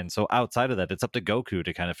 And so outside of that, it's up to Goku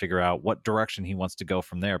to kind of figure out what direction he wants to go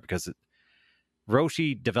from there. Because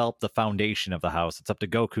Roshi developed the foundation of the house. It's up to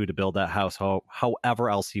Goku to build that house however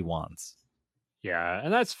else he wants. Yeah,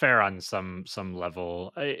 and that's fair on some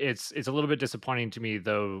level. It's a little bit disappointing to me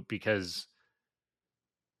though because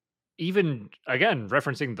even again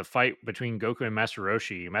referencing the fight between Goku and Master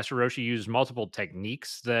Roshi, Master Roshi used multiple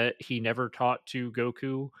techniques that he never taught to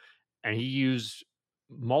Goku, and he used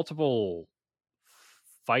multiple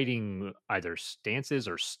fighting either stances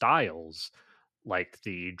or styles like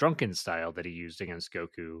the drunken style that he used against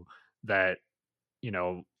Goku that you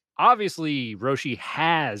know, obviously Roshi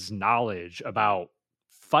has knowledge about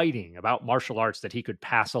fighting, about martial arts that he could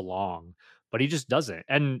pass along, but he just doesn't.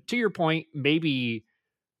 And to your point, maybe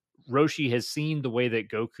Roshi has seen the way that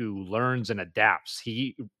Goku learns and adapts.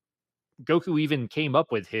 Goku even came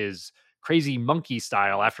up with his crazy monkey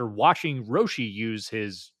style after watching Roshi use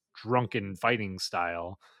his drunken fighting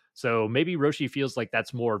style. So maybe Roshi feels like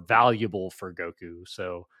that's more valuable for Goku.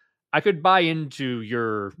 So I could buy into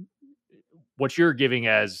your what you're giving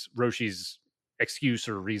as Roshi's excuse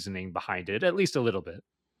or reasoning behind it, at least a little bit.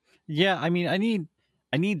 Yeah, I mean, I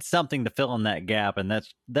need something to fill in that gap, and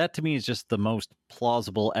that to me is just the most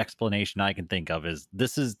plausible explanation I can think of. Is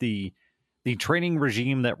this is the training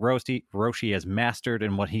regime that Roshi has mastered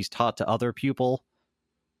and what he's taught to other people.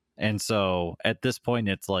 And so at this point,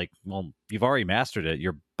 it's like, well, you've already mastered it.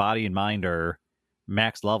 Your body and mind are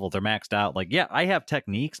max level. They're maxed out. Like, yeah, I have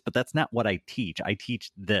techniques, but that's not what I teach. I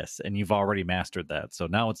teach this, and you've already mastered that. So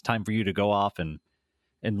now it's time for you to go off and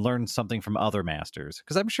learn something from other masters.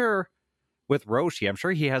 Because I'm sure with Roshi, I'm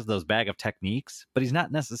sure he has those bag of techniques, but he's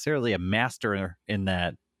not necessarily a master in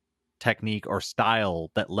that technique or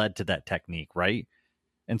style that led to that technique, right?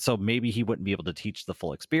 And so maybe he wouldn't be able to teach the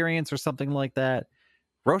full experience or something like that.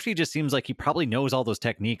 Roshi just seems like he probably knows all those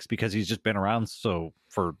techniques because he's just been around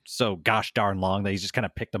for so gosh darn long that he's just kind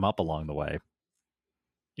of picked them up along the way.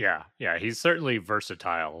 Yeah, yeah, he's certainly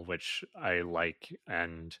versatile, which I like.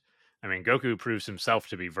 And I mean, Goku proves himself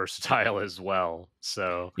to be versatile as well.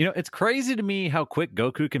 So, It's crazy to me how quick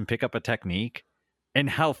Goku can pick up a technique and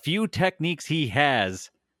how few techniques he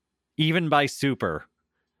has, even by Super.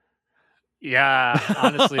 Yeah,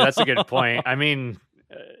 honestly, that's a good point. I mean,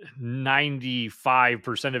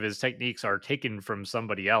 95% of his techniques are taken from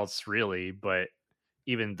somebody else, really, but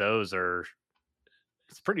even those are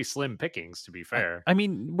it's pretty slim pickings, to be I, fair. I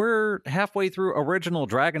mean, we're halfway through original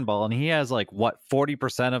Dragon Ball, and he has like what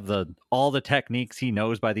 40% of the all the techniques he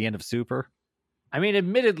knows by the end of Super. I mean,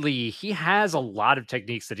 admittedly, he has a lot of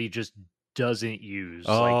techniques that he just doesn't use,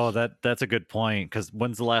 like Oh, that's a good point. Because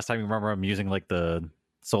when's the last time you remember him using like the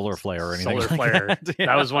solar flare or anything solar like flare. that? That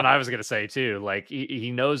Yeah. was one I was gonna say too. Like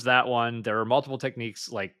he knows that one. There are multiple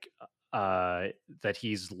techniques like uh that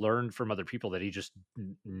he's learned from other people that he just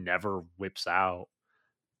never whips out.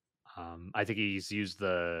 I think he's used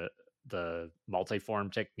the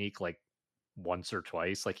multiform technique like once or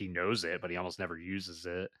twice. Like he knows it, but he almost never uses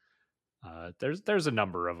it. There's a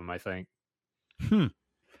number of them, I think. Hmm.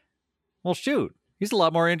 Well, shoot, he's a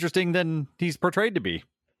lot more interesting than he's portrayed to be.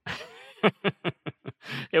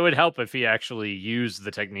 It would help if he actually used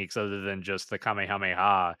the techniques other than just the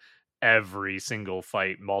Kamehameha every single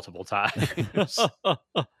fight multiple times.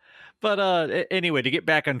 But anyway, to get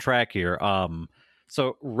back on track here,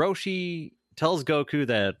 so Roshi tells Goku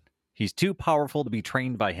that he's too powerful to be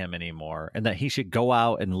trained by him anymore, and that he should go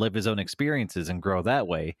out and live his own experiences and grow that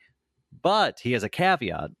way. But he has a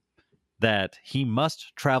caveat that he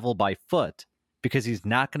must travel by foot because he's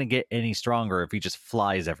not going to get any stronger if he just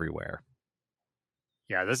flies everywhere.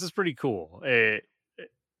 Yeah, this is pretty cool. It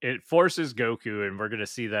forces Goku, and we're going to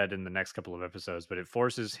see that in the next couple of episodes, but it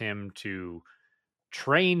forces him to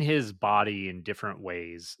train his body in different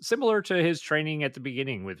ways, similar to his training at the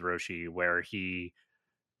beginning with Roshi, where he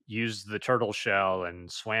used the turtle shell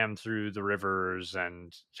and swam through the rivers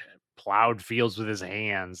and plowed fields with his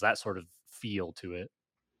hands, that sort of feel to it.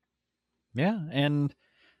 Yeah, and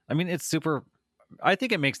I mean it's super. I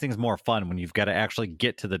think it makes things more fun when you've got to actually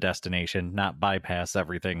get to the destination, not bypass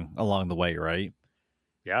everything along the way, right?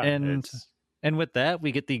 Yeah, And it's and with that,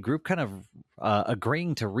 we get the group kind of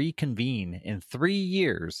agreeing to reconvene in 3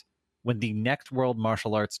 years when the next World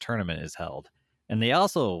Martial Arts Tournament is held. And they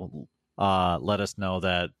also let us know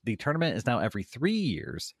that the tournament is now every 3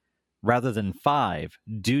 years rather than five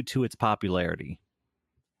due to its popularity.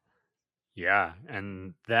 yeah,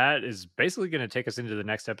 and that is basically going to take us into the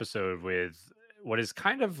next episode with what is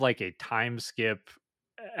kind of like a time skip,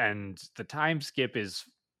 and the time skip is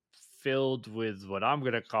filled with what I'm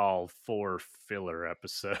going to call 4 filler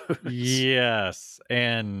episodes. Yes.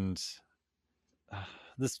 And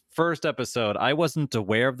this first episode, I wasn't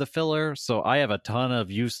aware of the filler, so I have a ton of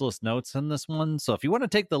useless notes in this one. So if you want to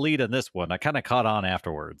take the lead on this one, I kind of caught on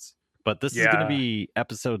afterwards. But this is going to Yeah, be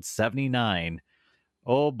episode 79.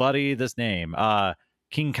 Oh, buddy, this name.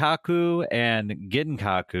 Kinkaku and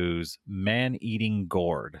Ginkaku's man-eating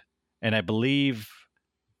gourd. And I believe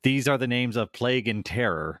these are the names of Plague and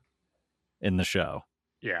Terror in the show.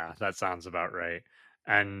 yeah, that sounds about right.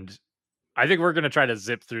 And I think we're going to try to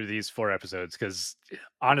zip through these 4 episodes because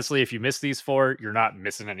honestly, if you miss these 4, you're not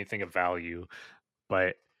missing anything of value.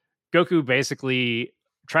 But Goku basically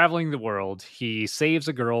traveling the world, he saves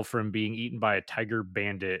a girl from being eaten by a tiger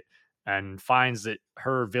bandit and finds that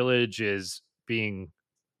her village is being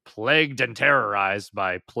plagued and terrorized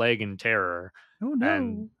by plague and terror. Oh,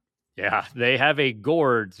 And no. yeah, they have a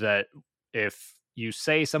gourd that if you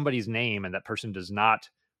say somebody's name and that person does not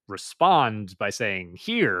respond by saying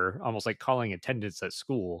here, almost like calling attendance at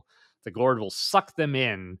school, the gourd will suck them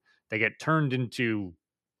in. They get turned into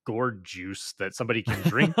gourd juice that somebody can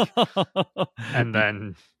drink and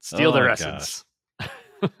then steal their Oh, gosh. essence.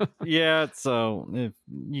 Yeah, so if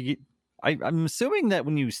you get, I'm assuming that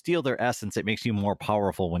when you steal their essence, it makes you more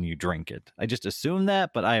powerful when you drink it. I just assume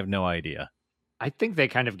that, but I have no idea. I think they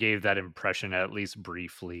kind of gave that impression at least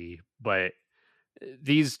briefly, but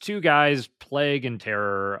these two guys, Plague and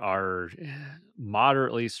Terror, are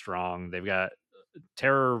moderately strong. They've got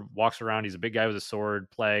Terror walks around, he's a big guy with a sword,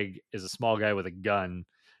 Plague is a small guy with a gun,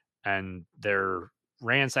 and they're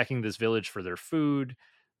ransacking this village for their food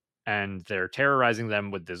and they're terrorizing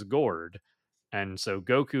them with this gourd. And so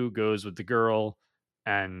Goku goes with the girl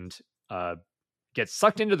and uh, gets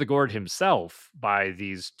sucked into the gourd himself by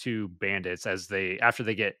these two bandits as they after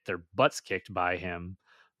they get their butts kicked by him.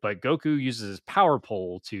 But Goku uses his power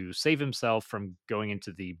pole to save himself from going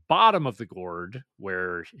into the bottom of the gourd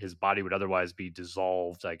where his body would otherwise be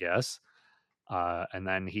dissolved, I guess. And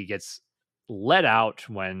then he gets let out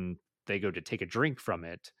when they go to take a drink from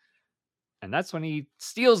it. And that's when he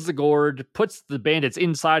steals the gourd, puts the bandits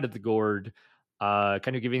inside of the gourd,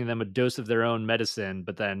 kind of giving them a dose of their own medicine,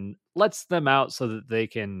 but then lets them out so that they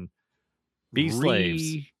can Be slaves.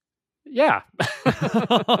 re. Yeah.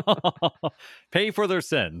 Pay for their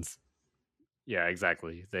sins. Yeah,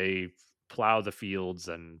 exactly. They plow the fields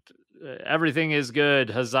and everything is good.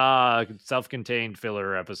 Huzzah! Self-contained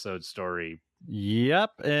filler episode story.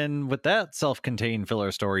 Yep. And with that self contained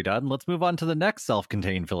filler story done, let's move on to the next self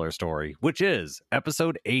contained filler story, which is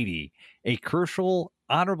episode 80, a crucial,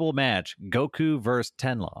 honorable match Goku versus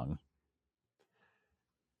Tenlong.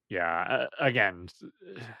 Yeah, again,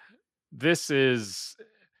 this is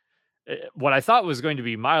what I thought was going to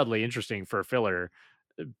be mildly interesting for filler.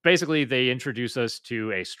 Basically, they introduce us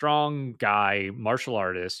to a strong guy, martial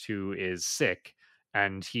artist who is sick,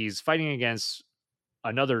 and he's fighting against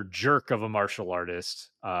another jerk of a martial artist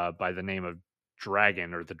by the name of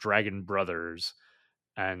Dragon or the Dragon Brothers.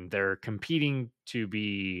 And they're competing to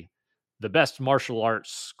be the best martial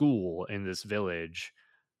arts school in this village.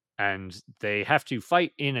 And they have to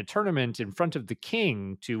fight in a tournament in front of the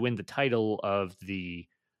king to win the title of the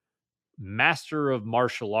master of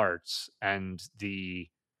martial arts. And the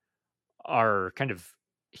our kind of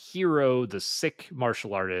hero, the sick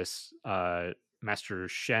martial artist, Master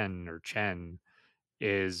Shen or Chen,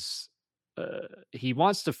 is he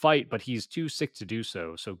wants to fight, but he's too sick to do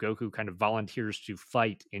so. So Goku kind of volunteers to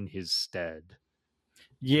fight in his stead.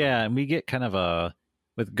 Yeah, and we get kind of a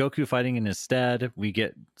with Goku fighting in his stead, we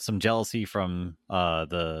get some jealousy from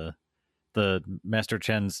the Master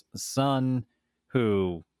Chen's son,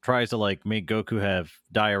 who tries to like make Goku have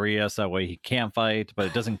diarrhea so that way he can't fight, but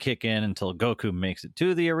it doesn't kick in until Goku makes it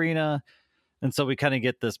to the arena. And so we kind of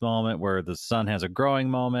get this moment where the son has a growing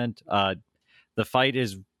moment. The fight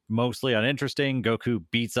is mostly uninteresting. Goku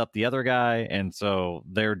beats up the other guy, and so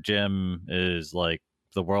their gym is like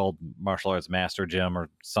the world martial arts master gym or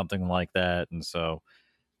something like that. And so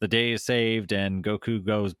the day is saved, and Goku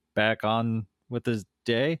goes back on with his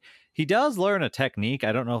day. He does learn a technique.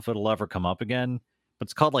 I don't know if it'll ever come up again, but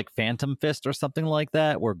it's called like Phantom Fist or something like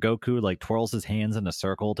that, where Goku like twirls his hands in a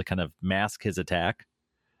circle to kind of mask his attack.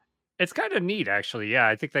 It's kind of neat, actually. Yeah,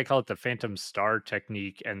 I think they call it the Phantom Star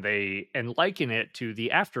technique, and they liken it to the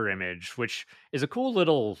After Image, which is a cool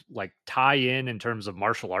little like tie-in in terms of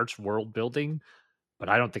martial arts world building. But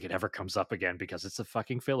I don't think it ever comes up again because it's a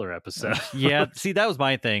fucking filler episode. Yeah, see, that was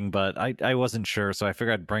my thing, but I wasn't sure, so I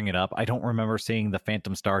figured I'd bring it up. I don't remember seeing the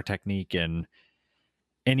Phantom Star technique in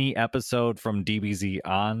any episode from DBZ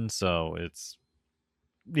on, so it's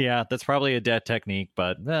yeah, that's probably a dead technique,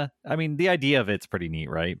 but I mean, the idea of it's pretty neat,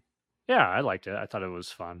 right? Yeah, I liked it. I thought it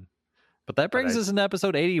was fun. But that But brings us into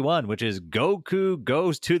episode 81, which is Goku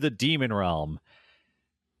goes to the Demon Realm.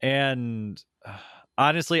 And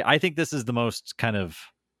honestly, I think this is the most kind of,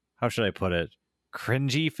 how should I put it,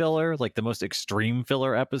 cringy filler, like the most extreme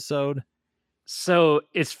filler episode. so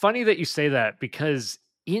it's funny that you say that because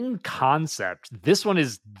in concept, this one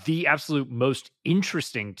is the absolute most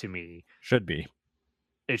interesting to me. Should be.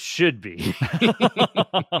 It should be.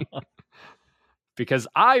 Because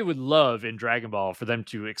I would love in Dragon Ball for them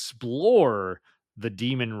to explore the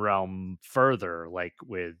demon realm further, like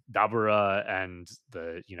with Dabura and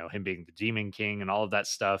him being the Demon King and all of that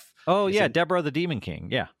stuff. Oh, Because yeah, Deborah the Demon King.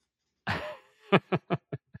 Yeah.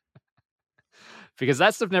 because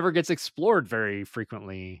that stuff never gets explored very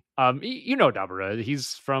frequently. You know Dabura,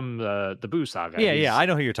 he's from the Buu saga. Yeah, He's I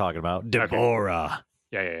know who you're talking about. Deborah.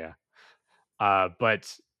 yeah.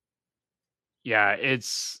 But yeah,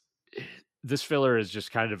 this filler is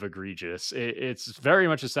just kind of egregious. It's very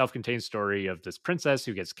much a self-contained story of this princess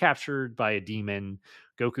who gets captured by a demon.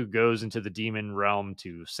 Goku goes into the demon realm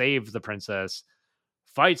to save the princess,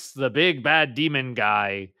 fights the big bad demon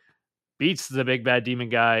guy, beats the big bad demon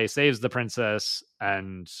guy, saves the princess,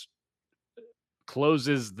 and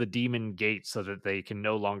closes the demon gate so that they can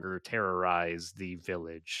no longer terrorize the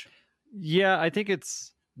village. Yeah, I think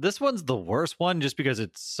this one's the worst one just because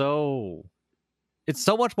it's so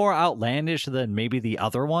much more outlandish than maybe the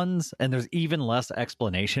other ones, and there's even less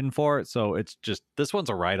explanation for it. So it's just, this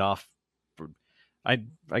one's a write-off. I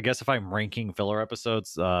guess if I'm ranking filler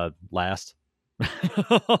episodes, last.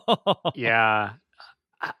 Yeah.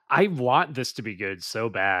 I want this to be good so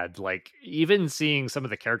bad. Like, even seeing some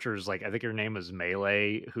of the characters, like I think her name was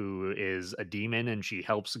Melee, who is a demon and she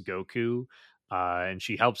helps Goku. And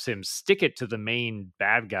she helps him stick it to the main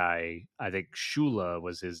bad guy. I think Shula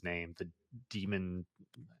was his name, the demon.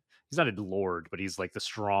 He's not a lord, but he's like the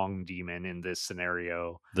strong demon in this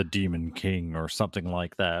scenario. The Demon King or something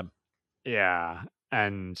like that. Yeah.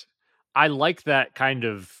 And I like that kind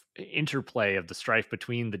of interplay of the strife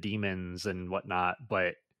between the demons and whatnot,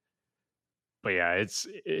 but yeah,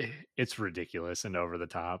 it's ridiculous and over the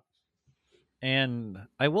top. And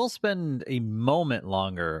I will spend a moment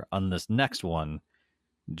longer on this next one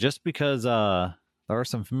just because there are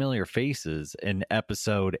some familiar faces in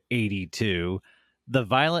episode 82. The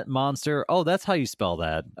Violent Monster. Oh, that's how you spell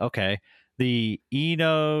that. Okay. The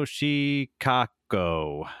Ino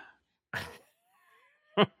Shikako.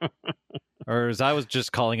 Or as I was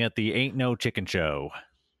just calling it, the Ain't No Chicken Show.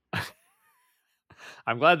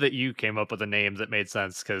 I'm glad that you came up with a name that made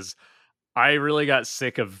sense because I really got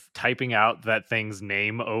sick of typing out that thing's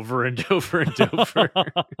name over and over and over.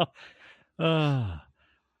 uh,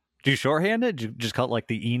 do you shorthand it? Do you just call it like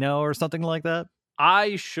the Eno or something like that?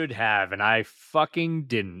 I should have, and I fucking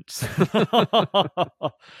didn't.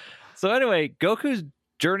 So anyway, Goku's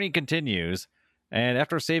journey continues, and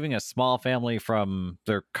after saving a small family from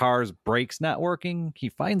their car's brakes not working, he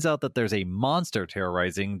finds out that there's a monster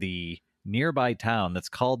terrorizing the nearby town that's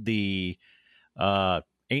called the uh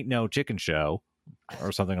Ain't No Chicken Show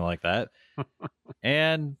or something like that.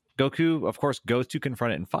 And Goku, of course, goes to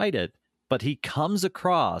confront it and fight it, but he comes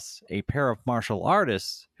across a pair of martial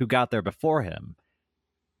artists who got there before him.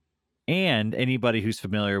 And anybody who's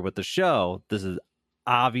familiar with the show, this is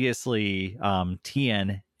obviously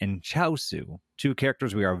Tien and Chaosu, two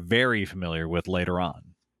characters we are very familiar with later on.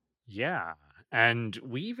 Yeah. And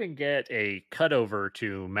we even get a cutover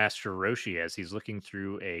to Master Roshi as he's looking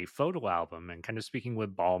through a photo album and kind of speaking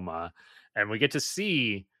with Balma. And we get to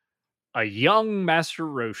see a young Master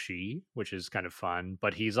Roshi, which is kind of fun,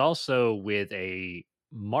 but he's also with a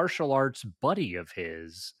martial arts buddy of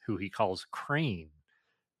his who he calls Crane.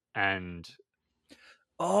 And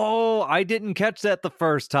Oh, I didn't catch that the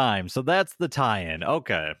first time. So that's the tie-in.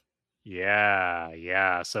 Okay.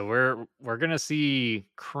 yeah. So we're gonna see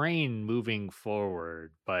Crane moving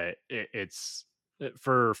forward, but it's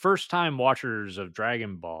for first time watchers of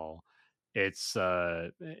Dragon Ball. It's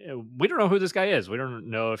we don't know who this guy is. We don't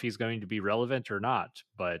know if he's going to be relevant or not.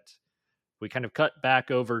 But we kind of cut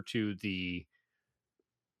back over to the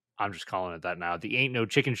I'm just calling it that now. The Ain't No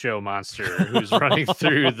Chicken Show monster who's running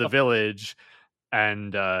through the village,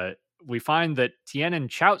 and we find that Tien and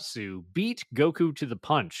Chaozu beat Goku to the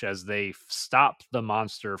punch as they stop the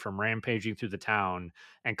monster from rampaging through the town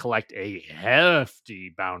and collect a hefty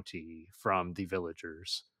bounty from the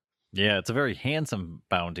villagers. Yeah, it's a very handsome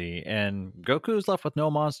bounty, and Goku's left with no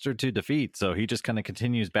monster to defeat, so he just kind of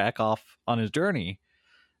continues back off on his journey.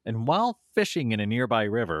 And while fishing in a nearby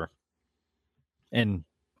river, and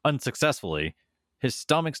unsuccessfully, his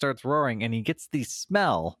stomach starts roaring and he gets the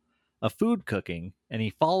smell of food cooking, and he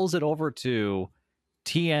follows it over to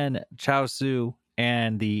Tien, Chaosu,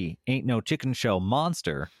 and the Ain't No Chicken Show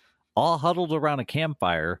monster, all huddled around a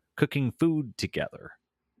campfire cooking food together.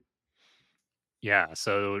 Yeah,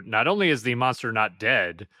 so not only is the monster not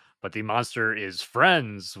dead, but the monster is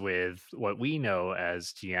friends with what we know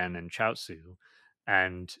as Tien and Chaozu.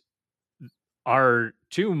 And our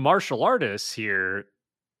two martial artists here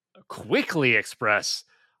quickly express,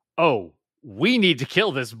 oh, we need to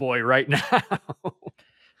kill this boy right now.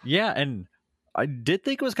 Yeah, and I did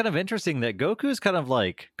think it was kind of interesting that Goku's kind of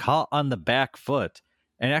like caught on the back foot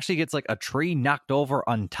and actually gets like a tree knocked over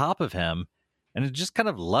on top of him, and it's just kind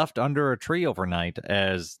of left under a tree overnight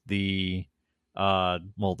as the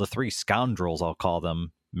three scoundrels, I'll call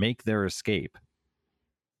them, make their escape.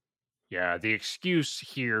 Yeah, the excuse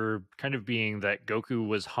here kind of being that Goku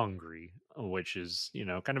was hungry, which is,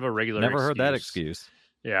 kind of a regular Never heard that excuse. excuse.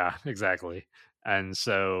 Yeah, exactly. And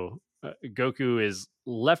so Goku is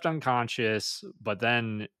left unconscious, but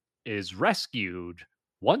then is rescued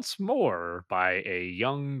once more by a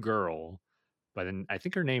young girl. But then I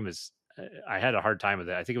think her name is, I had a hard time with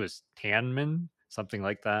it. I think it was Tanman, something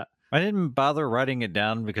like that. I didn't bother writing it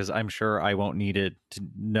down because I'm sure I won't need it to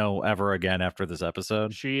know ever again after this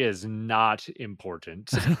episode. She is not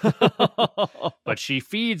important, but she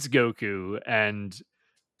feeds Goku, and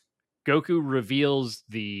Goku reveals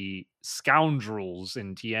the scoundrels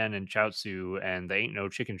in Tien and Chaozu, and they ain't no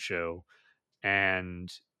chicken show. And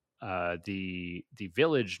the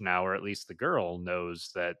village now, or at least the girl, knows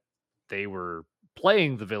that they were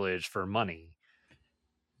playing the village for money.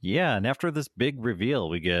 Yeah, and after this big reveal,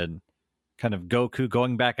 we get kind of Goku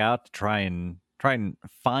going back out to try and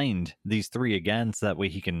find these three again so that way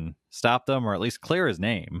he can stop them or at least clear his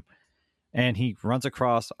name. And he runs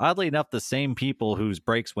across, oddly enough, the same people whose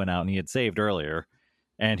brakes went out and he had saved earlier.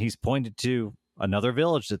 And he's pointed to another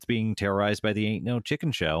village that's being terrorized by the Ain't No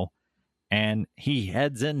Chicken Show. And he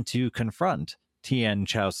heads in to confront Tien,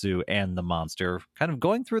 Chaosu, and the monster, kind of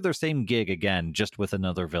going through their same gig again, just with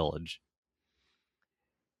another village.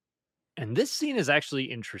 And this scene is actually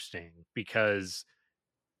interesting because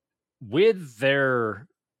with their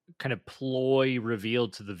kind of ploy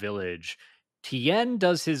revealed to the village, Tien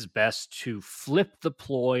does his best to flip the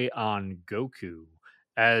ploy on Goku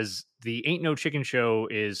as the Ain't No Chicken Show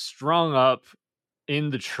is strung up in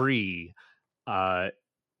the tree. Uh,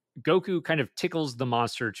 Goku kind of tickles the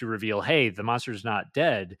monster to reveal, hey, the monster's not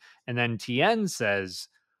dead. And then Tien says,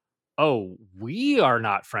 oh, we are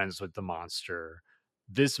not friends with the monster.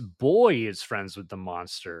 This boy is friends with the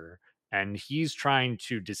monster, and he's trying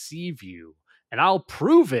to deceive you. And I'll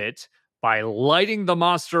prove it by lighting the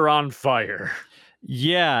monster on fire.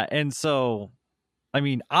 Yeah, and so I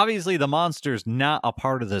mean, obviously the monster's not a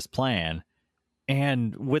part of this plan.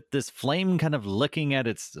 And with this flame kind of licking at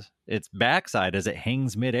its backside as it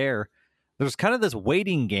hangs midair, there's kind of this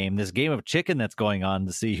waiting game, this game of chicken that's going on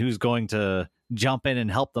to see who's going to jump in and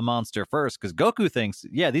help the monster first. Because Goku thinks,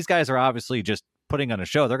 yeah, these guys are obviously just putting on a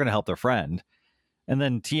show. They're going to help their friend. And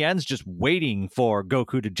then Tien's just waiting for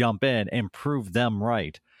Goku to jump in and prove them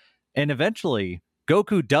right. And eventually,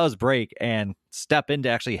 Goku does break and step in to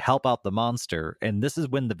actually help out the monster. And this is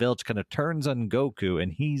when the village kind of turns on Goku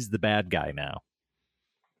and he's the bad guy now.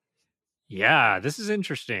 Yeah, this is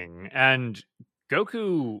interesting. And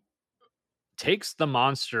Goku takes the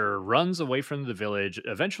monster, runs away from the village,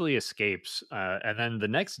 eventually escapes, and then the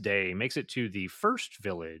next day makes it to the first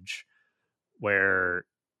village where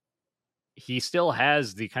he still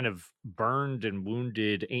has the kind of burned and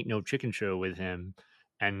wounded Ain't No Chicken Show with him,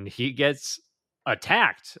 and he gets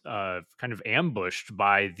attacked, kind of ambushed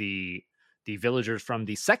by the villagers from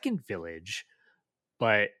the second village.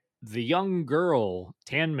 But the young girl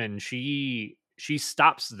Tanman, she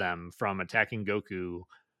stops them from attacking Goku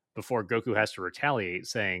before Goku has to retaliate,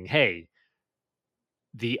 saying, "Hey,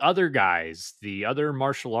 the other guys, the other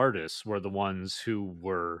martial artists, were the ones who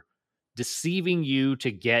were deceiving you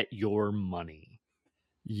to get your money."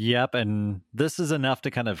 Yep, and this is enough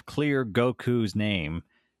to kind of clear Goku's name.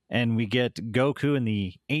 And we get Goku and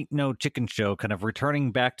the Ain't No Chicken Show kind of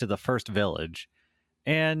returning back to the first village.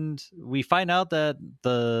 And we find out that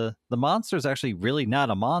the monster is actually really not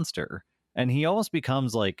a monster. And he almost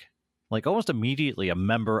becomes like almost immediately a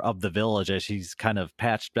member of the village as he's kind of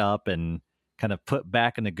patched up and kind of put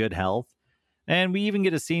back into good health. And we even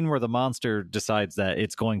get a scene where the monster decides that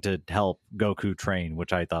it's going to help Goku train,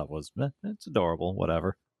 which I thought was it's adorable,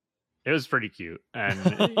 whatever. It was pretty cute, and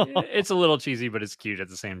it's a little cheesy, but it's cute at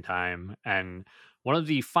the same time. And one of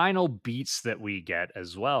the final beats that we get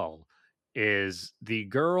as well is the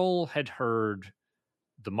girl had heard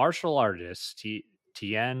the martial artists,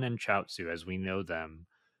 Tien and Chaozu, as we know them,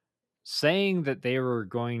 saying that they were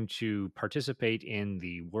going to participate in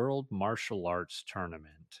the World Martial Arts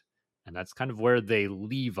Tournament. And that's kind of where they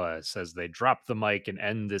leave us as they drop the mic and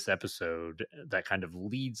end this episode. That kind of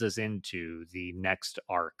leads us into the next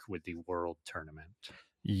arc with the World Tournament.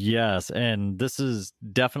 Yes, and this is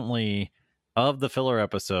definitely of the filler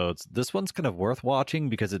episodes. This one's kind of worth watching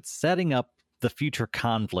because it's setting up the future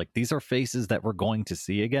conflict. These are faces that we're going to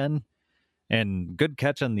see again. And good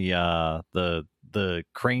catch on the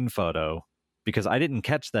crane photo because I didn't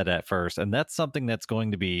catch that at first, and that's something that's going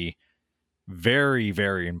to be very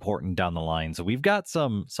very important down the line. So we've got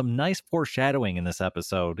some nice foreshadowing in this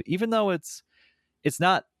episode, even though it's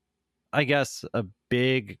not, I guess, a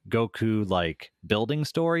big Goku like building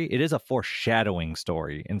story. It is a foreshadowing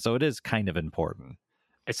story, and so it is kind of important.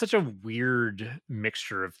 It's such a weird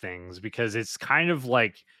mixture of things because it's kind of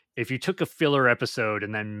like if you took a filler episode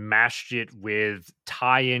and then mashed it with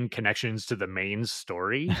tie-in connections to the main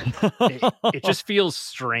story, it just feels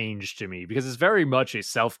strange to me because it's very much a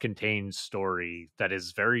self-contained story that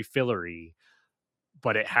is very fillery,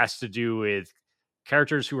 but it has to do with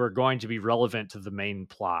characters who are going to be relevant to the main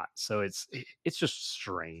plot. So it's just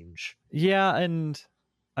strange. Yeah, and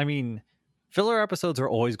I mean, filler episodes are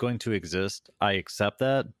always going to exist. I accept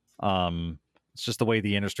that. It's just the way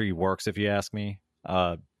the industry works, if you ask me.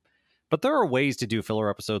 But there are ways to do filler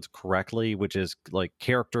episodes correctly, which is like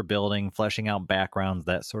character building, fleshing out backgrounds,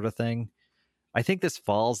 that sort of thing. I think this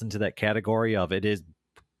falls into that category of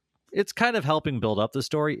it's kind of helping build up the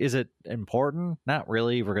story. Is it important? Not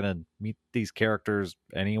really. We're going to meet these characters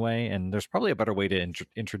anyway, and there's probably a better way to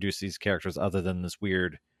introduce these characters other than this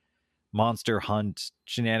weird monster hunt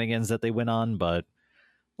shenanigans that they went on. But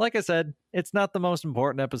like I said, it's not the most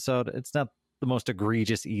important episode. It's not the most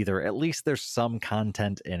egregious either. At least there's some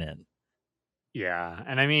content in it. Yeah,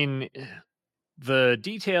 and I mean, the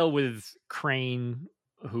detail with Crane,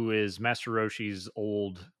 who is Master Roshi's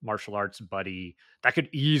old martial arts buddy, that could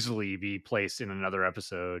easily be placed in another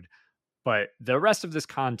episode. But the rest of this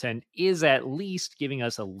content is at least giving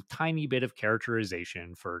us a tiny bit of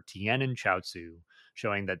characterization for Tien and Chaozu,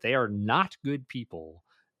 showing that they are not good people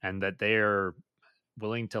and that they are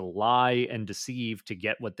willing to lie and deceive to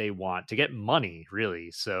get what they want, to get money, really.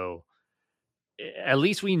 So at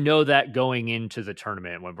least we know that going into the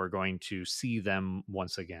tournament when we're going to see them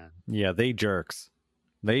once again. Yeah, they jerks.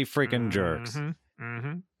 They freaking jerks. Mm-hmm.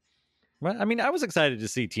 Mm-hmm. Well, I mean, I was excited to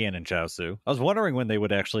see Tien and Chaosu. I was wondering when they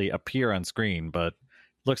would actually appear on screen, but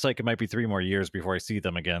looks like it might be 3 more years before I see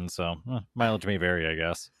them again. So mileage may vary, I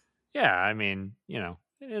guess. Yeah, I mean,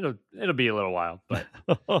 it'll be a little while, but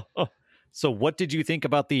So, what did you think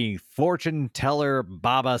about the fortune teller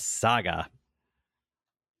Baba saga?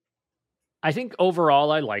 I think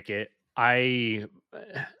overall I like it. I'm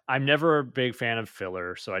never a big fan of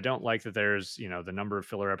filler, so I don't like that there's, the number of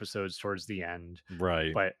filler episodes towards the end.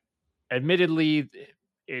 Right. But admittedly,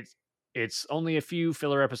 it's it's only a few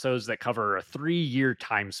filler episodes that cover a 3-year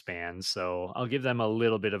time span, so I'll give them a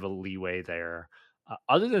little bit of a leeway there.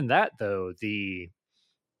 Other than that, though, the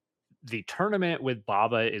tournament with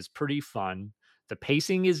Baba is pretty fun. The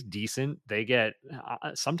pacing is decent. They get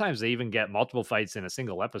sometimes they even get multiple fights in a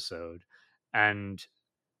single episode, and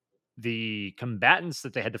the combatants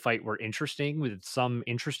that they had to fight were interesting with some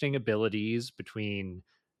interesting abilities between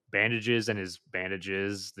bandages and his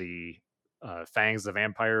bandages, the fangs of the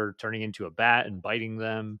vampire turning into a bat and biting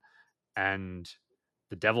them, and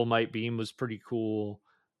the devil might beam was pretty cool.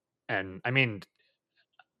 And I mean,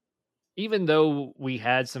 even though we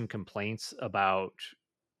had some complaints about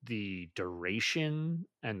the duration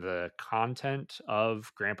and the content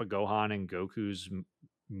of Grandpa Gohan and Goku's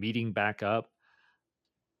meeting back up,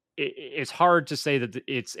 it's hard to say that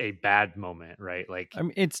it's a bad moment, right? Like, I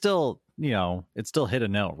mean, it's still, it still hit a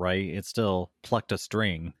note, right? It still plucked a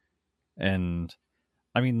string. And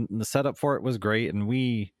I mean, the setup for it was great. And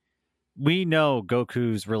we know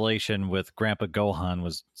Goku's relation with Grandpa Gohan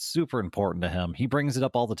was super important to him. He brings it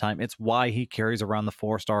up all the time. It's why he carries around the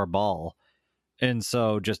 4-star ball. And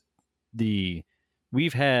so just the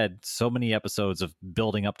we've had so many episodes of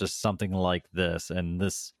building up to something like this, and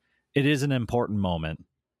it is an important moment.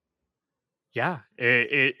 yeah,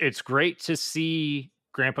 it's great to see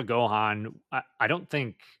Grandpa Gohan. I don't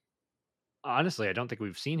think, honestly, I don't think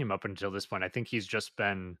we've seen him up until this point. I think he's just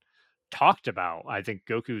been talked about. I think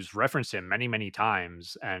Goku's referenced him many, many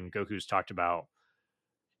times, and Goku's talked about,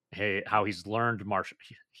 hey, how he learned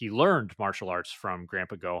martial arts from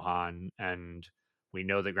Grandpa Gohan, and we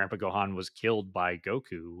know that Grandpa Gohan was killed by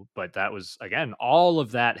Goku, but that was, again, all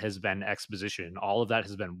of that has been exposition. All of that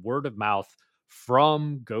has been word of mouth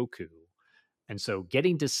from Goku. And so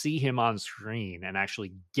getting to see him on screen and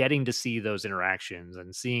actually getting to see those interactions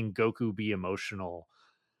and seeing Goku be emotional,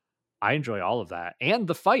 I enjoy all of that. And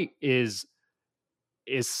the fight is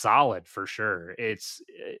solid for sure.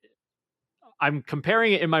 I'm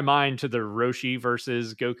comparing it in my mind to the Roshi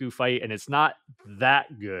versus Goku fight, and it's not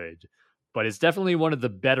that good, but it's definitely one of the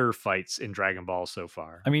better fights in Dragon Ball so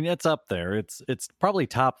far. I mean, it's up there. It's probably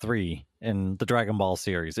top 3 in the Dragon Ball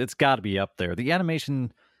series. It's got to be up there. The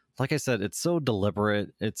animation, like I said, it's so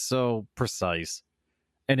deliberate, it's so precise,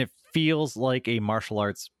 and it feels like a martial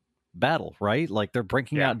arts battle, right? Like they're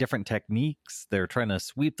breaking Yeah. out different techniques. They're trying to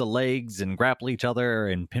sweep the legs and grapple each other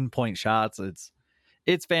and pinpoint shots.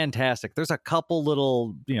 It's fantastic. There's a couple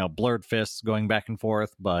little, blurred fists going back and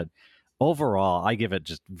forth, but overall, I give it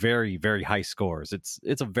just very, very high scores.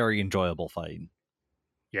 It's a very enjoyable fight.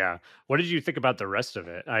 Yeah. What did you think about the rest of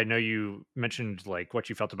it? I know you mentioned like what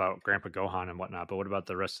you felt about Grandpa Gohan and whatnot, but what about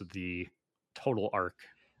the rest of the total arc?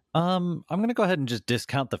 I'm gonna go ahead and just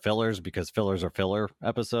discount the fillers because fillers are filler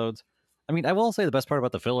episodes. I mean, I will say the best part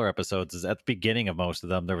about the filler episodes is at the beginning of most of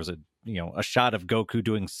them, there was a shot of Goku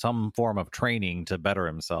doing some form of training to better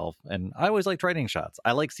himself, and I always like training shots.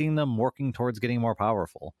 I like seeing them working towards getting more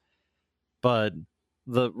powerful. But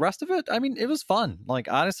the rest of it, I mean, it was fun. Like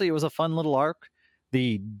honestly, it was a fun little arc.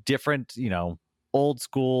 The different, old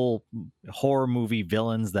school horror movie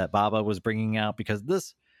villains that Baba was bringing out, because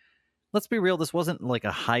let's be real, this wasn't like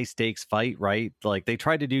a high stakes fight, right? Like they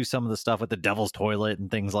tried to do some of the stuff with the devil's toilet and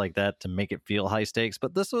things like that to make it feel high stakes,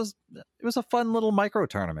 but it was a fun little micro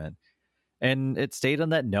tournament. And it stayed on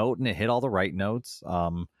that note and it hit all the right notes.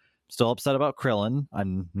 Still upset about Krillin.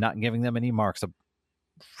 I'm not giving them any marks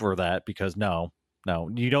for that because no,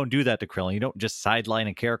 you don't do that to Krillin. You don't just sideline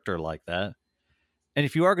a character like that. And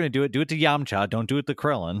if you are going to do it to Yamcha. Don't do it to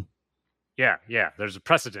Krillin. Yeah, yeah. There's a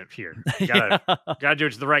precedent here. You Yeah. gotta do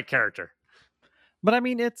it to the right character. But I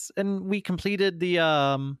mean, and we completed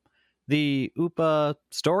the Upa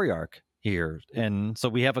story arc here, and so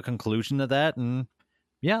we have a conclusion to that. And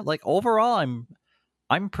yeah, like overall,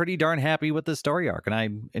 I'm pretty darn happy with the story arc, and I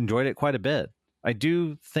enjoyed it quite a bit. I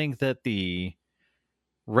do think that the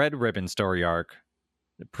Red Ribbon story arc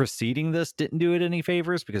preceding this didn't do it any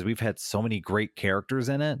favors because we've had so many great characters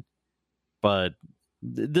in it, but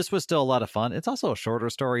this was still a lot of fun. It's also a shorter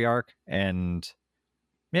story arc, and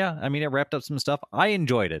yeah, I mean, it wrapped up some stuff. I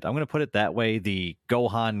enjoyed it. I'm going to put it that way. The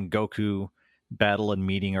Gohan Goku battle and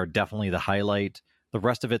meeting are definitely the highlight. The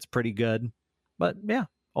rest of it's pretty good. But yeah,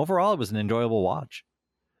 overall, it was an enjoyable watch.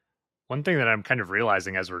 One thing that I'm kind of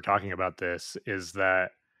realizing as we're talking about this is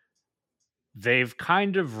that they've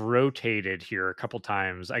kind of rotated here a couple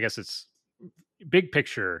times. I guess it's big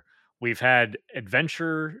picture. We've had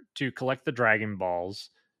adventure to collect the Dragon Balls.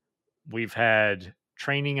 We've had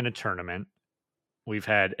training in a tournament. We've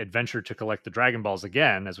had adventure to collect the Dragon Balls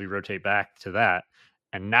again as we rotate back to that.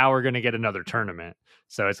 And now we're going to get another tournament.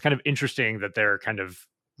 So it's kind of interesting that they're kind of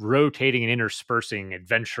rotating and interspersing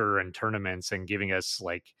adventure and tournaments and giving us,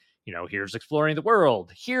 like, here's exploring the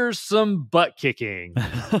world. Here's some butt kicking.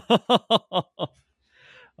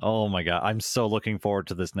 Oh my God. I'm so looking forward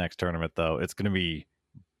to this next tournament, though. It's going to be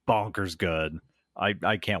bonkers good.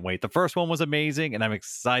 I can't wait. The first one was amazing, and I'm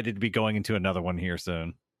excited to be going into another one here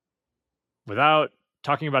soon. Without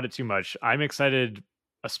talking about it too much, I'm excited,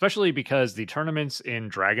 especially because the tournaments in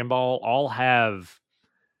Dragon Ball all have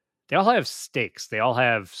stakes. They all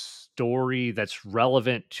have story that's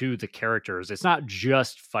relevant to the characters. It's not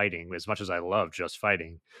just fighting, as much as I love just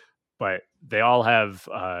fighting, but they all have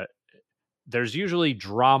there's usually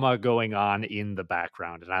drama going on in the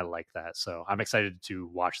background, and I like that. So I'm excited to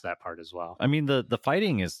watch that part as well. I mean, the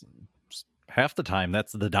fighting is half the time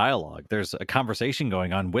that's the dialogue. There's a conversation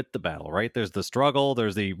going on with the battle, right? There's the struggle,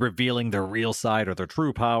 there's the revealing their real side or their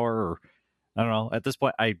true power, or I don't know. At this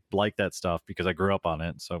point, I like that stuff because I grew up on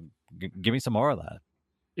it. So give me some more of that.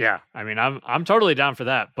 Yeah, I mean, I'm totally down for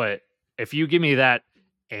that. But if you give me that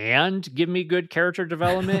and give me good character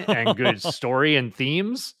development and good story and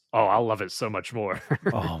themes, oh, I'll love it so much more.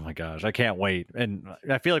 Oh my gosh, I can't wait. And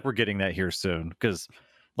I feel like we're getting that here soon because,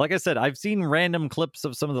 like I said, I've seen random clips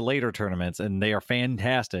of some of the later tournaments and they are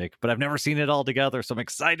fantastic, but I've never seen it all together. So I'm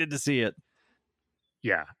excited to see it.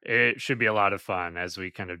 Yeah, it should be a lot of fun as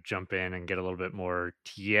we kind of jump in and get a little bit more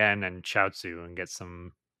Tien and Chaozu and get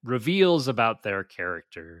some reveals about their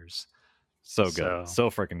characters. So good. So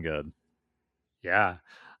freaking good. Yeah.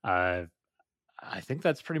 I think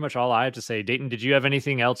that's pretty much all I have to say. Dayton, did you have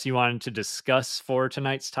anything else you wanted to discuss for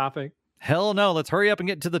tonight's topic? Hell no. Let's hurry up and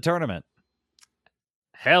get to the tournament.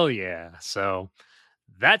 Hell yeah. So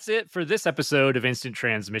that's it for this episode of Instant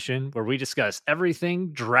Transmission, where we discuss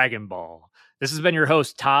everything Dragon Ball. This has been your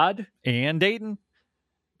host, Todd. And Dayton.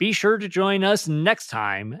 Be sure to join us next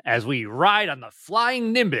time as we ride on the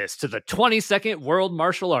Flying Nimbus to the 22nd World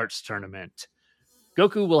Martial Arts Tournament.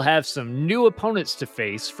 Goku will have some new opponents to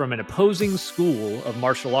face from an opposing school of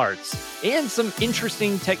martial arts and some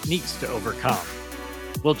interesting techniques to overcome.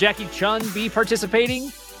 Will Jackie Chun be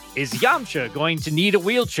participating? Is Yamcha going to need a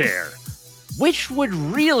wheelchair? Which would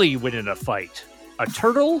really win in a fight? A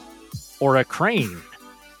turtle or a crane?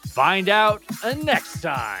 Find out next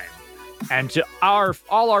time. And to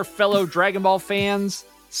all our fellow Dragon Ball fans,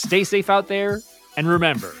 stay safe out there, and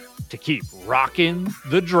remember to keep rocking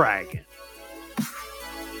the dragon.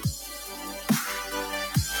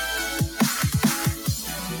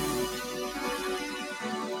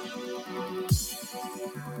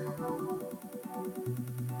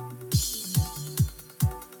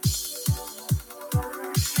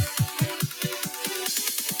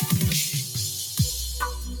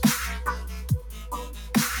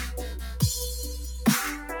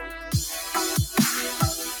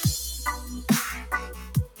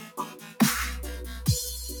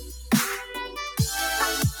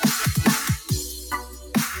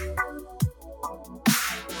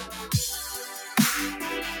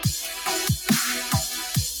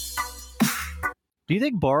 Do you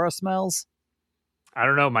think Bora smells? I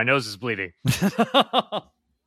don't know. My nose is bleeding.